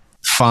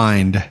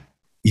find.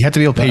 You have to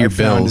be able to pay your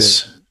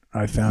bills.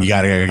 I found you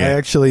it. I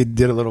actually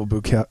did a little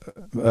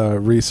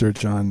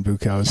research on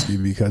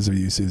Bukowski because of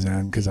you,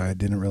 Suzanne, because I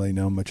didn't really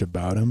know much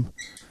about him.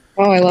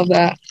 Oh, I love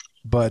that.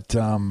 But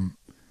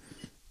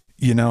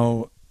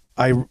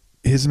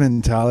his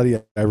mentality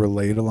I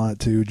relate a lot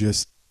to,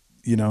 just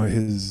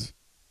his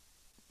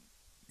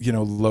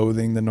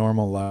loathing the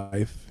normal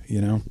life,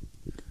 Yeah.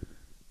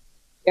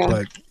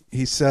 But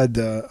he said,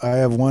 I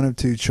have one of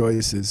two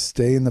choices: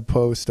 stay in the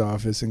post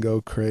office and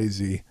go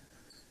crazy,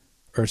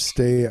 or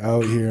stay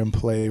out here and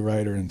play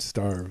writer and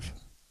starve.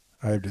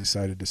 I've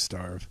decided to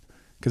starve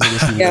because I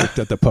guess he worked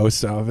at the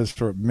post office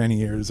for many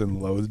years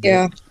and loathed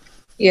it.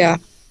 Yeah.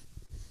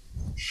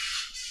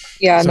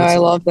 So I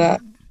love that.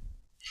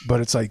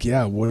 But it's like,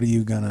 what are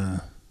you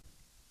gonna?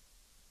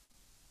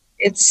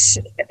 It's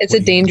a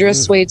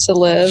dangerous way to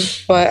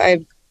live, but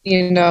I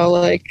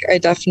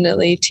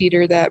definitely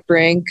teeter that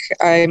brink.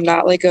 I'm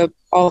not like a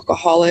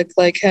alcoholic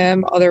like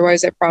him.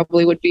 Otherwise, I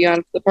probably would be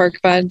on the park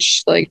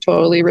bench, like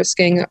totally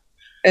risking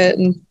it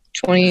in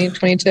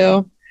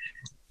 2022.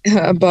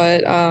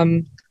 But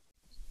I've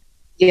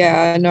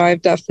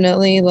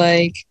definitely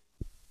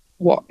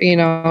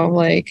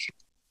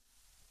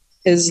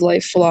his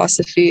life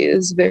philosophy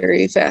is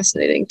very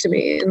fascinating to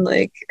me, and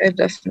like I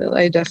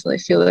definitely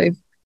feel like I've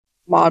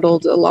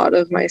modeled a lot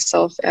of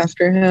myself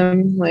after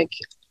him. Like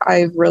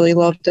I've really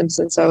loved him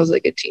since I was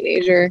like a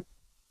teenager.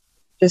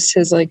 Just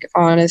his like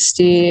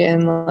honesty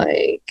and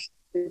like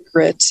the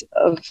grit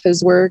of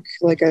his work.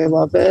 Like I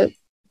love it.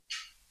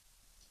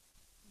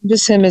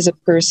 Just him as a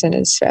person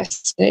is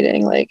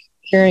fascinating. Like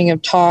hearing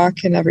him talk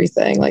and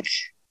everything. Like,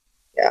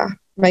 yeah,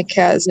 my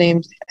cat is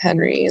named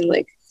Henry, and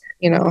like,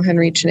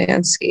 Henry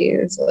Chinansky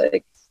is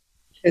like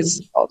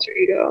his alter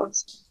ego.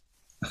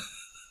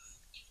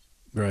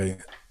 Right.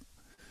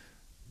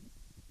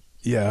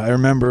 Yeah, I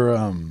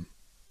remember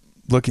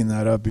looking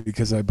that up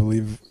because I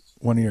believe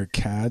one of your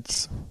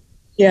cats.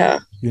 Yeah.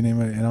 You name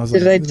it, and I was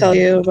Did like, I tell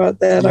you about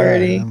that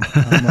already?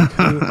 I'm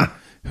like,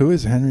 who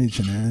is Henry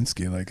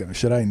Chinansky? Like,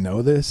 should I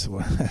know this?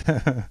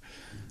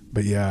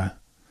 But yeah,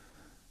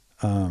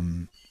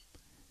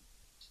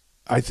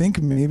 I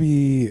think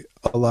maybe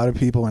a lot of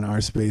people in our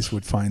space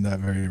would find that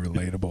very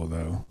relatable,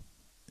 though.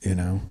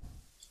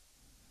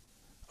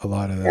 A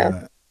lot of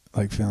that,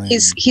 like feeling.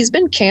 He's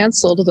been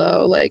canceled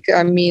though. Like,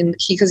 I mean,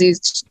 because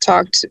he's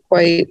talked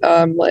quite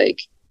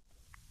like,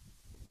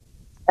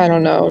 I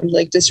don't know,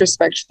 like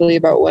disrespectfully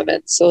about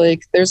women. So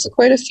like, there's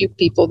quite a few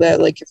people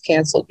that like have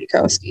canceled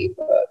Bukowski,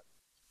 but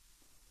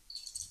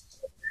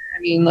I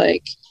mean,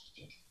 like,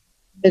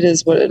 it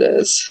is what it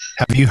is.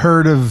 Have you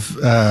heard of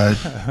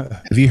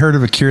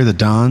Akira the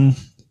Don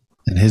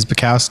and his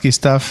Bukowski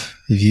stuff?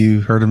 Have you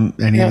heard of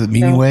any of the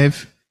Meaning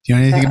Wave? Do you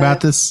know anything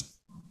about this?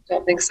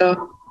 Don't think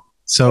so.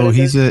 So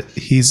he was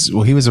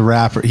a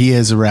rapper. He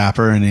is a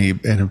rapper and a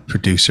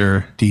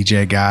producer,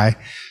 DJ guy.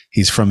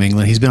 He's from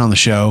England. He's been on the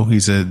show.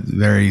 He's a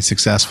very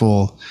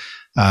successful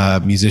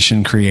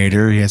musician,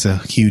 creator. He has a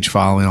huge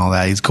following, all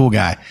that. He's a cool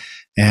guy.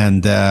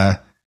 And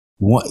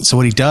so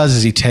what he does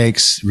is he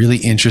takes really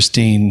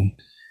interesting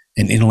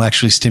and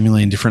intellectually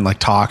stimulating different like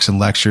talks and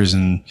lectures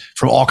and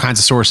from all kinds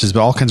of sources, but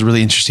all kinds of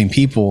really interesting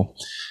people.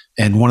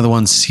 And one of the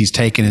ones he's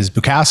taken is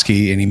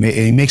Bukowski, and he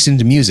makes it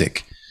into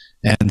music.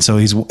 And so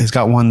he's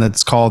got one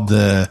that's called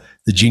the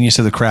Genius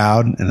of the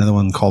Crowd, another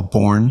one called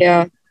Born.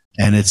 Yeah.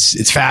 And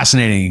it's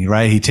fascinating,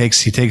 right? He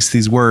takes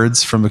these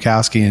words from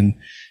Bukowski and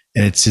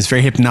it's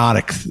very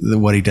hypnotic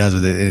what he does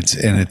with it.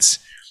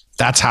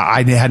 That's how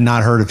I had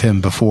not heard of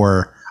him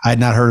before. I had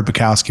not heard of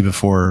Bukowski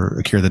before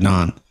Akira the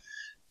Don.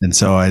 And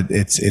so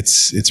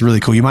it's really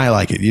cool. You might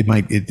like it.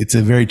 It's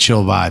a very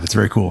chill vibe. It's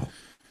very cool.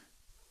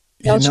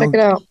 Yeah, I'll check it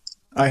out.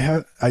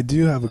 I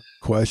do have a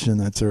question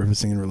that's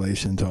surfacing in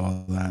relation to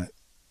all that.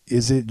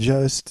 Is it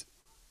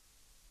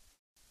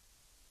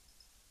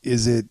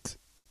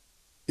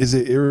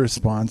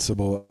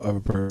irresponsible of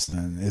a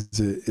person?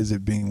 Is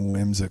it being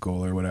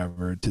whimsical or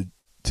whatever to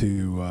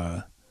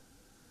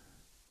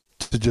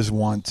just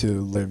want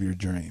to live your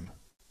dream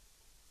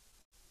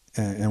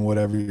and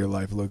whatever your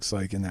life looks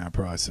like in that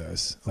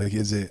process? Like,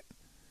 it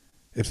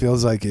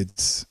feels like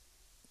it's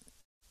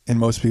in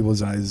most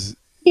people's eyes.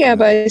 Yeah,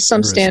 by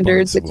some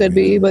standards it could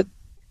be, but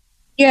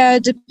yeah,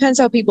 it depends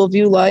how people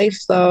view life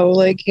though.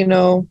 Like,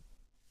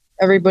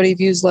 everybody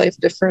views life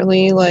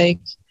differently. Like,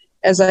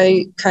 as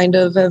I kind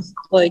of have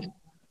like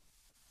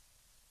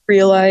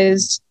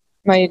realized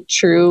my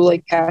true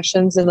like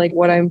passions and like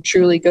what I'm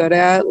truly good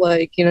at,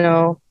 like,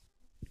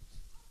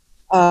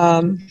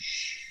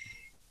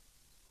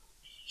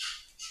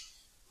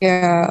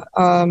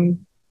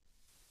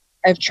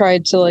 I've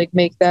tried to like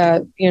make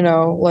that,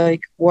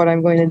 like what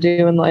I'm going to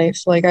do in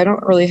life. Like I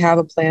don't really have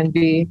a plan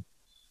B.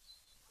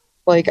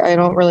 Like I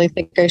don't really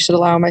think I should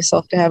allow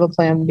myself to have a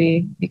plan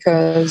B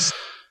because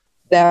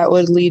that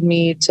would lead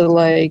me to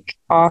like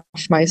off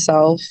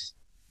myself.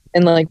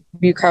 And like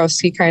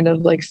Bukowski kind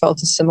of like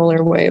felt a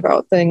similar way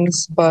about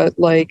things. But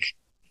like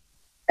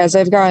as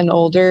I've gotten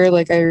older,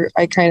 like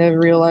I kind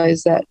of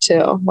realized that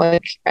too.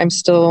 Like I'm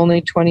still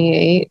only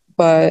 28,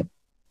 but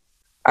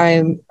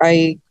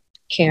I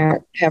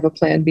can't have a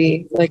plan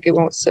B. Like it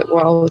won't sit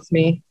well with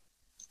me.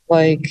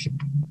 Like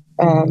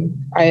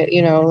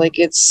like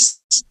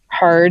it's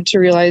hard to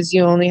realize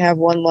you only have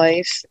one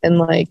life, and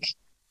like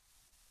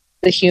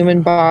the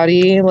human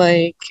body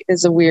like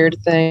is a weird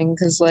thing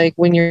because like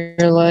when you're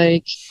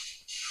like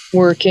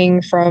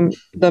working from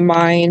the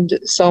mind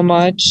so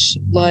much,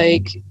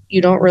 like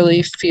you don't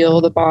really feel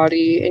the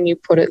body and you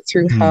put it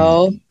through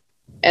hell,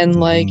 and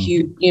like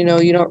you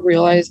don't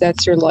realize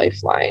that's your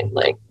lifeline,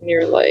 like when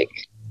you're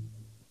like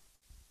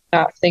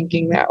not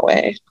thinking that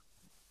way.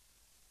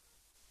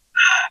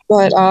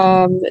 But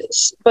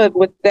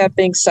with that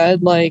being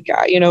said, like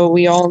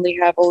we only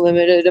have a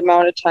limited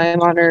amount of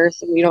time on earth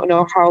and we don't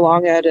know how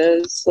long that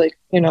is. Like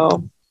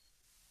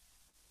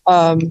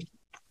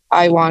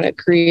I want to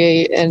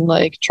create and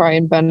like try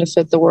and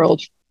benefit the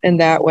world in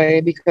that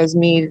way, because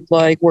me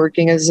like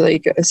working as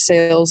like a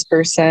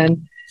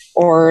salesperson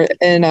or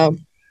in a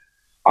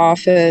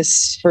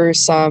office for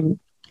some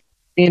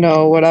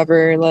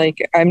whatever,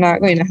 like I'm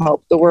not going to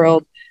help the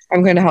world.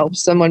 I'm going to help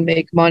someone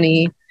make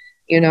money,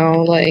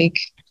 like.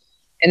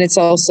 And it's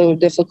also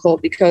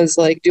difficult because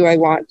like, do I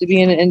want to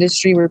be in an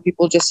industry where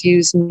people just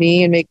use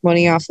me and make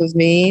money off of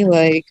me?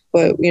 Like,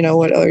 but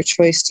what other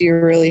choice do you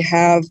really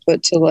have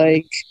but to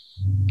like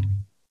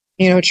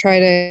try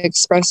to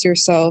express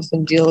yourself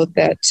and deal with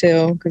that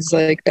too, because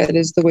like that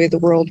is the way the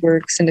world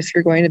works. And if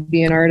you're going to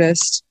be an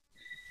artist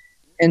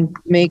and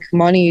make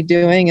money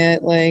doing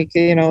it, like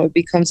it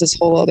becomes this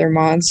whole other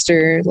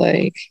monster,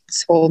 like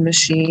this whole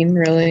machine.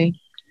 Really,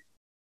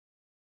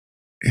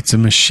 it's a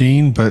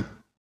machine, but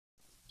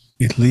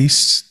at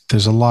least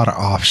there's a lot of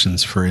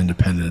options for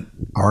independent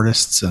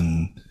artists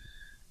and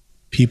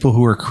people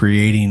who are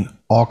creating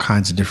all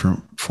kinds of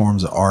different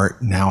forms of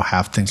art. Now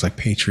have things like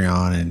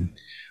Patreon and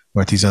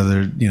what these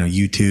other,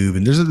 YouTube,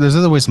 and there's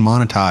other ways to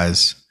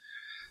monetize.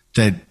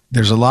 That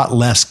there's a lot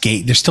less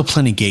there's still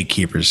plenty of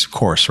gatekeepers, of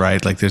course,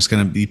 right? Like there's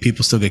going to be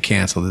people still get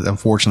canceled.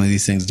 Unfortunately,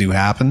 these things do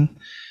happen,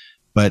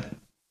 but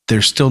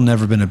there's still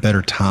never been a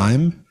better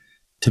time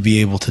to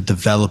be able to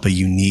develop a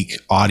unique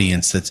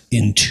audience that's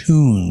in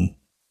tune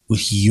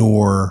with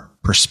your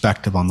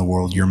perspective on the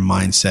world, your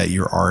mindset,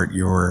 your art,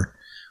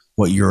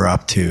 what you're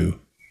up to.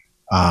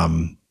 Yeah,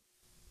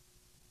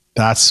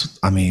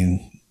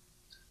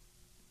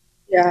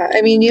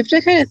 I mean, you have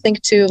to kind of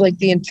think too, like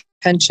the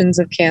intentions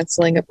of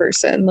canceling a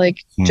person. Like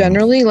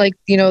generally, like,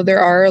 there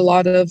are a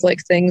lot of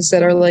like things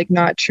that are like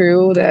not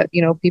true that,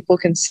 people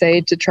can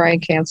say to try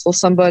and cancel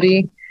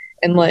somebody,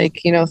 and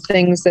like,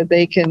 things that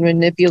they can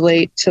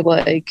manipulate to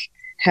like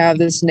have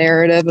this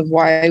narrative of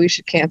why we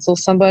should cancel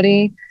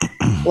somebody.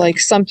 Like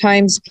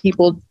sometimes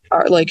people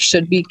are like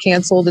should be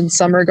canceled in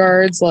some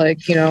regards, like,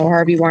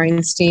 Harvey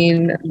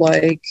Weinstein,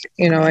 like,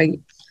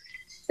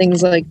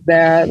 things like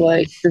that,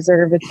 like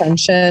deserve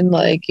attention,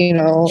 like,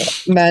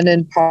 men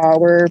in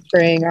power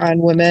preying on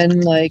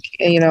women, like,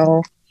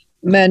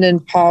 men in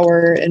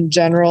power in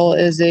general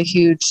is a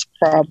huge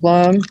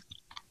problem.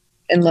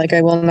 And like,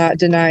 I will not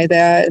deny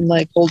that. And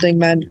like holding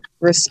men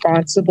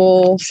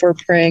responsible for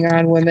preying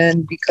on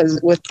women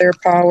because with their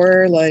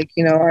power, like,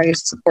 I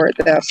support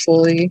that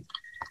fully.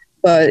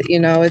 But,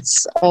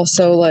 it's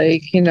also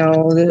like,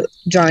 the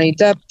Johnny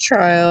Depp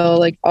trial,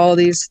 like all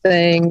these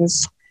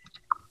things.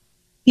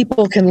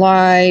 People can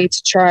lie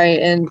to try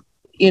and,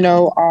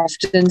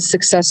 often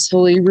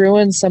successfully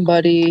ruin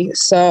somebody.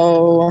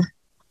 So,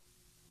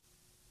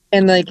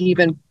 and like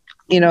even,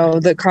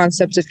 the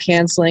concept of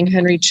canceling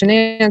Henry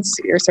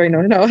Chinansky, or sorry,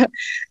 no,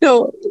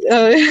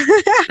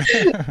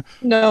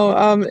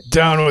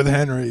 down with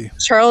Henry.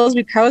 Charles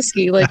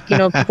Bukowski, like,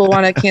 people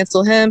want to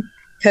cancel him.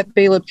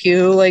 Pepe Le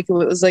Pew, like it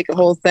was like a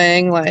whole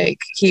thing. Like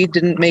he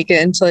didn't make it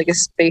into like a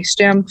Space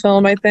Jam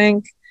film, I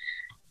think.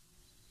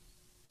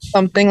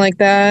 Something like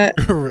that.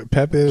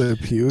 Pepe Le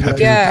Pew.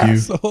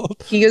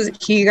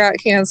 He got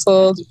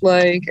canceled.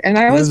 Like, and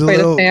I was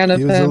quite a fan of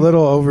him. He was a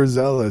little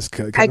overzealous.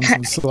 Cut him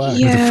some slack.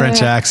 With a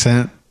French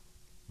accent.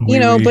 But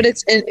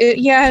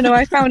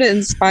I found it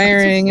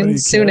inspiring. And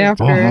soon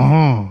after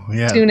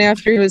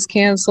he was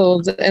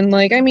canceled, and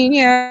like, I mean,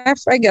 I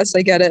guess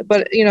I get it.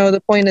 But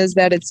the point is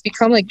that it's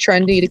become like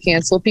trendy to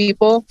cancel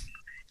people,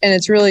 and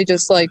it's really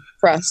just like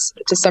press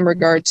to some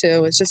regard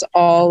too. It's just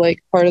all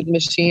like part of the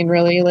machine,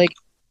 really. Like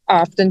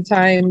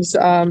oftentimes,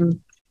 like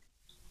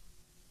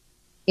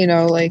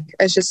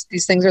it's just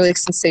these things are like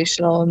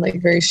sensational and like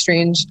very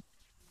strange,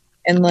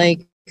 and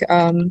like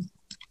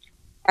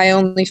I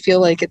only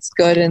feel like it's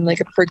good in like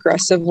a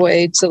progressive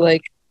way to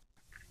like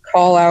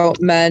call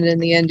out men in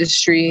the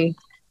industry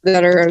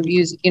that are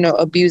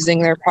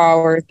abusing their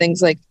power,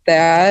 things like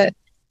that.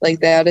 like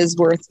that is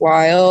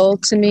worthwhile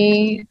to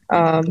me.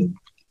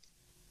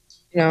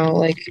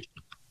 Like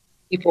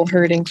people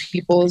hurting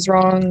people is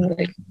wrong,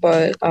 like,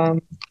 but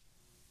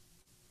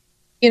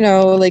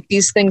like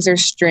these things are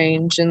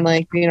strange, and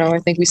like, I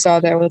think we saw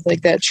that with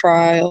like that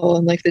trial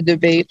and like the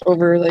debate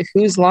over like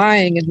who's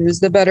lying and who's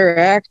the better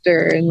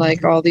actor and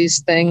like all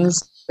these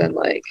things, and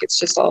like it's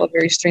just all a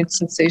very strange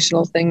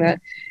sensational thing that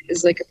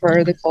is like a part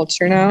of the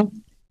culture now.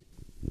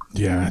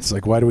 Yeah, it's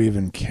like, why do we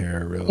even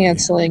care, really?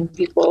 Canceling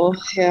people.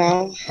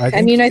 Yeah. I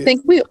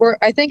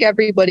think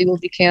everybody will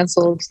be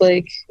canceled.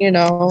 Like,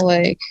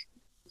 like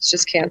let's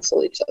just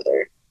cancel each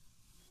other.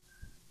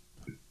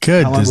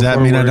 Good. Does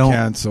that mean I don't?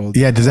 Canceled?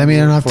 Yeah. Does that mean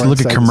I don't have to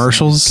look at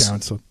commercials?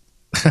 Canceled.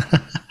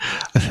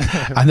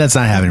 That's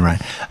not happening, right?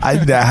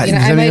 Does that mean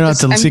I don't have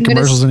to see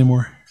commercials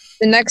anymore?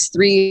 The next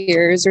 3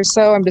 years or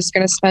so, I'm just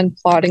going to spend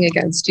plotting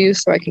against you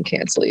so I can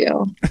cancel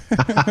you.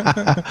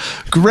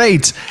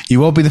 Great. You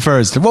won't be the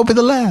first. It won't be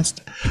the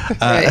last.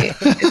 Right.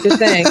 It's a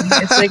thing.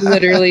 It's like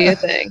literally a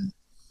thing.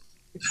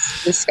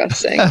 It's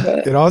disgusting.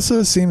 But it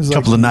also seems like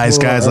a couple of nice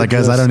guys like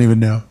us. I don't even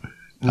know.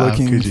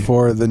 Looking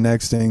for the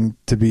next thing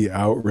to be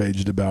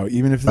outraged about,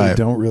 even if they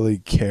don't really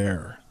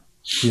care,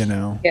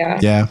 Yeah.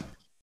 Yeah.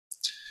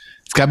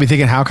 It's got me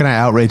thinking, how can I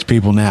outrage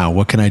people now?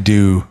 What can I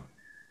do?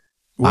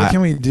 What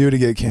can we do to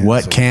get canceled?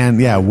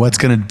 What's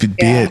going to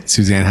be it,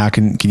 Suzanne? How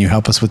can you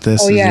help us with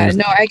this? Oh,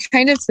 no, I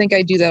kind of think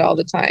I do that all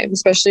the time,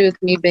 especially with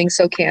me being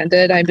so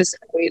candid. I'm just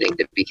waiting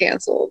to be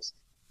canceled.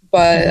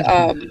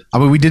 But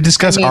we did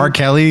discuss R.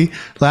 Kelly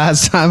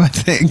last time, I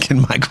think,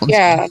 and Michael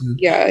Jackson.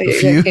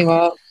 It came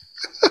up.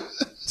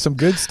 Some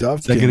good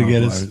stuff.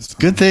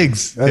 Good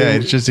things.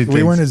 Interesting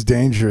we weren't as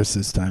dangerous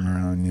this time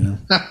around,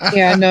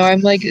 Yeah, no,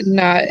 I'm like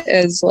not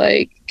as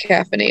like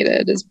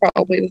caffeinated is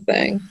probably the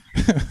thing.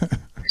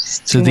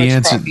 So the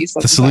answer,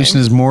 the solution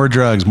is more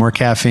drugs, more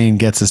caffeine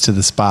gets us to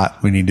the spot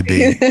we need to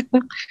be.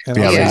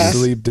 And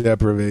sleep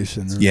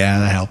deprivation. Yeah,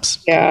 that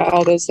helps. Yeah,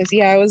 all those things.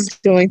 Yeah, I was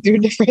going through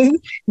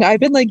different. I've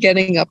been like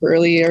getting up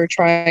early or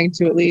trying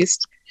to at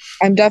least.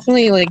 I'm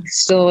definitely like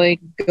still like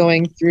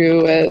going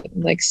through it,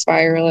 like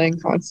spiraling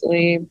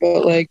constantly,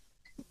 but like,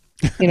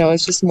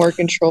 it's just more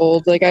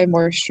controlled. Like I have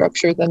more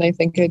structure than I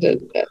think I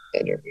did at the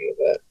interview.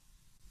 But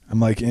I'm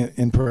like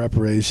in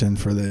preparation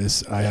for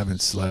this. I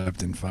haven't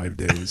slept in 5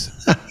 days.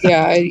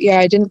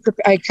 I didn't.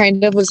 I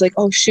kind of was like,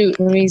 oh shoot,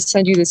 let me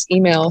send you this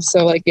email.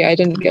 So like, I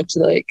didn't get to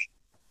like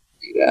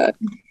do that.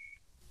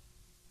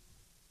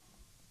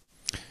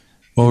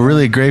 Well,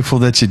 really grateful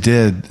that you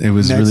did. It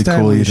was next really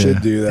time cool. We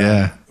should do that.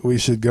 Yeah, we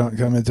should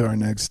come into our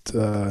next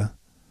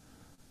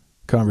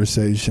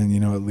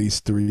conversation. At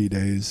least 3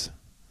 days.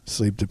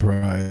 Sleep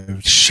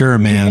deprived. Sure,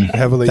 man.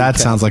 Heavily. That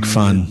sounds like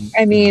fun.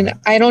 I mean,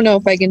 I don't know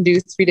if I can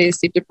do 3 days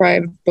sleep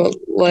deprived, but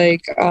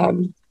like,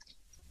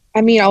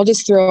 I'll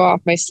just throw off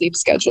my sleep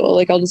schedule.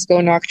 Like, I'll just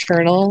go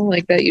nocturnal.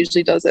 Like, that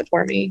usually does it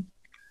for me.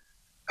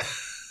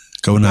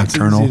 Go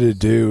nocturnal. It's easy to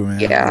do, man.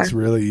 Yeah. It's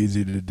really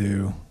easy to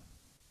do.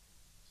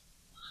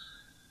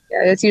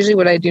 Yeah, that's usually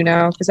what I do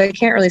now because I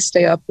can't really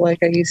stay up like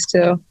I used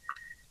to.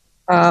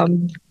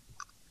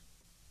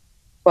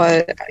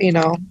 But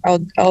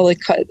I'll like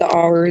cut the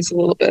hours a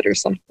little bit or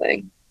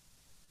something,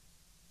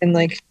 and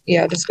like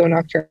just go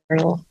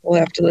nocturnal. We'll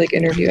have to like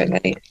interview at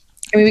night.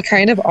 I mean, we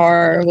kind of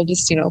are. We'll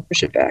just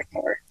push it back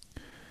more.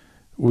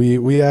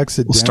 We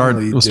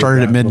accidentally we'll start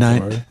it at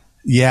midnight. Before.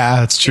 Yeah,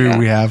 that's true.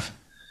 Yeah.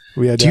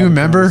 We had. Do you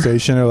remember?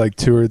 Conversation at like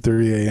 2 or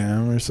 3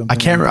 a.m. or something. I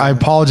can't. I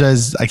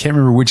apologize. I can't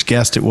remember which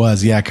guest it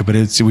was. Yeah, but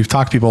we've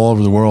talked to people all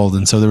over the world,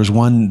 and so there was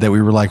one that we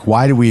were like,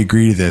 "Why did we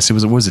agree to this?"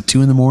 Was it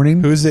 2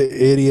 a.m? Who's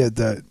the idiot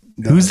that?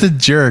 Who's the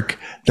jerk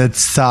that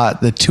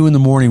thought that 2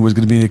 a.m. was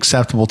going to be an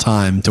acceptable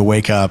time to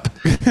wake up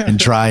and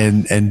try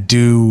and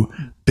do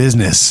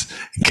business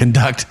and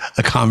conduct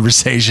a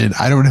conversation?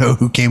 I don't know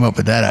who came up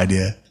with that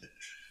idea,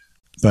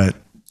 but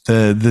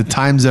the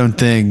time zone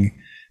thing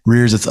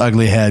rears its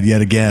ugly head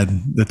yet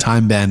again. The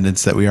time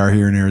bandits that we are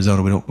here in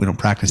Arizona, we don't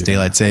practice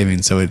daylight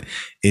saving, so it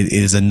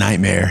is a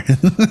nightmare.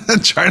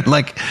 Trying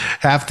like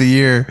half the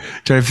year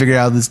trying to figure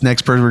out this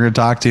next person we're going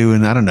to talk to,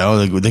 and I don't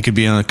know, they could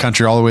be in a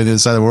country all the way to the other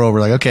side of the world.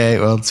 We're like, okay,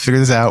 well, let's figure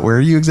this out. Where are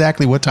you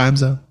exactly? What time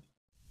zone?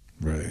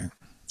 Right.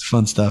 It's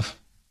fun stuff.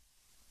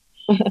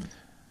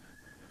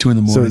 2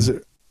 a.m. So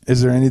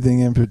is there anything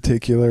in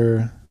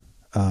particular,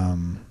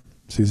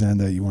 Suzanne,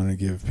 that you want to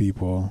give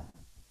people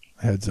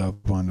heads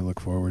up on to look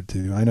forward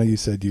to? I know you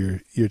said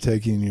you're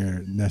taking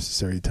your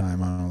necessary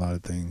time on a lot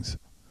of things.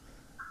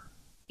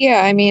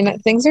 Yeah, I mean,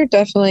 things are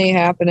definitely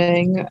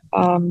happening.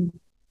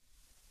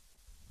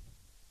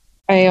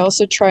 I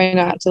also try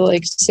not to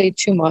like say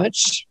too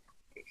much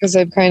because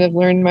I've kind of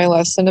learned my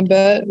lesson a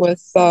bit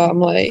with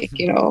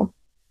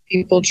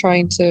people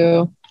trying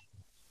to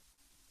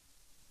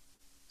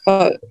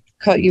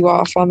cut you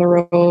off on the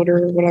road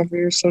or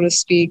whatever, so to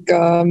speak.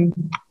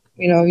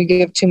 You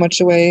give too much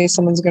away,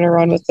 someone's going to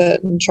run with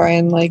it and try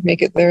and like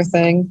make it their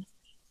thing.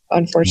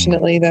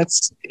 Unfortunately,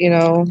 that's,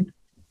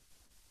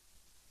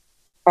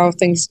 how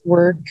things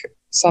work.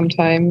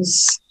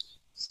 Sometimes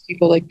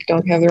people like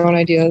don't have their own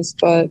ideas,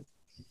 but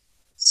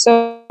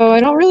so I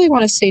don't really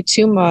want to say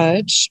too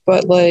much,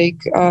 but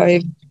like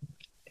I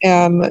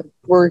am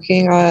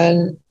working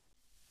on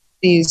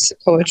these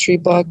poetry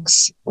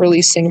books,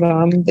 releasing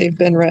them. They've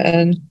been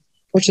written,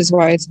 which is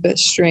why it's a bit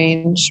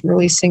strange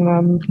releasing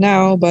them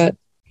now, but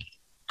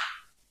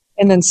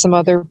and then some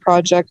other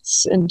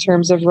projects in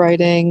terms of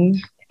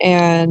writing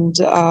and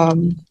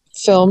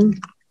film.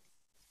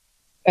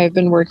 I've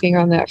been working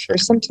on that for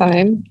some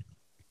time.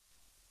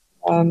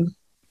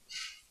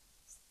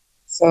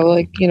 So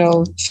like,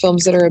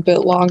 films that are a bit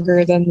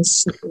longer than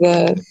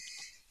the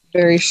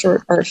very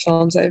short art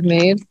films I've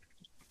made.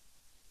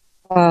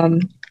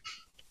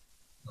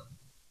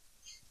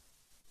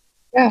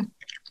 Yeah.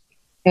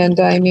 And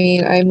I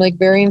mean, I'm like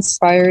very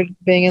inspired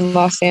being in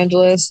Los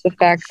Angeles. The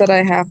fact that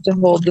I have to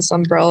hold this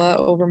umbrella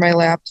over my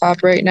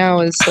laptop right now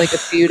is like a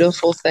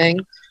beautiful thing.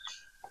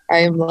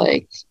 I'm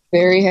like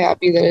very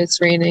happy that it's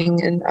raining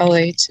in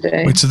LA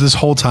today. Wait, so this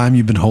whole time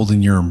you've been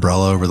holding your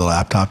umbrella over the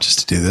laptop just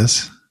to do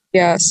this?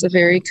 Yes, a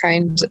very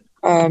kind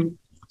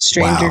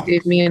stranger Wow.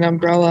 gave me an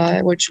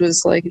umbrella, which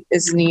was like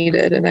is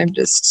needed. And I'm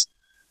just,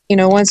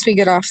 once we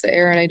get off the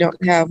air and I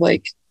don't have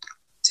like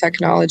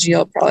technology,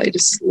 I'll probably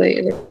just lay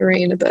in the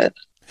rain a bit.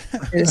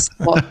 Just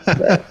walk a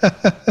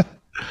bit.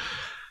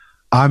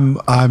 I'm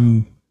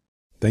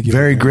Thank you.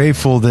 very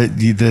grateful that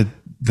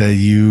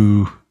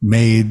you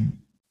made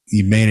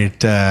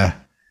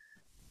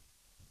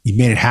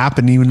it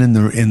happen even in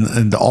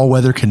the all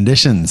weather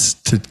conditions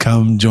to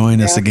come join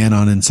us again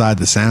on Inside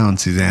the Sound,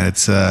 Suzanne.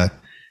 It's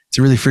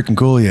really freaking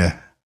cool. Yeah.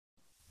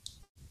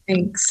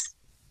 Thanks.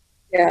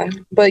 Yeah.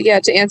 But yeah,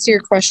 to answer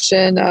your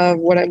question of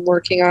what I'm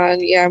working on.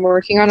 Yeah, I'm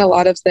working on a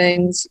lot of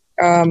things,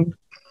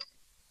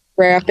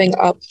 wrapping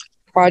up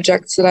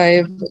projects that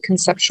I've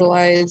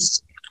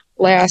conceptualized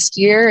last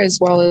year, as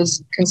well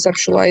as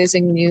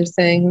conceptualizing new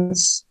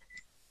things,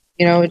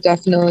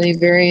 definitely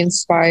very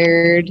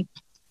inspired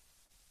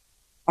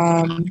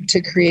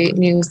to create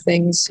new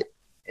things,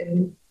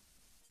 and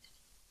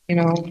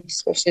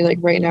especially like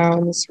right now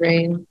in this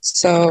rain.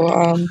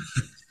 So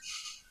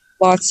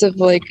lots of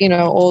like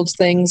old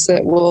things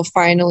that will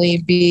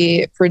finally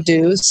be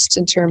produced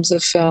in terms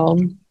of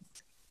film,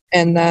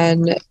 and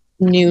then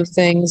new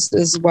things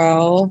as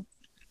well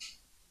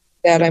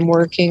that I'm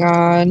working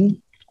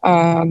on.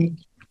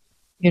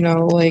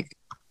 Like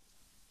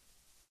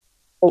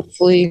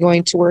hopefully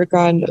going to work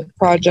on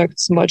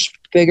projects much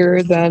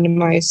bigger than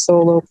my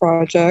solo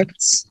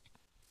projects.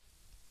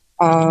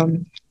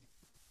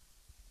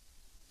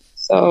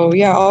 So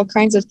yeah, all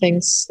kinds of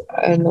things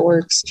in the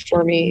works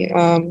for me.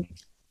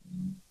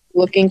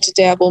 Looking to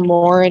dabble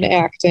more in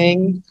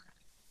acting,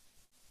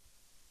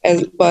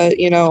 but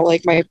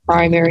like my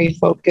primary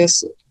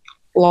focus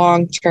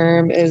long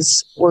term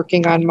is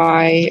working on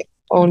my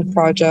own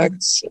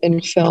projects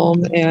in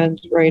film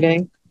and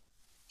writing.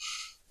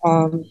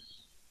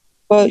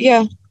 But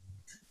yeah,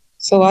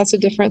 so lots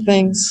of different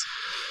things.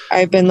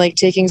 I've been like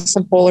taking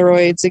some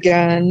Polaroids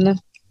again.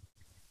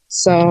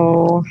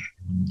 So,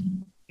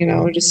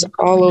 just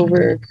all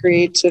over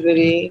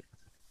creativity.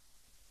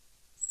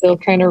 Still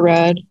kind of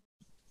red,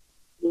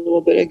 a little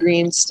bit of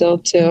green still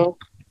too.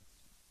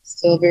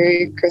 Still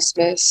very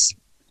Christmas.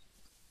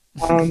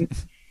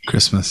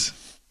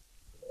 Christmas.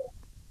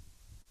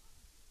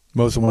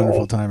 Most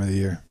wonderful time of the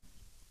year.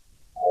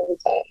 All the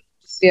time.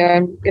 Yeah,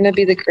 I'm gonna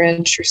be the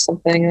Grinch or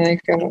something.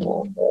 Like I don't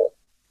know, but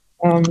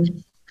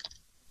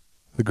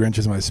The Grinch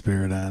is my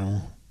spirit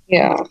animal.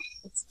 yeah.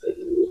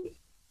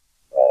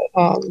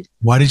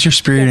 Why did your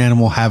spirit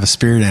animal have a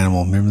spirit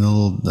animal? Remember the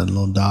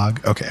little dog?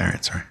 Okay, all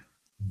right, sorry.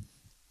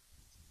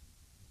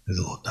 There's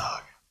a little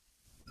dog.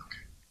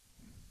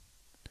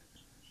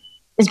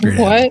 Okay.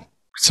 What? Animal.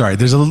 Sorry,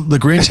 the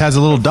Grinch has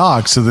a little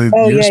dog, so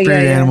your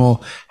spirit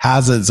animal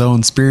has its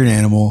own spirit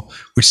animal,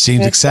 which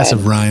seems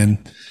excessive, Ryan.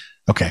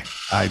 Okay,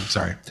 I'm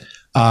sorry.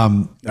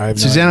 I have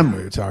Suzanne, no idea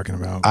what you're talking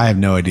about. I have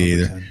no idea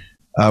either.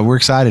 We're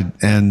excited,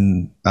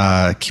 and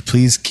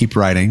please keep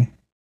writing.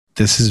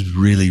 This is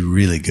really,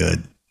 really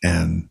good,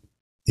 and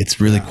it's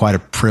really quite a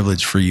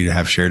privilege for you to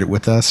have shared it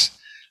with us.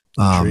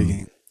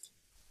 Intriguing.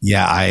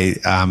 Yeah,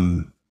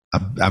 I'm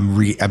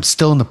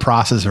still in the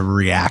process of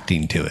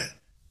reacting to it.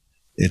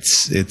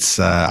 It's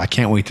I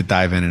can't wait to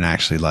dive in and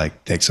actually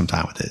like take some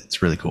time with it.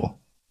 It's really cool.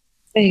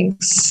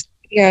 Thanks.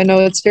 Yeah, no,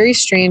 it's very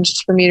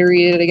strange for me to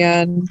read it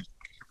again,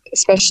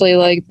 especially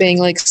like being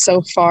like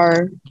so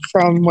far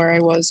from where I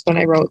was when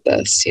I wrote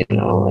this,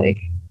 like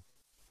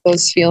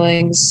those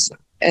feelings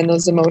and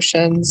those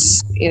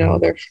emotions,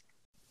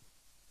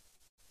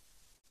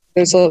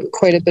 there's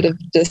quite a bit of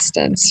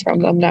distance from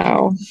them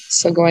now.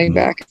 So going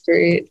back is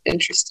very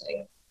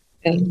interesting,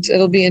 and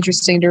it'll be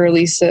interesting to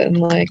release it and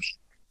like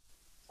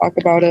talk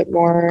about it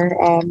more,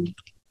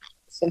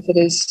 since it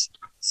is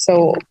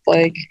so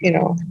like,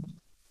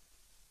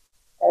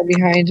 far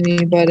behind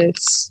me, but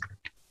it's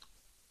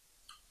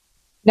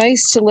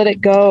nice to let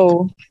it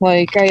go.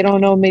 Like, I don't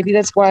know, maybe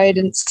that's why I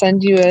didn't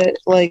send you it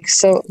like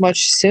so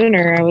much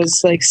sooner. I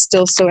was like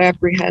still so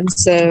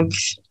apprehensive,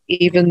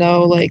 even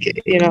though like,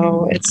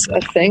 it's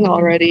a thing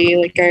already.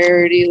 Like I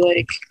already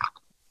like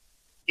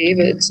gave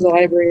it to the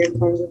Library of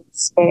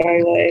Congress, but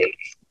I like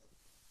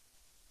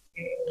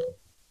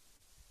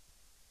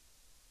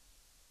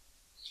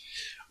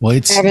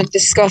haven't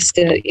discussed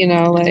it,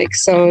 like,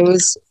 so it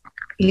was,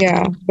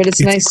 yeah, but it's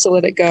nice to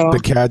let it go. The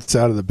cat's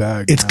out of the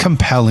bag. It's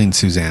compelling,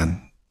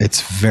 Suzanne.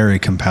 It's very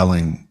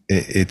compelling.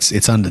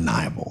 It's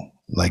undeniable.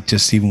 Like,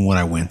 just even what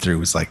I went through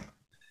was like,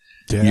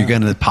 you're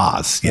going to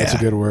pause. That's a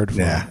good word for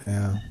it.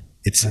 Yeah.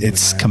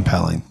 It's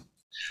compelling.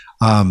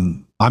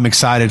 I'm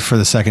excited for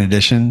the second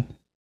edition,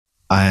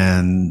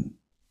 and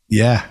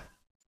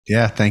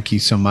thank you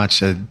so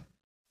much.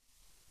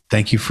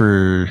 Thank you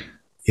for,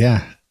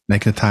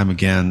 making the time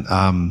again.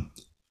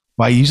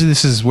 Well, usually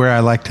this is where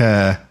I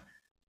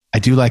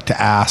do like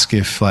to ask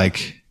if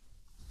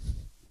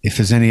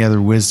there's any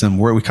other wisdom,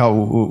 what we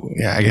call,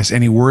 I guess,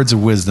 any words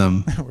of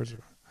wisdom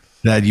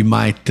that you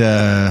might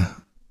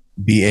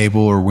be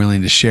able or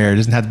willing to share. It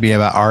doesn't have to be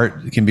about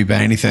art. It can be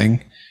about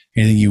anything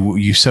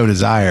you so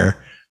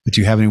desire. But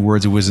do you have any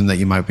words of wisdom that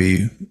you might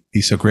be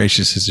so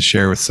gracious as to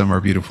share with some of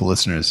our beautiful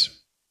listeners?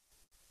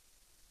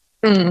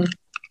 I'm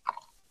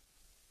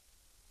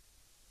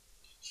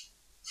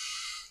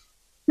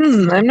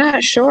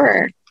not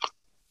sure.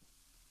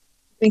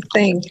 Let me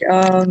think.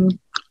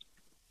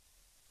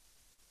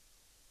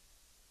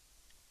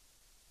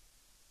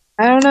 I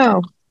don't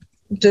know.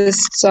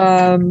 Just,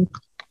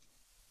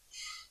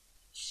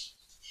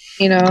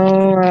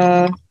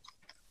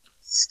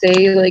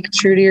 stay like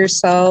true to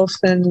yourself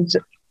and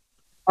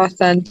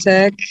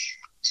authentic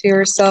to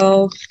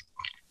yourself.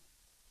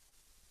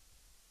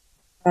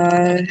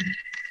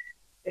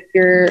 If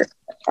you're,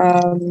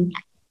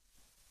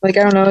 I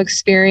don't know,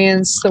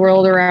 experience the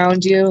world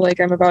around you. Like,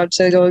 I'm about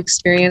to go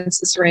experience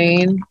this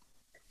rain.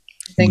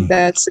 I think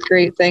that's a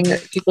great thing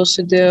that people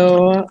should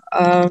do.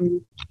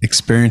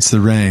 Experience the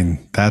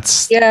rain.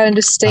 And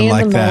just stay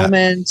in the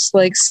moment,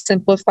 like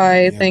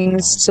simplify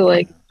things to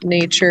like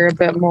nature a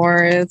bit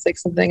more. It's like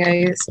something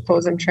I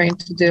suppose I'm trying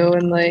to do.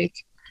 And like,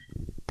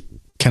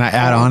 can I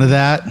add on to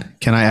that?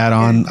 Can I add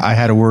on? I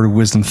had a word of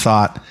wisdom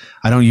thought.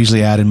 I don't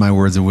usually add in my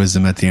words of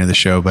wisdom at the end of the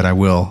show, but I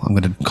will. I'm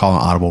going to call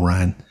an audible,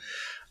 Ryan.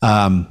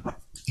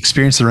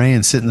 Experience the rain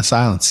and sit in the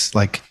silence.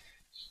 Like,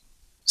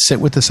 sit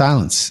with the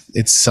silence.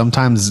 It's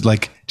sometimes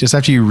like just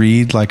after you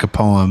read like a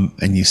poem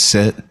and you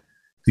sit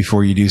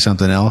before you do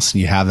something else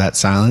and you have that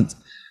silence.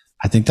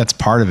 I think that's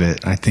part of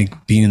it. I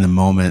think being in the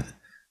moment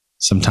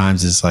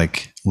sometimes is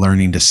like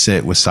learning to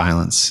sit with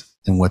silence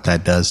and what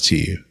that does to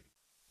you,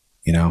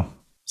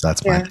 So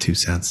that's my 2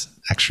 cents,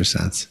 extra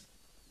cents.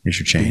 Here's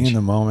your change. Being in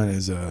the moment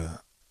is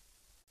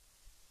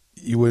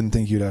you wouldn't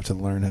think you'd have to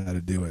learn how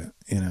to do it,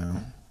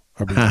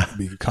 or be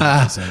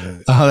conscious of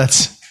it. Oh,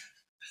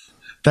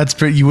 that's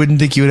pretty. You wouldn't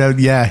think you would have.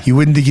 Yeah, you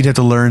wouldn't think you'd have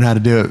to learn how to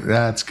do it.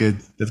 That's good.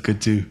 That's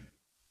good too.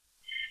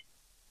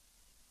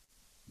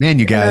 Man,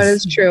 you guys. That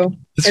is true.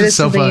 This is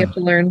so something fun. You have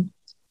to learn.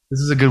 This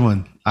is a good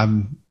one.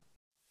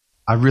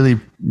 I really,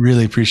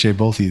 really appreciate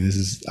both of you.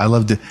 I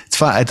loved it. It's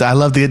fun. I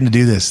love getting to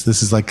do this.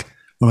 This is like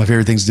one of my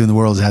favorite things to do in the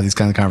world is have these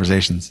kind of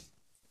conversations.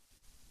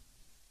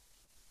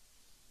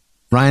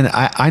 Ryan,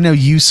 I know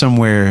you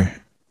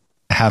somewhere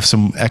have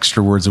some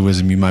extra words of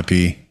wisdom you might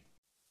be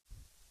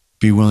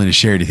willing to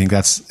share. Do you think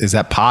is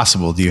that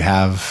possible? Is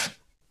there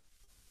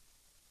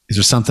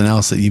something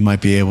else that you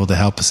might be able to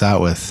help us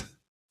out with?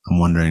 I'm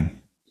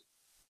wondering.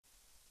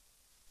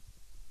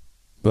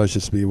 Let's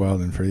just be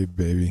wild and free,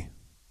 baby.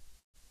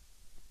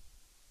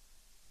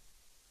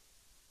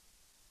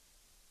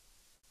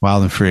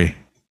 Wild and free.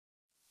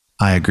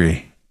 I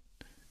agree.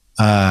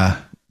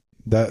 That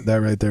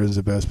right there is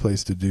the best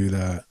place to do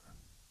that.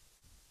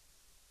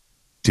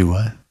 Do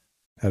what?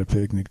 At a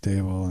picnic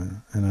table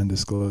in an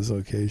undisclosed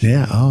location.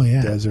 Yeah. Oh,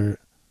 yeah.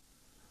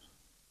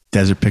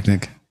 Desert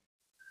picnic.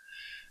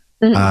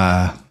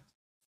 Mm-hmm.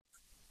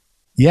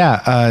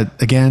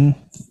 Again,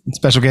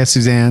 special guest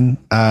Suzanne.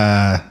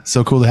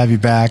 So cool to have you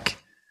back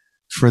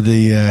for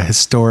the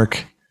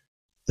historic,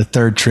 the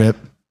third trip.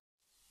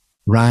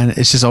 Ryan,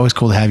 it's just always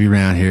cool to have you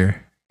around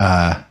here.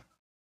 Well,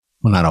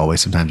 not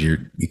always. Sometimes you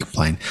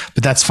complain,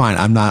 but that's fine.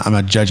 I'm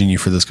not judging you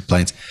for those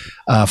complaints.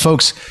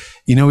 Folks,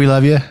 we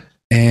love you,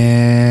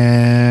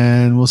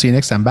 and we'll see you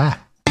next time. Bye.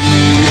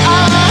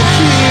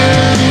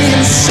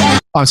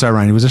 Oh, I'm sorry,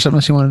 Ryan. Was there something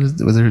else you wanted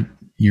to,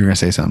 you were going to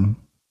say something?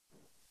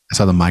 I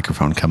saw the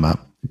microphone come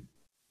up.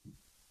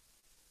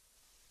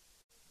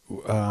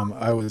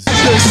 I was.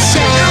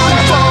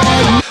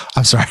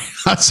 I'm sorry.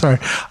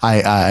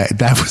 I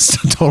that was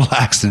a total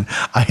accident.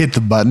 I hit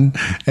the button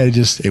and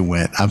it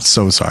went. I'm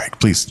so sorry.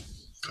 Please.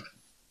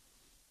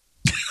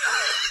 We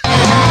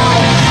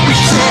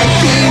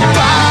can't be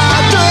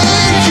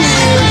bothered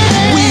here.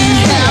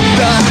 We have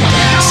the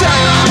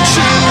time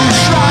to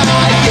try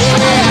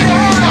it out.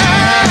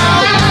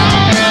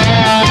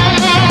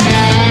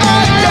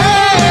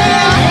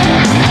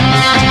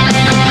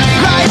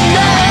 Right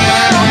now.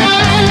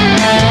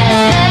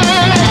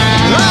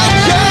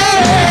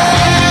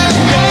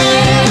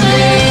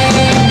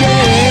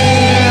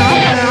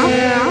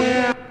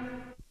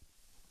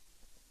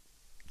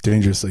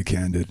 Dangerously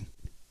candid.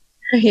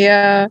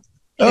 Yeah.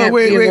 Can't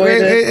wait, be wait, wait,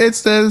 avoided. wait.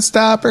 It's the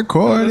stop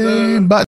recording button.